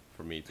happen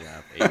for me to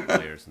have 8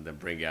 players and then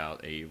bring out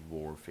a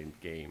war-themed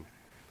game.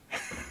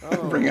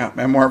 Bring out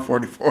Memoir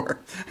 44.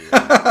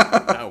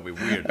 Yeah, that would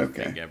be weird to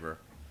think ever.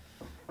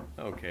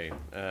 Okay,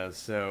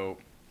 so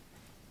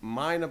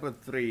my number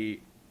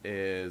 3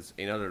 is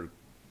another,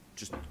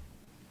 just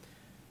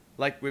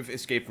like with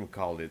Escape from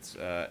Colditz.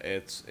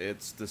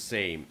 It's the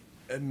same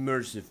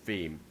immersive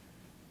theme.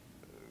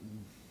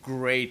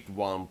 Great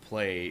one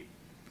play,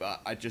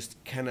 but I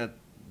just cannot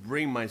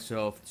bring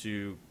myself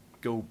to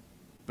go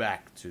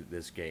back to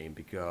this game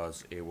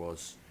because it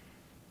was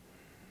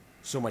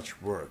so much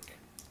work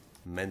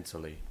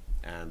mentally,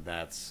 and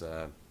that's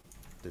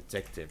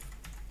Detective.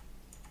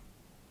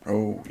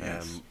 Oh,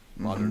 yes.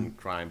 Modern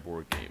crime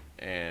board game,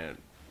 and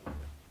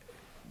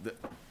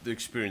the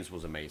experience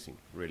was amazing.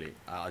 Really,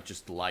 I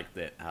just liked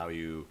it how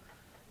you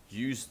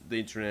use the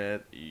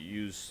internet,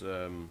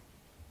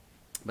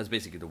 but it's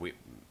basically the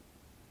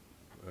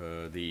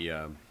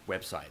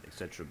website,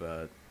 etc.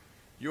 But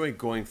you're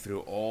going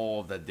through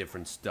all that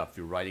different stuff.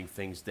 You're writing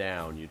things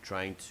down. You're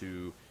trying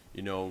to,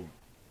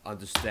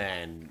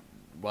 understand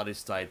what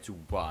is tied to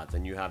what,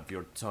 and you have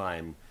your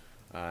time,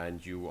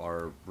 and you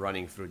are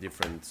running through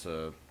different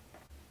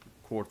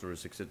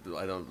quarters, etc.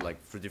 I don't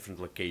like for different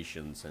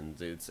locations, and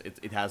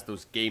it has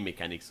those game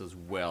mechanics as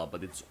well.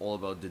 But it's all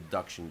about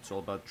deduction. It's all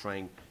about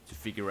trying to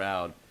figure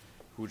out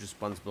who's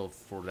responsible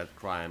for that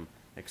crime,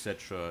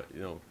 etc.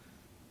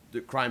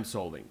 The crime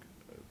solving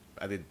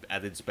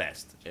at its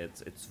best.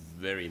 It's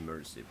very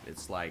immersive.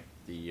 It's like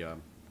the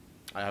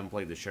I haven't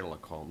played the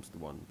Sherlock Holmes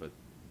one, but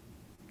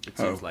it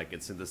seems like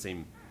it's in the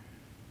same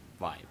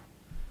vibe.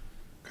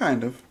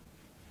 Kind of.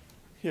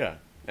 Yeah,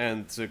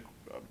 and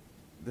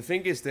the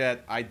thing is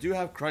that I do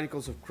have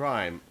Chronicles of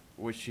Crime,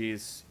 which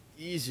is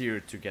easier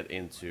to get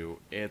into.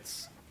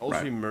 It's also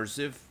Right.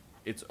 immersive.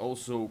 It's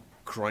also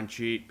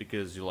crunchy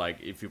because you like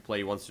if you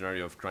play one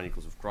scenario of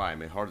Chronicles of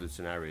Crime, a harder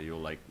scenario, you're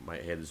like my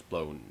head is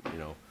blown, you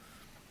know.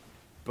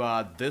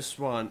 But this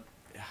one,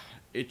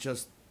 it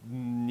just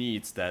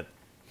needs that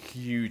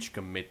huge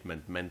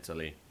commitment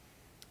mentally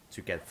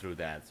to get through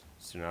that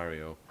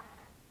scenario.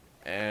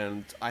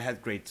 And I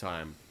had great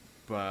time,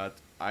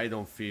 but I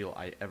don't feel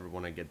I ever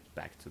want to get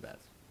back to that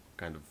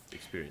kind of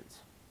experience.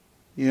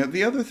 Yeah,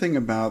 the other thing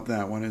about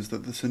that one is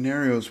that the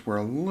scenarios were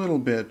a little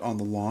bit on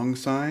the long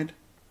side,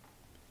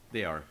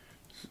 They are.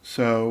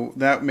 so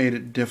that made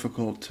it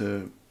difficult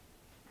to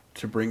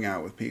bring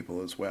out with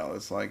people as well.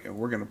 It's like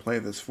we're going to play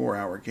this 4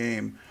 hour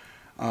game.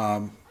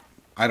 Um,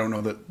 I don't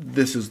know that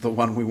this is the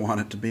one we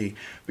want it to be,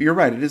 but you're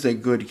right. It is a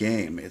good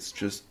game. It's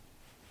just,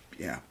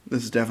 yeah,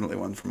 this is definitely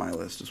one for my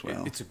list as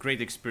well. It's a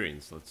great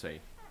experience, let's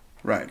say.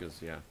 Right.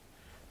 Because, yeah.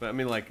 But I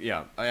mean, like,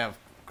 yeah, I have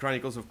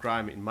Chronicles of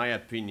Crime, in my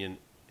opinion,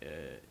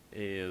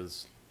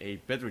 is a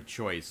better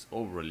choice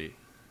overly,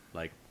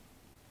 like,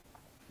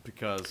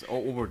 because,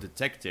 over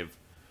Detective,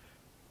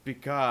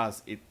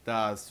 because it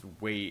does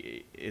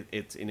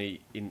it's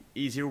in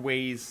easier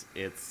ways.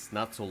 It's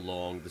not so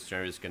long. The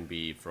scenarios can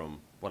be from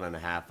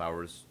 1.5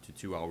 hours to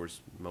 2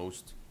 hours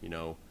most. You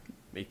know,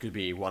 it could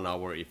be 1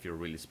 hour if you're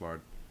really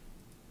smart.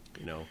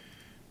 You know,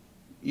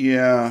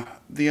 Yeah,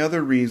 the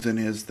other reason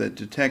is that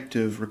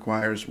detective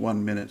requires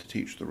 1 minute to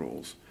teach the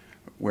rules,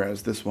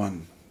 whereas this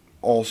one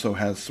also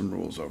has some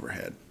rules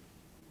overhead.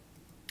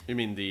 you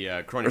mean the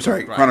Or Chronicles of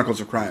sorry, Crime? Chronicles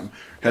of Crime.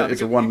 Yeah,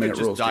 It's a because one you could minute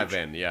just rules dive teach.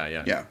 in. Yeah,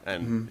 yeah. Yeah.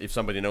 And if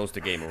somebody knows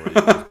the game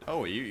already,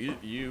 oh,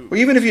 you. Well,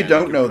 even if you stand like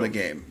don't you're know pro. the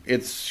game,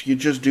 it's you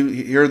just do.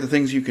 Here are the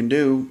things you can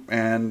do,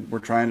 and we're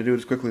trying to do it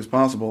as quickly as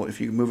possible. If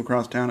you move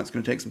across town, it's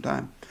going to take some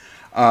time.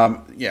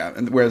 Yeah,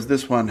 and whereas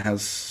this one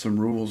has some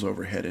rules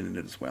overhead in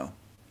it as well.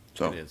 It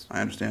So is.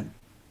 I understand.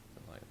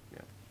 Like,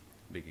 yeah,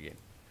 big game.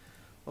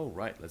 All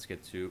right, let's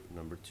get to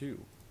number two.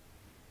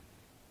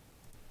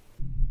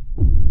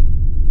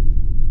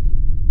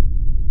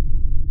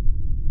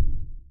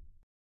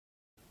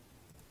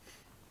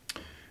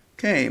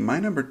 Okay, my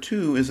number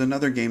two is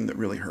another game that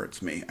really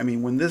hurts me. I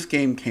mean, when this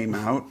game came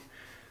out,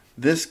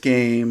 this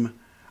game,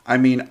 I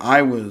mean,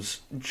 I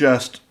was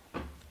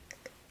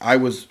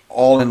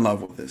all in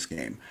love with this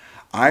game.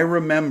 I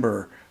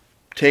remember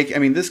I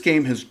mean, this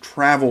game has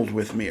traveled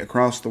with me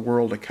across the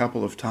world a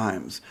couple of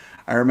times.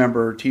 I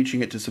remember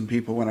teaching it to some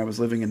people when I was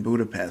living in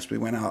Budapest. We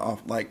went out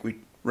off, like, we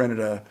rented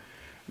a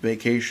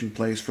vacation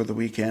place for the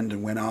weekend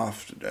and went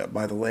off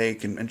by the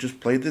lake and just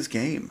played this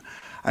game.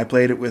 I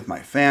played it with my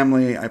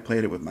family. I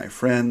played it with my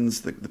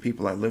friends, the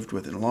people I lived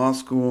with in law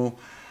school.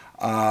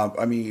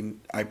 I mean,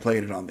 I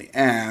played it on the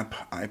app.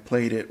 I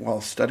played it while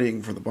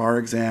studying for the bar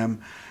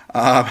exam.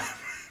 Uh,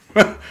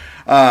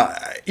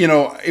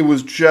 it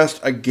was just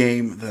a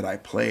game that I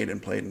played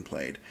and played and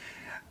played.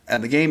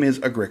 And the game is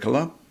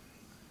Agricola,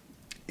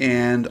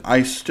 and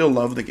I still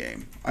love the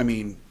game. I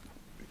mean,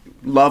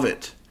 love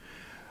it,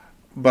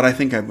 but I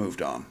think I've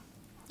moved on.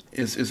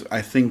 Is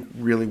I think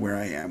really where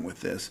I am with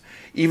this.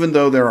 Even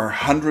though there are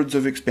hundreds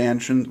of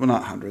expansions, well,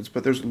 not hundreds,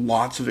 but there's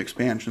lots of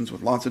expansions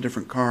with lots of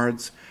different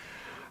cards,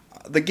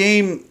 the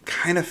game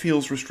kind of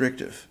feels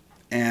restrictive.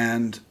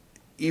 And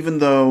even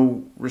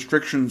though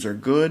restrictions are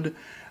good,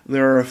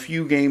 there are a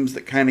few games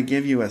that kind of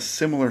give you a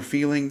similar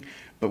feeling,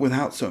 but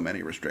without so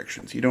many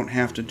restrictions. You don't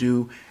have to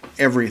do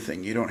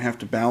everything. You don't have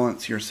to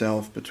balance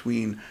yourself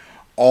between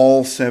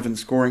all 7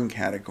 scoring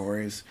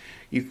categories.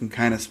 You can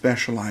kind of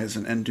specialize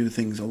and do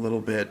things a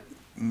little bit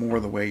more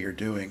the way you're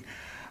doing,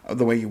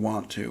 the way you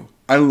want to.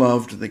 I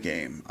loved the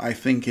game. I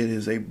think it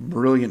is a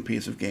brilliant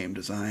piece of game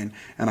design,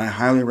 and I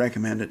highly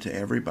recommend it to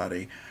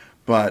everybody,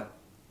 but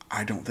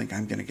I don't think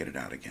I'm going to get it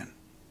out again.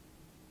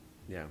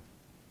 Yeah,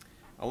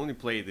 I only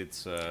played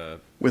its.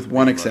 With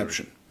one Big Brother.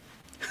 exception.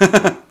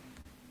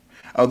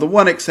 The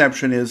one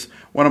exception is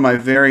one of my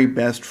very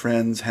best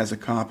friends has a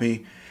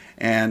copy,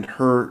 and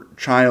her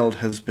child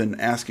has been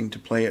asking to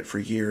play it for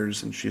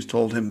years, and she's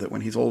told him that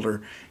when he's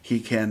older, he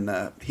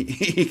can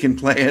he can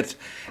play it,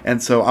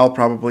 and so I'll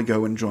probably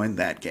go and join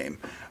that game.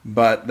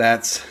 But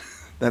that's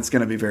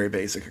going to be very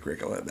basic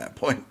Agricola at that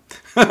point.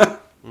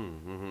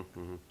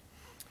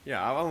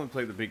 Yeah, I only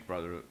played the Big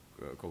Brother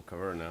called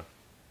Caverna.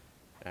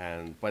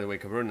 And by the way,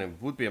 Caverna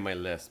would be on my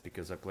list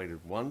because I played it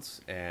once,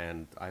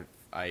 and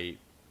I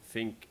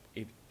think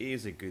it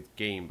is a good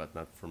game, but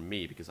not for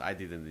me because I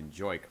didn't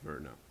enjoy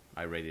Caverna.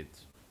 I rate it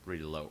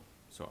really low,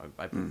 so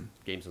I put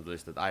games on the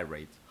list that I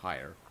rate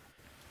higher.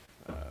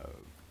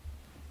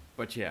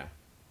 But yeah,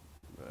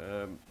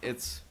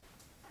 it's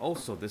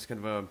also this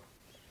kind of a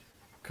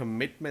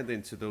commitment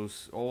into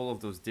those all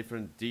of those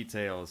different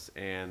details,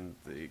 and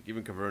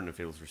even Caverna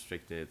feels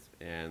restricted,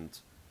 and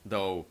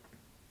though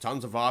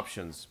tons of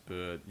options,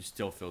 but you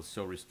still feel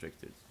so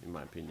restricted, in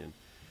my opinion.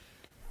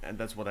 And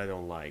that's what I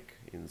don't like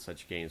in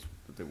such games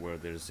where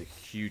there's a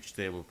huge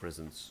table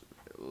presence,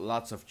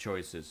 lots of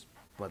choices,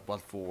 but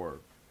what for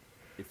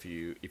if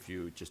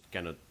you just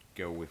cannot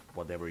go with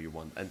whatever you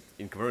want? And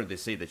in Caverna they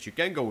say that you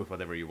can go with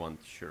whatever you want,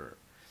 sure,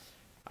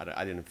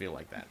 I didn't feel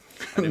like that.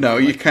 I didn't No,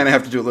 feel you like kind of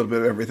have to do a little bit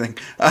of everything.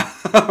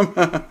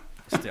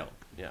 still,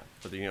 yeah.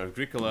 But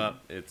Agricola,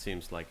 it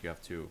seems like you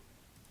have to.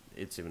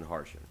 It's even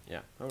harsher.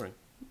 Yeah. All right.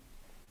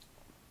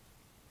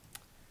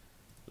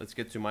 Let's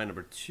get to my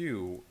number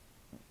 2,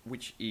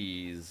 which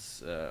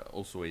is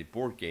also a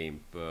board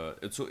game, but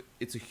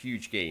it's a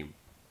huge game,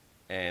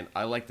 and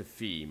I like the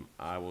theme.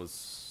 I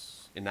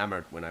was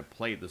enamored when I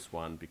played this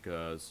one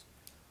because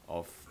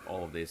of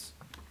all of this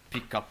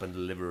pick up and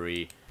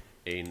delivery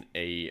in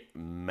a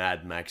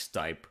Mad Max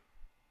type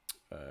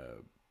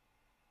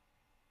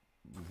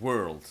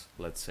world,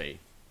 let's say,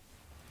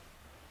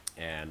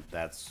 and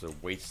that's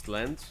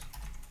Wasteland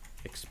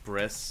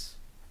Express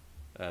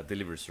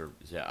delivery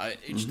service. Yeah,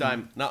 each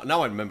time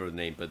now I remember the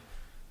name, but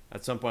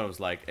at some point I was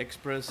like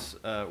Express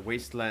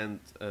Wasteland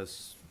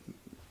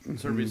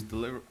service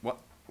deliver.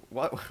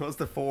 What was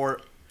the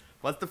four?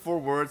 What's the 4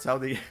 words? How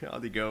they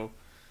go?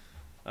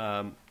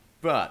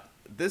 But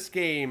this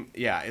game,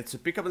 yeah, it's a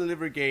pickup and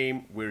delivery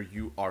game where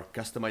you are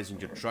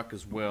customizing your truck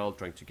as well,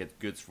 trying to get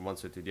goods from one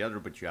side to the other,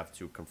 but you have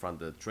to confront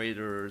the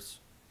raiders,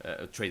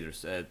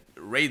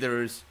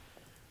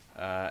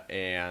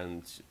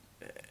 and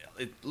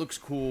it looks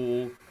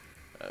cool.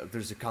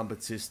 There's a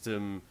combat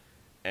system,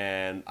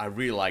 and I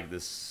really like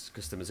this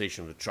customization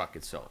of the truck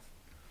itself.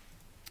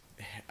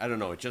 I don't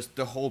know, just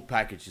the whole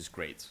package is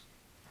great.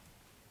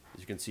 As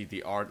you can see,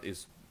 the art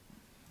is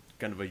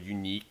kind of a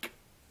unique,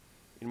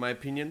 in my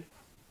opinion.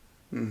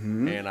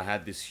 And I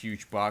had this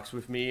huge box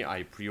with me.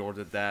 I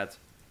pre-ordered that,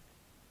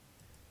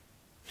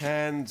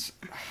 and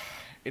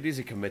it is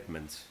a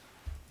commitment.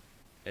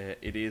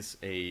 It is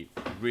a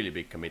really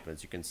big commitment.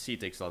 As you can see,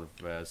 it takes a lot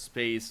of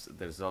space.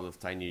 There's a lot of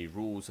tiny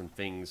rules and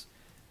things,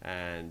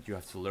 and you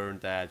have to learn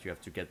that. You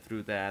have to get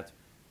through that.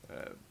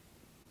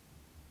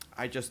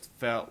 I just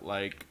felt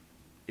like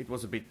it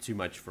was a bit too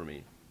much for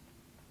me.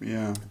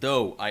 Yeah.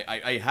 Though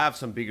I have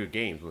some bigger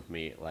games with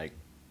me, like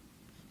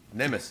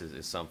Nemesis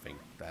is something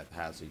that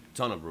has a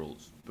ton of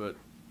rules, but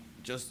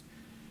just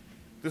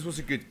this was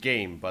a good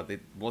game, but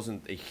it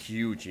wasn't a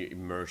huge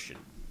immersion.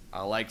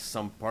 I like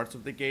some parts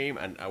of the game,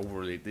 and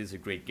overall it is a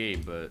great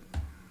game, but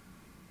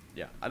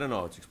yeah, I don't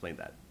know how to explain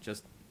that.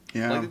 Just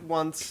played it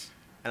once,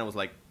 and I was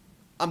like,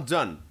 I'm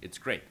done. It's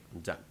great.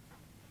 I'm done.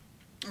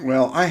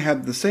 Well, I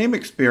had the same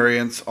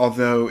experience,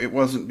 although it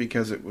wasn't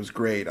because it was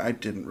great. I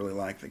didn't really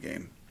like the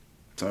game,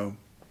 so.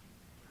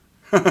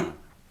 Okay.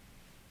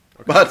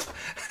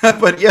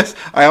 But yes,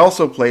 I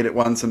also played it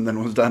once and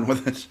then was done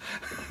with it.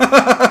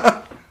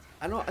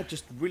 I know. I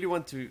just really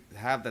want to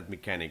have that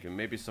mechanic, and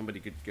maybe somebody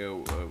could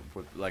go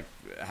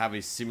have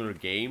a similar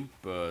game,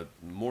 but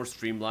more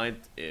streamlined.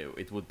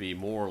 It would be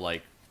more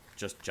like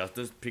just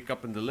as pick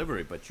up and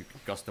delivery, but you can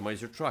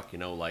customize your truck.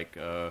 Like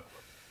kind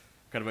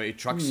of a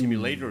truck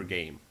simulator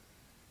game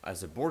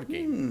as a board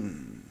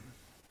game.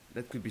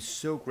 That could be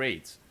so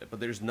great,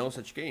 but there's no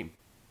such game.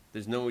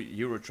 There's no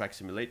Euro Truck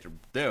Simulator,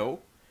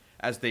 though.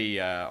 As they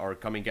are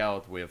coming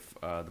out with,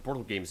 the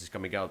Portal Games is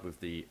coming out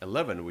with the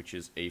 11, which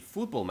is a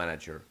football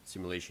manager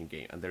simulation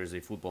game. And there is a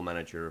football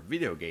manager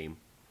video game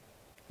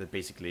that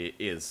basically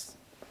is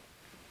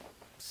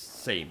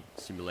same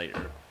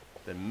simulator.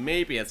 Then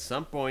maybe at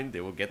some point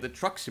they will get the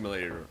truck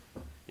simulator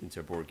into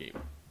a board game.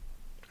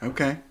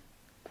 Okay.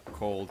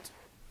 Called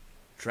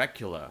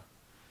Dracula.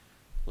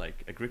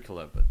 Like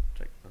Agricola, but...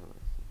 okay.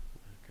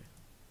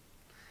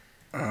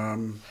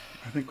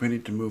 I think we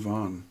need to move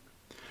on.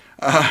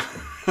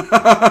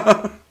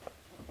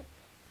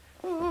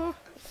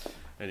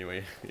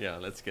 Anyway, yeah,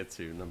 let's get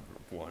to number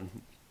 1.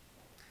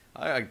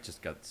 I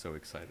just got so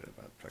excited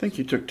about I think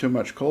you took too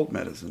much cold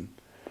medicine.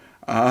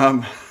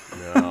 No,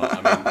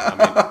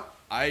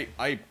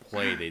 I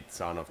played a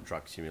ton of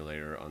Truck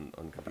Simulator on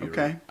computer.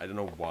 Okay. I don't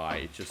know why.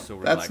 It's just so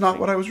relaxing. That's not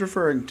what I was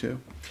referring to.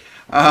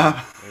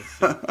 Let's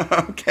see.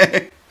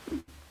 Okay.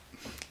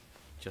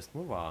 Just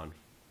move on.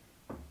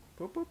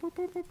 Boop, boop, boop,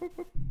 boop, boop, boop,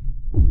 boop.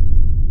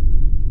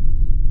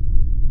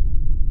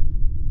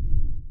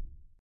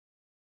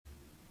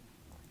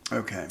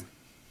 Okay.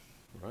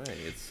 Right,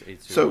 it's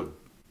So, one.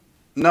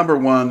 number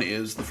 1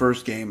 is the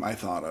first game I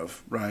thought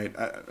of, right?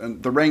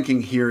 And the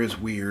ranking here is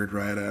weird,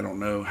 right? I don't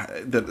know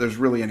that there's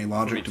really any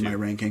logic to my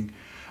ranking.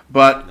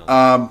 But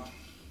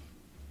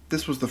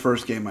this was the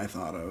first game I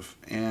thought of.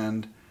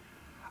 And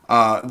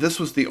this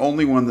was the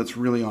only one that's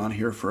really on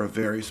here for a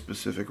very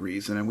specific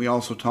reason. And we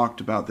also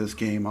talked about this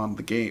game on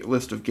the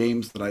list of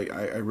games that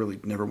I really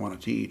never want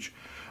to teach.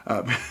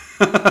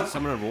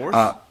 Summoner Wars?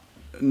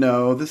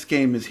 No, this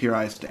game is Here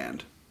I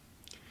Stand.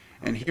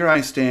 And Here I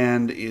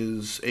Stand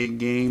is a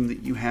game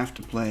that you have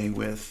to play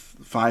with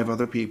 5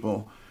 other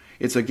people.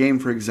 It's a game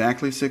for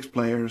exactly 6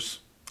 players.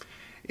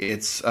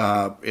 It's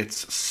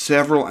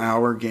several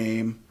hour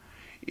game.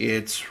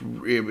 It's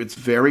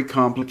very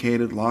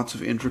complicated, lots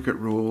of intricate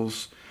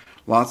rules,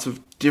 lots of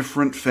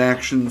different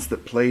factions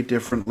that play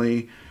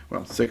differently.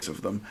 Well, 6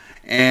 of them.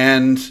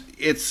 And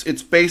it's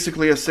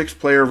basically a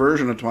 6-player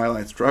version of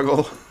Twilight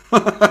Struggle.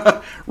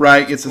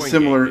 Right? It's a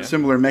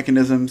similar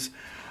mechanisms.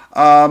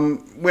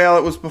 Well,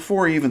 it was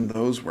before even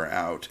those were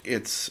out.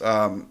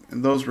 And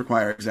those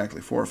require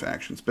exactly 4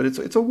 factions, but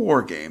it's a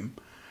war game.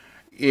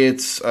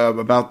 It's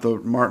about the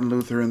Martin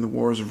Luther and the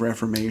Wars of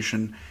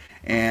Reformation,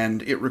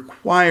 and it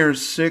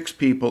requires 6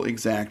 people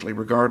exactly,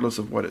 regardless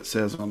of what it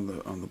says on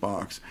the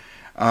box.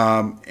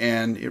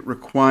 And it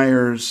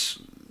requires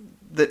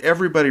that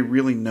everybody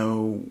really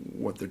know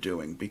what they're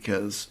doing,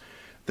 because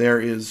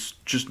there is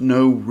just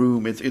no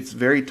room. It's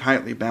very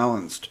tightly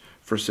balanced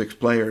for 6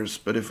 players,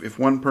 but if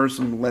one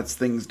person lets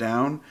things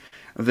down,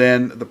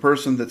 then the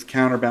person that's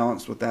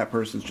counterbalanced with that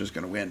person is just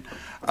going to win,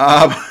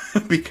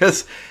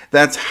 because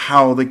that's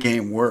how the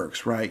game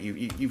works, right?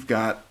 You've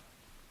got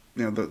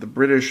the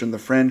British and the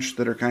French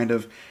that are kind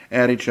of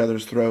at each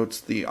other's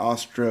throats, the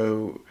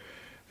Austrians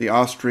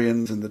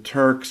and the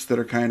Turks that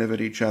are kind of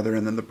at each other,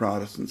 and then the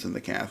Protestants and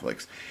the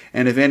Catholics.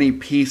 And if any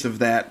piece of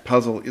that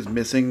puzzle is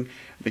missing,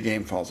 the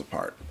game falls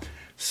apart.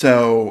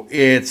 So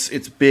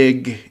it's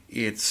big.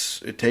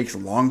 It takes a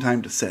long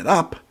time to set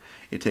up.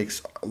 It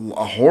takes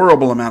a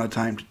horrible amount of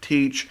time to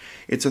teach.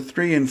 It's a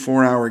 3 and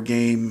 4 hour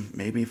game,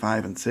 maybe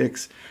 5 and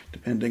 6,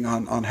 depending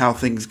on how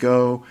things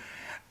go.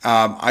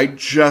 I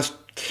just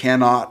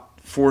cannot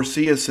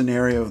foresee a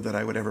scenario that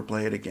I would ever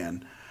play it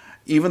again,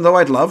 even though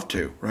I'd love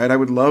to, right? I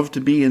would love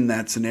to be in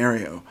that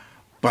scenario,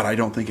 but I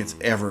don't think it's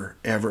ever,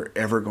 ever,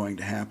 ever going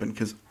to happen,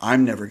 because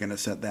I'm never going to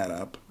set that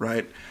up,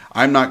 right?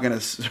 I'm not going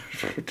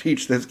to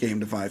teach this game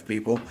to 5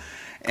 people,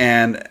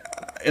 and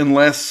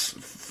unless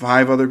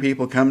 5 other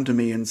people come to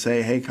me and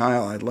say, "Hey,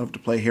 Kyle, I'd love to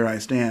play Here I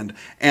Stand,"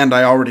 and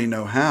I already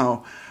know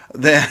how,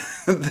 then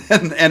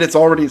and it's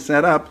already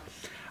set up,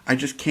 I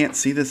just can't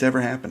see this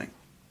ever happening.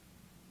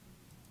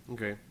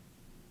 Okay.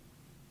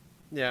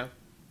 Yeah.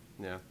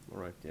 Yeah. All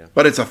right. Yeah.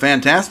 But it's a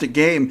fantastic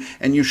game,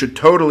 and you should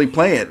totally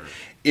play it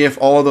if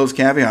all of those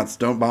caveats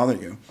don't bother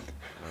you.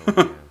 Oh,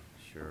 yeah,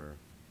 sure.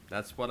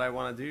 That's what I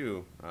want to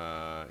do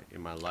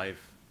in my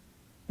life.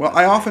 Well,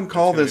 I often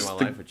call this my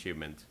life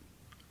achievement.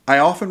 I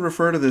often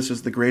refer to this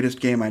as the greatest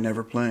game I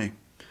never play.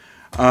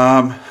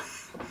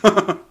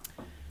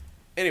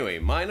 Anyway,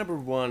 my number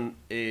 1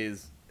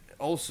 is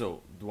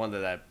also the one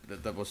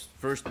that was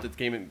first that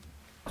came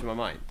into my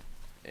mind,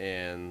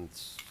 and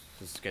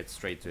just get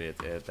straight to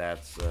it.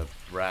 That's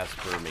Brass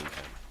Birmingham.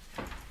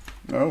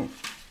 Oh.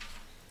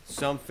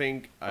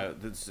 Something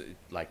that's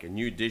like a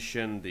new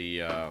edition.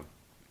 A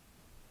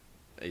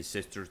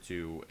sister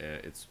to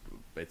it's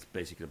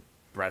basically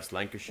Brass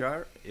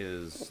Lancashire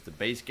is the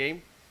base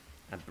game,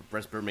 and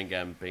Brass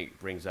Birmingham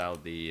brings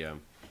out the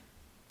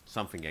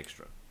something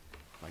extra,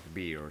 like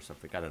beer or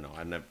something. I don't know.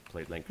 I've never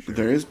played Lancashire.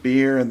 There is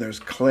beer and there's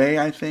clay,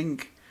 I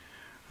think.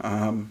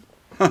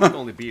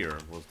 Only beer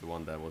was the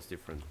one that was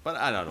different, but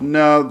I don't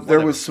know. No, there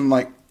was some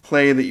like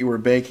clay that you were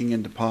baking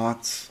into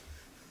pots.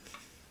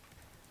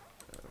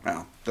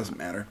 Well, doesn't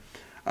matter.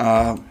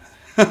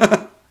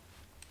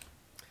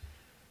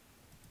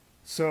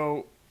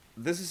 So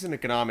this is an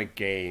economic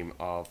game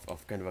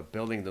of kind of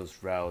building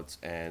those routes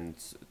and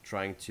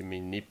trying to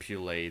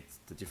manipulate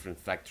the different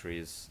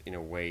factories in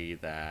a way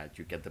that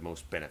you get the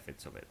most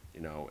benefits of it.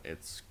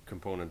 It's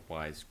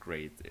component-wise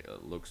great.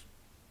 It looks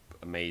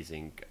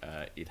amazing.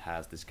 It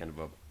has this kind of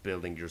a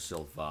building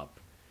yourself up,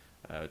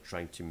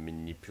 trying to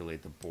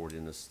manipulate the board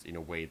in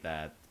a way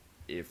that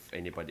if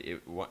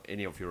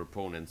any of your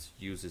opponents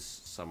uses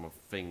some of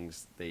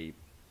things,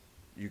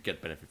 you get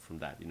benefit from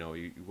that.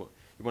 You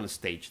want to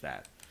stage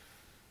that,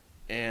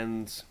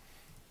 and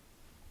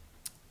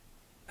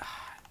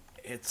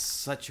it's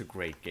such a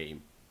great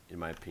game in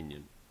my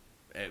opinion.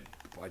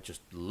 I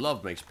just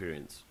love my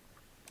experience,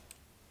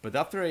 but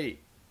after I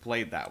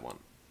played that one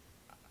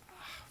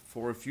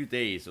for a few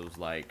days, I was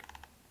like,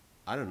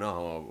 I don't know how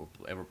I will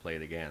ever play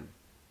it again,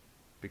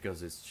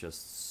 because it's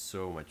just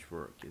so much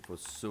work. It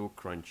was so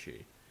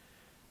crunchy.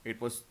 It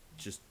was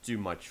just too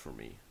much for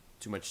me.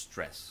 Too much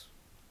stress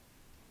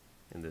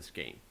in this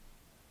game.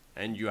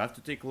 And you have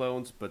to take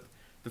loans, but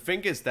the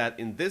thing is that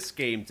in this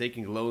game,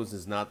 taking loans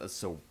is not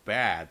so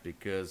bad,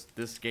 because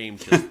this game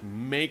just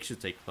makes you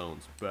take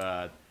loans.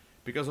 But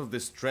because of the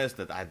stress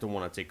that I don't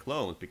want to take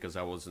loans, because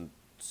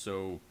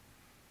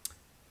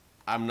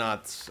I'm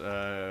not...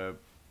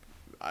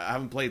 I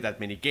haven't played that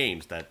many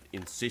games that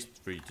insist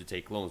for you to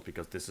take loans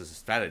because this is a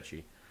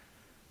strategy.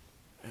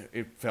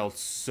 It felt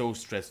so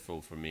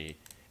stressful for me,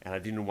 and I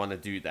didn't want to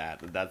do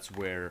that. And that's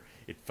where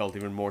it felt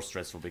even more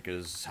stressful,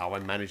 because how I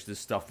managed this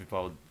stuff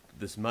without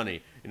this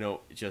money,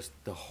 just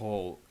the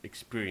whole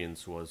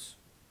experience was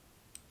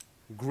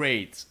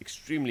great,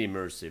 extremely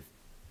immersive.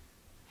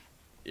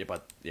 Yeah,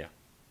 but yeah,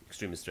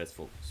 extremely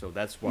stressful. So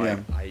that's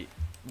why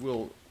I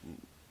will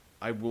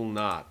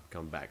not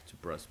come back to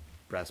Brass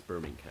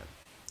Birmingham.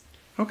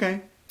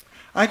 Okay.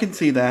 I can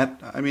see that.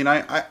 I mean,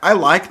 I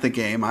like the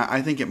game.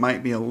 I think it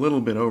might be a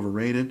little bit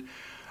overrated,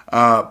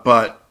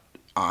 but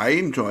I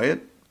enjoy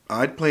it.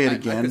 I'd play it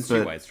again. I can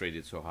see why it's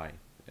rated so high.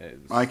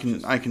 I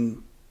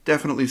can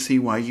definitely see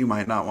why you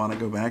might not want to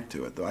go back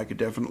to it, though. I could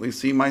definitely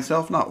see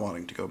myself not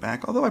wanting to go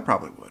back, although I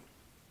probably would.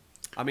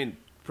 I mean,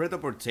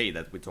 Pret-a-Porter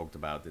that we talked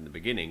about in the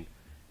beginning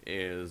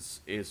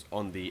is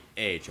on the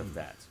edge of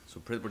that. So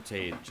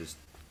prêt-à-porter just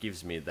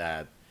gives me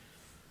that,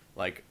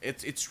 like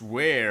it's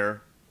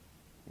rare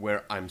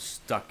where I'm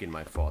stuck in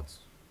my thoughts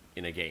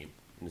in a game,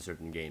 in a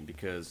certain game,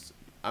 because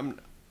I'm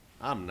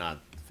not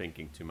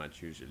thinking too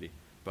much usually.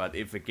 But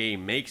if a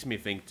game makes me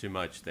think too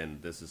much, then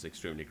this is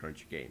extremely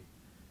crunchy game,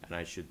 and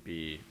I should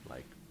be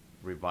like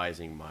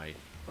revising my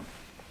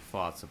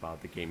thoughts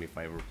about the game if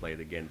I ever play it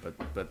again. But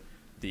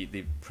the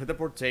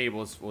prêt-à-porter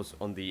was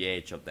on the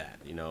edge of that,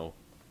 you know.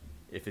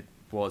 If it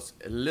was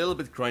a little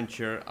bit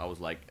crunchier, I was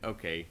like,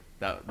 okay,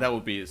 that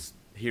would be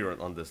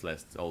here on this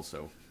list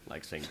also.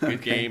 Like saying, good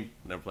Okay. game,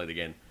 never played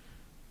again.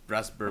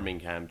 Brass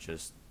Birmingham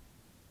just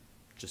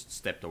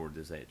stepped over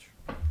this edge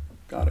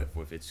Got it.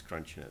 with its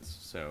crunchiness.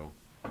 So,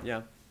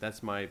 yeah,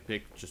 that's my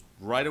pick. Just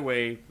right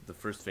away, the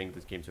first thing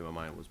that came to my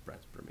mind was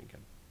Brass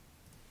Birmingham.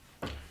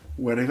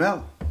 Very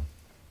well.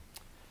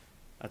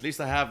 At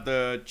least I have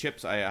the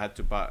chips. I had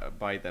to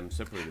buy them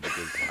separately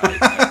because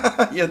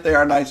I Yet they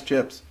are nice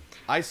chips.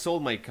 I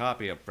sold my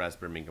copy of Brass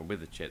Birmingham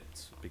with the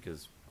chits,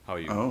 because how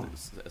you Oh.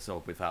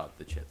 sell without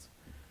the chits,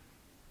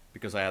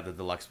 because I had the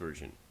deluxe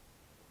version.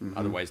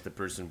 Otherwise, the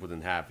person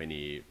wouldn't have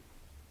any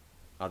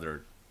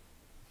other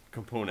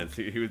components.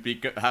 He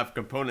would have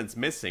components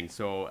missing.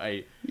 So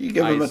You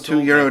give I them a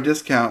sold €2 my-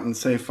 discount and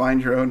say,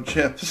 find your own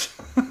chips.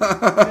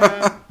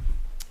 Yeah.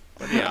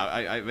 But yeah,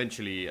 I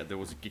eventually there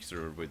was a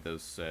Kickstarter with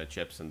those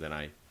chips, and then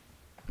I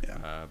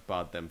Yeah.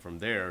 bought them from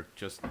there,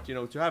 just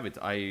to have it.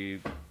 I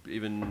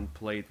even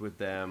played with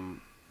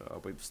them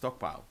with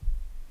Stockpile.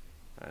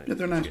 Yeah,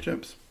 they're It's nice good.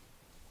 chips.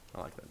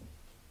 I like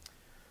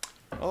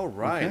that. All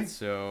right, Okay.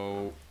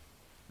 so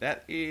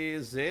that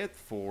is it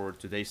for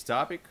today's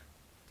topic.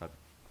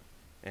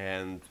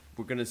 And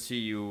we're gonna see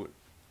you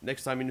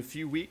next time in a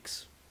few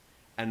weeks.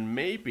 And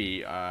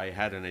maybe I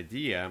had an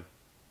idea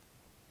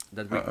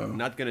that we're Uh-oh.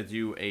 not gonna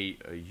do a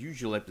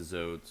usual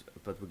episode,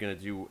 but we're gonna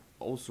do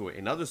also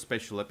another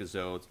special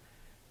episode,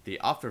 the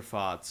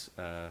afterthoughts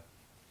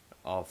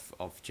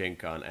of Gen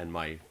Con and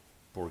my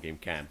board game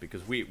camp,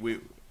 because we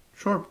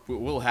Sure.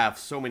 we'll have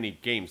so many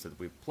games that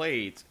we've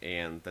played,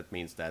 and that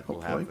means that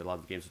we'll have Hopefully. a lot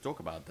of games to talk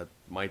about. That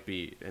might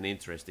be an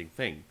interesting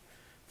thing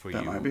for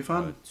That you might be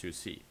fun. to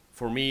see.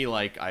 For me,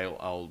 like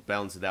I'll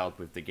balance it out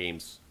with the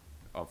games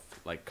of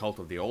like Cult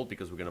of the Old,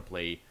 because we're gonna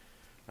play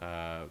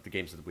the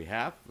games that we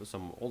have,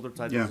 some older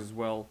titles Yeah. as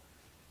well.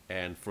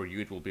 And for you,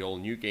 it will be all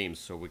new games,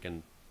 so we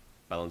can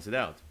balance it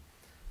out.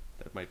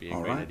 That might be a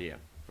All great right. idea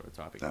for a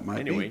topic. That might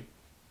anyway, be.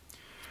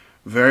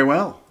 Very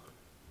well.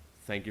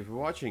 thank you for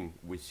watching.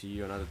 We see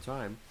you another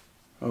time.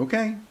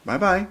 Okay.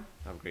 Bye-bye.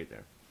 Have a great day.